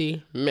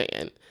nasty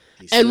man.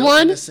 He's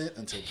innocent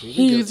until proven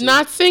guilty. He's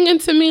not singing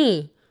to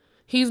me.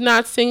 He's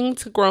not singing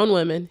to grown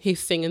women.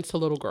 He's singing to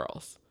little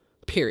girls.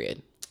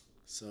 Period.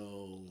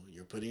 So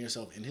you're putting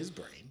yourself in his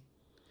brain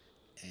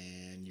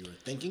and you're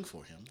thinking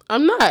for him.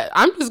 I'm not.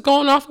 I'm just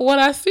going off of what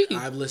I see.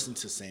 I've listened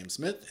to Sam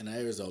Smith and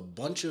there's a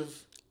bunch of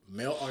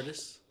male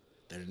artists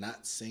that are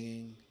not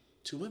singing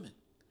to women.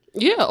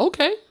 Yeah,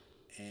 okay.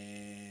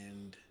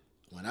 And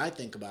when I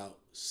think about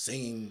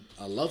singing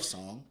a love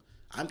song,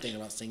 I'm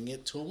thinking about singing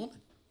it to a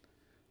woman.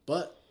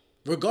 But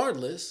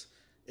regardless,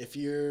 if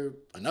you're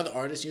another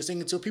artist, you're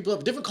singing to people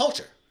of a different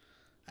culture.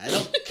 I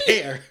don't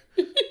care,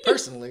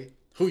 personally,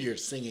 who you're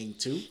singing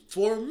to.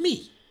 For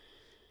me,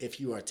 if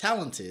you are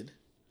talented,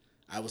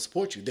 I will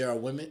support you. There are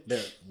women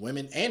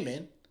and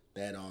men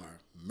that are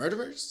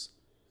murderers,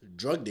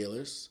 drug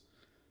dealers,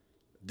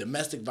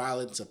 domestic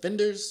violence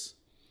offenders,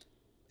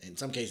 in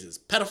some cases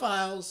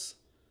pedophiles,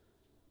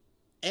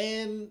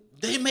 and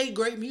they make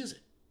great music.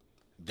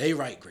 They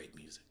write great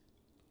music.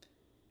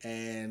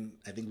 And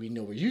I think we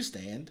know where you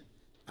stand.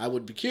 I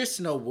would be curious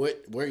to know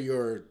where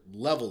your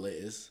level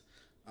is,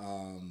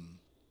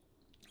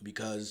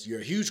 because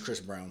you're a huge Chris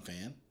Brown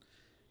fan,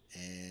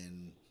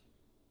 and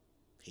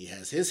he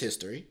has his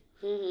history.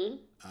 Mm-hmm.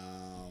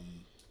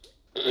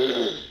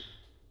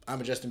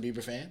 I'm a Justin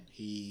Bieber fan.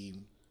 He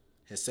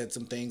has said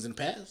some things in the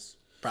past.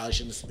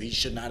 He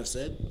should not have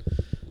said.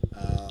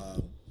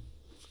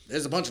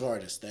 There's a bunch of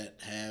artists that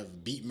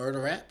have beat murder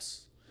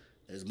raps.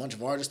 There's a bunch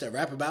of artists that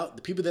rap about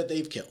the people that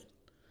they've killed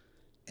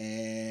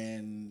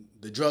and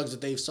the drugs that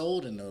they've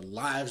sold and the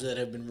lives that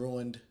have been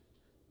ruined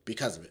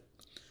because of it.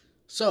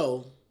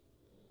 So,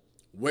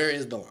 where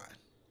is the line?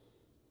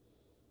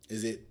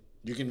 Is it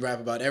you can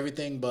rap about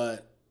everything,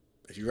 but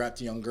if you rap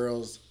to young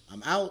girls,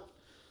 I'm out?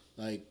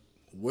 Like,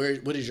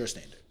 what is your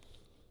standard?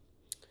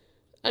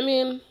 I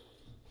mean,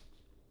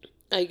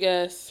 I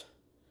guess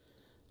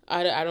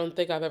I don't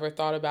think I've ever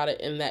thought about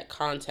it in that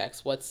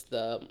context. What's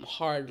the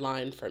hard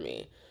line for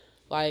me?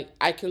 Like,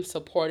 I can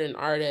support an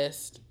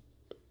artist,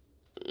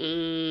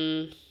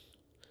 I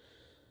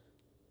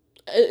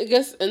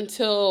guess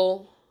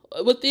until,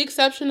 with the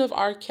exception of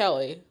R.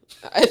 Kelly.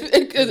 I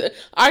think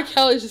R.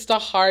 Kelly is just a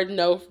hard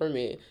no for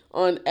me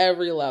on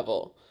every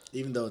level.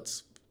 Even though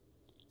it's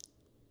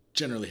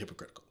generally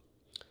hypocritical.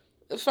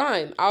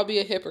 Fine, I'll be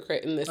a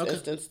hypocrite in this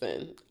instance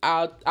then.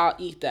 I'll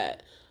eat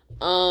that.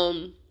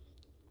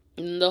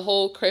 The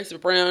whole Chris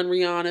Brown,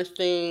 Rihanna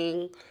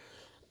thing,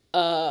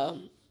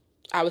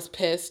 I was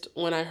pissed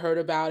when I heard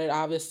about it,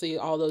 obviously,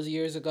 all those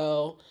years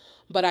ago.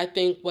 But I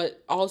think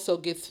what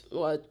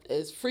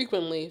is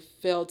frequently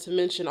failed to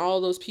mention,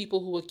 all those people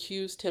who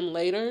accused him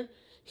later,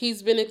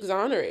 he's been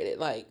exonerated.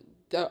 Like,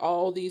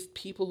 all these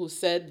people who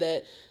said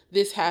that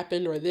this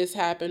happened or this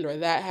happened or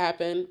that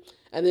happened,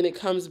 and then it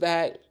comes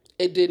back,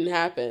 it didn't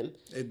happen.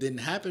 It didn't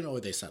happen, or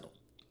they settled?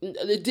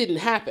 It didn't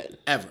happen.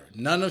 Ever.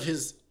 None of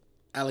his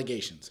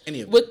allegations. Any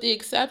of them. With the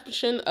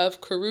exception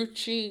of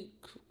Karrueche,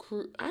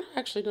 I don't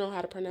actually know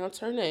how to pronounce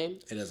her name.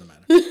 It doesn't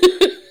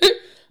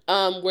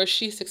matter. Where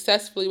she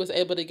successfully was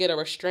able to get a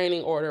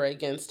restraining order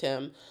against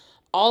him.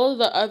 All of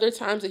the other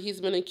times that he's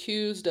been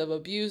accused of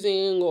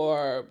abusing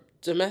or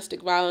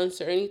domestic violence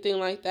or anything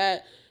like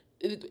that,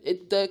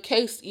 the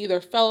case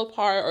either fell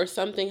apart or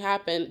something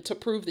happened to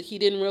prove that he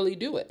didn't really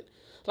do it.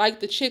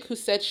 Like the chick who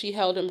said he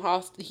held her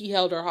hostage. Yeah,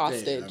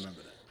 I remember that.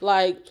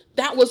 Like,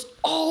 that was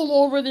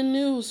all over the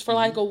news for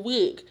like a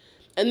week.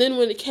 And then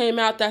when it came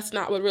out, that's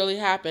not what really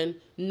happened.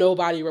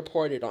 Nobody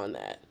reported on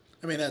that.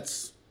 I mean,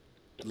 that's...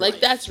 Like,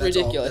 that's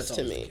ridiculous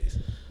to me.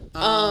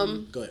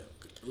 Go ahead.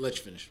 Let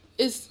you finish.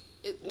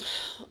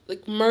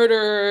 Like,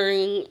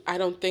 murdering, I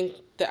don't think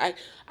that...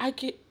 I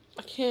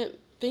can't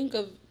think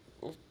of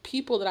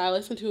people that I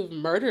listen to have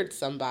murdered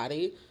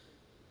somebody.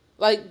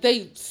 Like,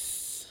 they...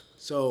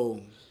 So...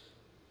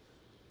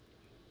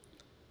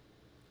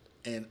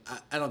 And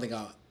I don't think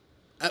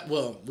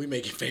well, we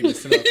make it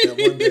famous enough that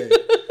one day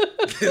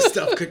this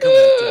stuff could come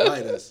back to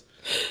bite us.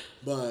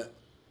 But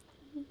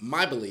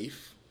my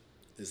belief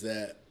is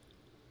that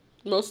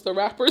most of the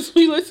rappers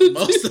we listen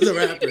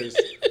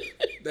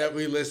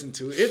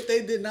to, if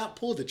they did not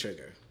pull the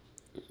trigger,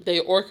 they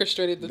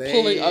orchestrated the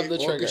pulling of the trigger.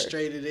 They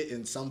orchestrated it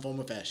in some form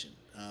or fashion.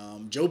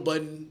 Joe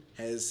Budden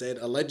has said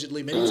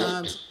allegedly many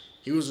times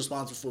he was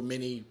responsible for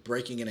many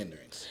breaking and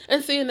enterings.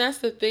 And that's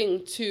the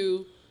thing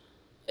too.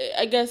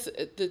 I guess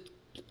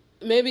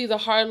maybe the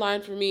hard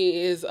line for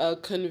me is a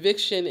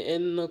conviction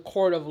in the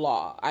court of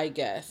law, I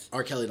guess.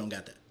 R. Kelly don't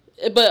got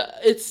that. But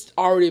it's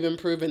already been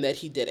proven that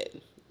he did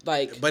it.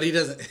 Like, but he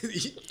doesn't.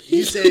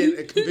 You said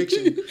a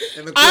conviction in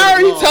the court I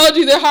already of law. told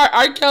you that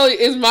R. Kelly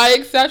is my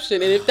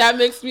exception, and if that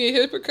makes me a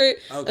hypocrite,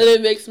 then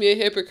it makes me a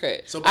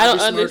hypocrite. So Bobby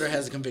Shmurda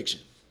has a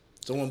conviction.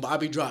 So when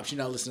Bobby drops, you're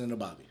not listening to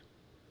Bobby.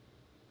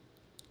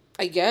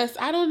 I guess.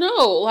 I don't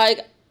know.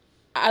 Like,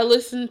 I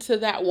listened to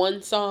that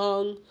one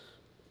song.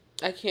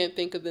 I can't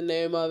think of the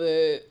name of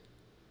it.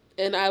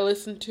 And I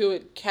listened to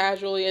it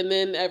casually, and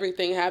then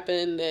everything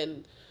happened,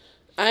 and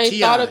I ain't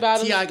thought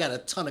about it. T.I. got a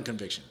ton of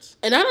convictions.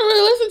 And I don't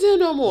really listen to him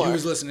no more. You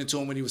was listening to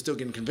him when he was still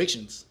getting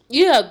convictions.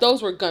 Yeah,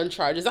 those were gun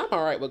charges. I'm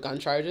all right with gun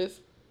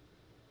charges.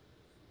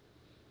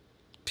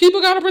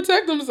 People got to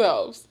protect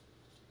themselves.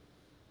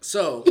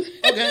 So,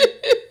 okay.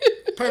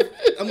 Perfect.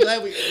 I'm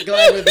glad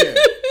we're there.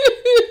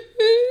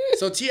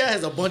 So T.I.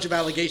 has a bunch of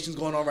allegations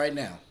going on right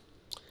now.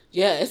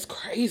 Yeah, it's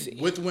crazy.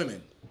 With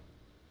women.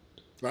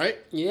 Right?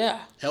 Yeah.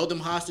 Held them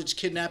hostage,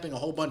 kidnapping, a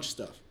whole bunch of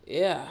stuff.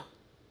 Yeah.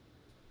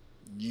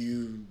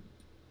 You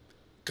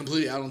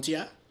completely out on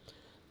T.I.?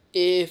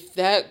 If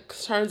that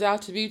turns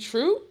out to be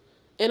true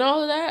and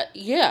all of that,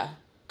 yeah.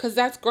 Because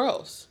that's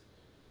gross.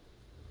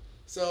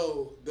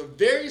 So, the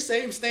very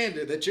same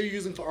standard that you're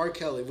using for R.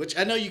 Kelly, which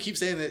I know you keep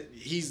saying that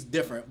he's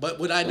different, but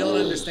what I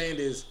don't understand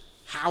is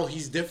how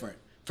he's different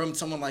from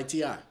someone like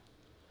T.I.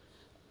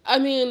 I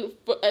mean,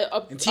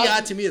 and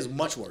T.I. to me is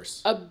much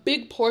worse. A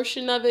big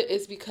portion of it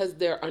is because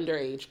they're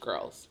underage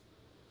girls.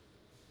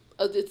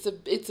 It's a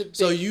big...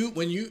 So you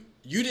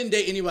didn't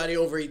date anybody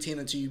over 18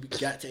 until you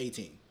got to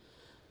 18.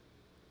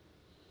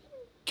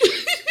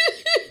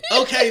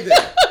 Okay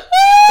then.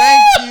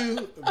 Thank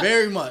you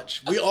very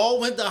much. We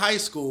all went to high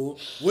school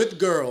with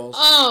girls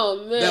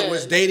that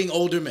was dating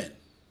older men.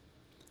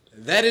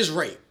 That is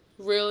rape.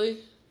 Really?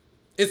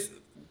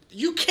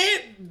 You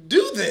can't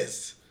do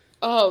this.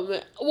 Oh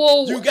man!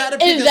 Well, you gotta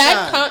pick a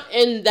side.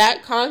 In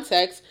that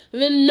context,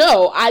 then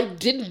no, I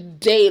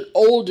didn't date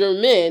older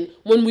men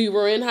when we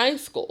were in high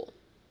school.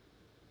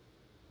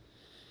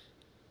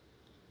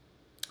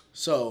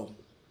 So,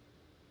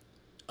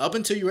 up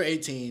until you were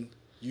 18,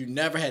 you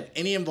never had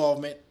any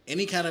involvement,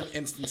 any kind of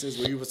instances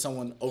where you were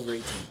someone over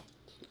 18.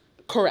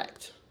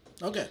 Correct.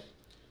 Okay.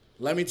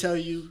 Let me tell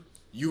you,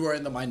 you are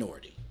in the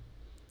minority.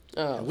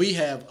 Oh. And we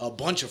have a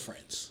bunch of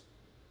friends.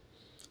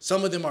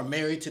 Some of them are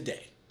married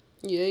today.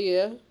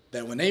 Yeah.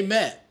 That when they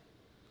met,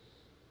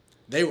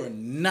 they were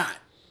not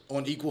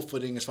on equal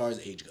footing as far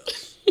as age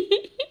goes.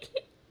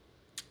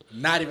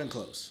 Not even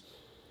close.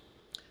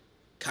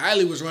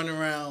 Kylie was running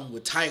around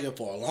with Tiger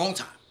for a long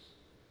time.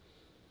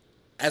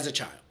 As a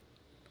child.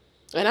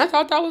 And I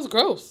thought that was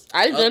gross.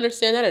 I didn't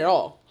understand that at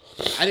all.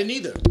 I didn't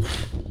either.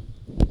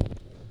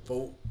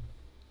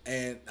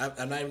 And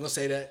I'm not even going to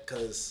say that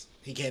because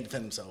he can't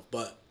defend himself.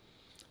 But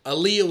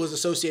Aaliyah was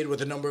associated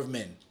with a number of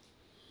men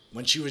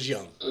when she was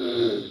young.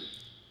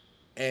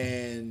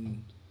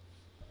 And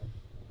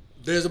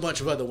there's a bunch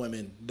of other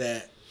women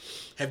that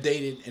have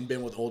dated and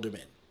been with older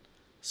men.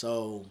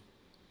 So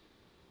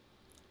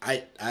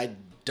I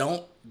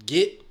don't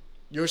get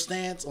your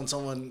stance on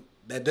someone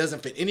that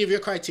doesn't fit any of your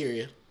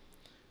criteria,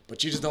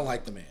 but you just don't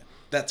like the man.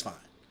 That's fine.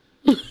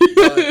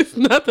 It's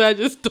not that I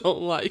just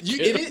don't like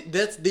him.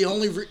 That's the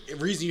only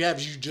reason you have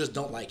is you just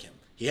don't like him.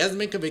 He hasn't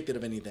been convicted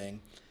of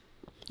anything.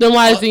 Then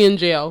why is he in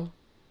jail?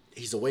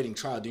 he's awaiting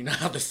trial. Do you know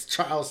how this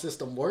trial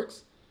system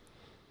works?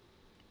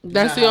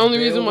 That's the only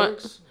reason why.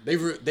 They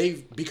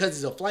because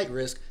he's a flight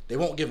risk, they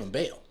won't give him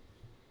bail.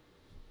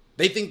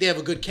 They think they have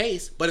a good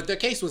case, but if their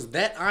case was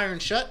that iron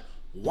shut,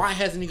 why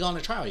hasn't he gone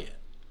to trial yet?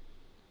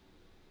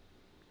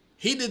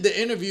 He did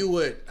the interview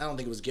with, I don't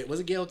think it was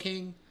it Gayle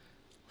King?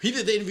 He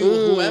did the interview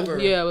with whoever.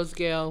 Yeah, it was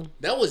Gayle.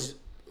 That was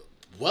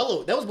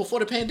before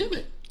the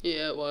pandemic.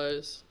 Yeah, it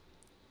was.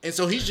 And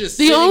so he's just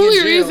the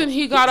only reason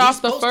he got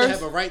off the first. To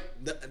have a right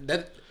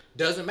that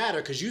doesn't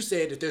matter because you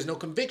said if there's no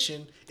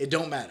conviction, it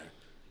don't matter.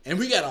 And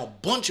we got a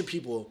bunch of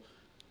people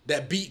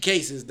that beat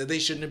cases that they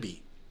shouldn't have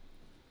beat.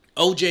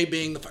 OJ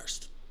being the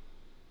first.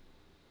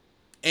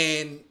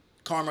 And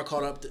karma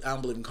caught up. I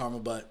don't believe in karma,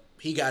 but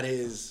he got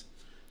his.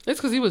 It's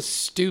because he was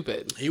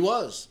stupid. He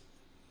was.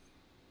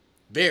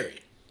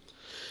 Very.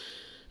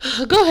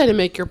 Go ahead and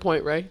make your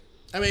point, Ray.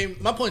 I mean,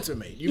 my points were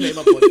made. You made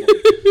my point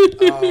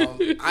for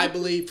me. I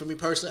believe, for me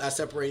personally, I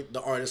separate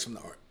the artist from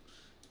the art.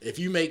 If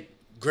you make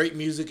great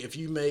music, if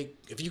you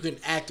can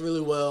act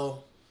really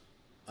well,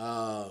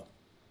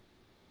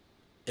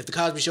 if the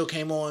Cosby Show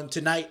came on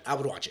tonight, I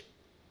would watch it.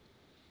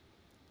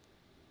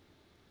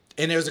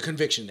 And there's a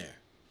conviction there.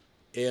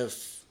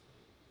 If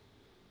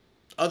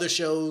other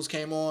shows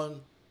came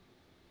on,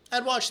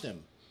 I'd watch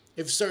them.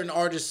 If certain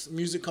artists'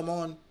 music come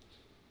on,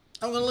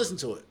 I'm going to listen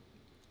to it.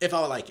 If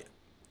I would like it.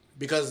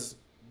 Because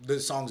the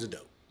songs are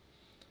dope.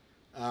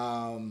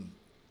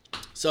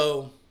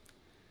 So,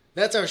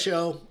 that's our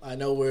show. I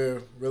know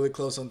we're really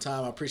close on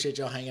time. I appreciate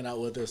y'all hanging out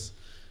with us.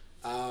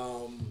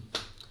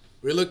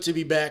 We look to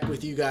be back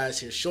with you guys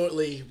here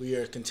shortly. We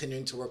are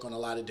continuing to work on a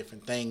lot of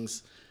different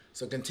things.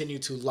 So continue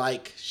to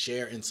like,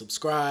 share, and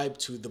subscribe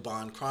to The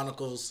Bond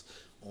Chronicles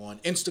on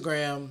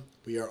Instagram.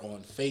 We are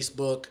on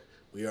Facebook.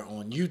 We are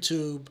on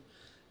YouTube.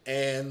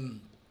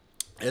 And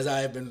as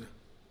I have been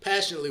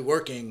passionately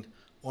working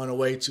on a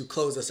way to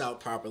close us out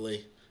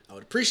properly, I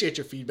would appreciate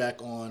your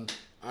feedback on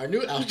our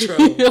new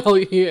outro. Oh,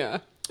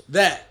 yeah.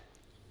 That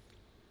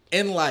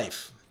in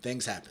life,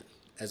 things happen,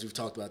 as we've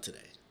talked about today.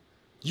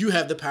 You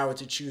have the power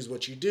to choose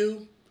what you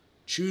do,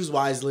 choose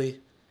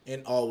wisely,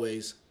 and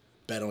always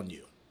bet on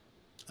you.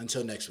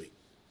 Until next week.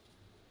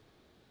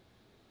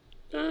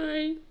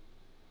 Bye.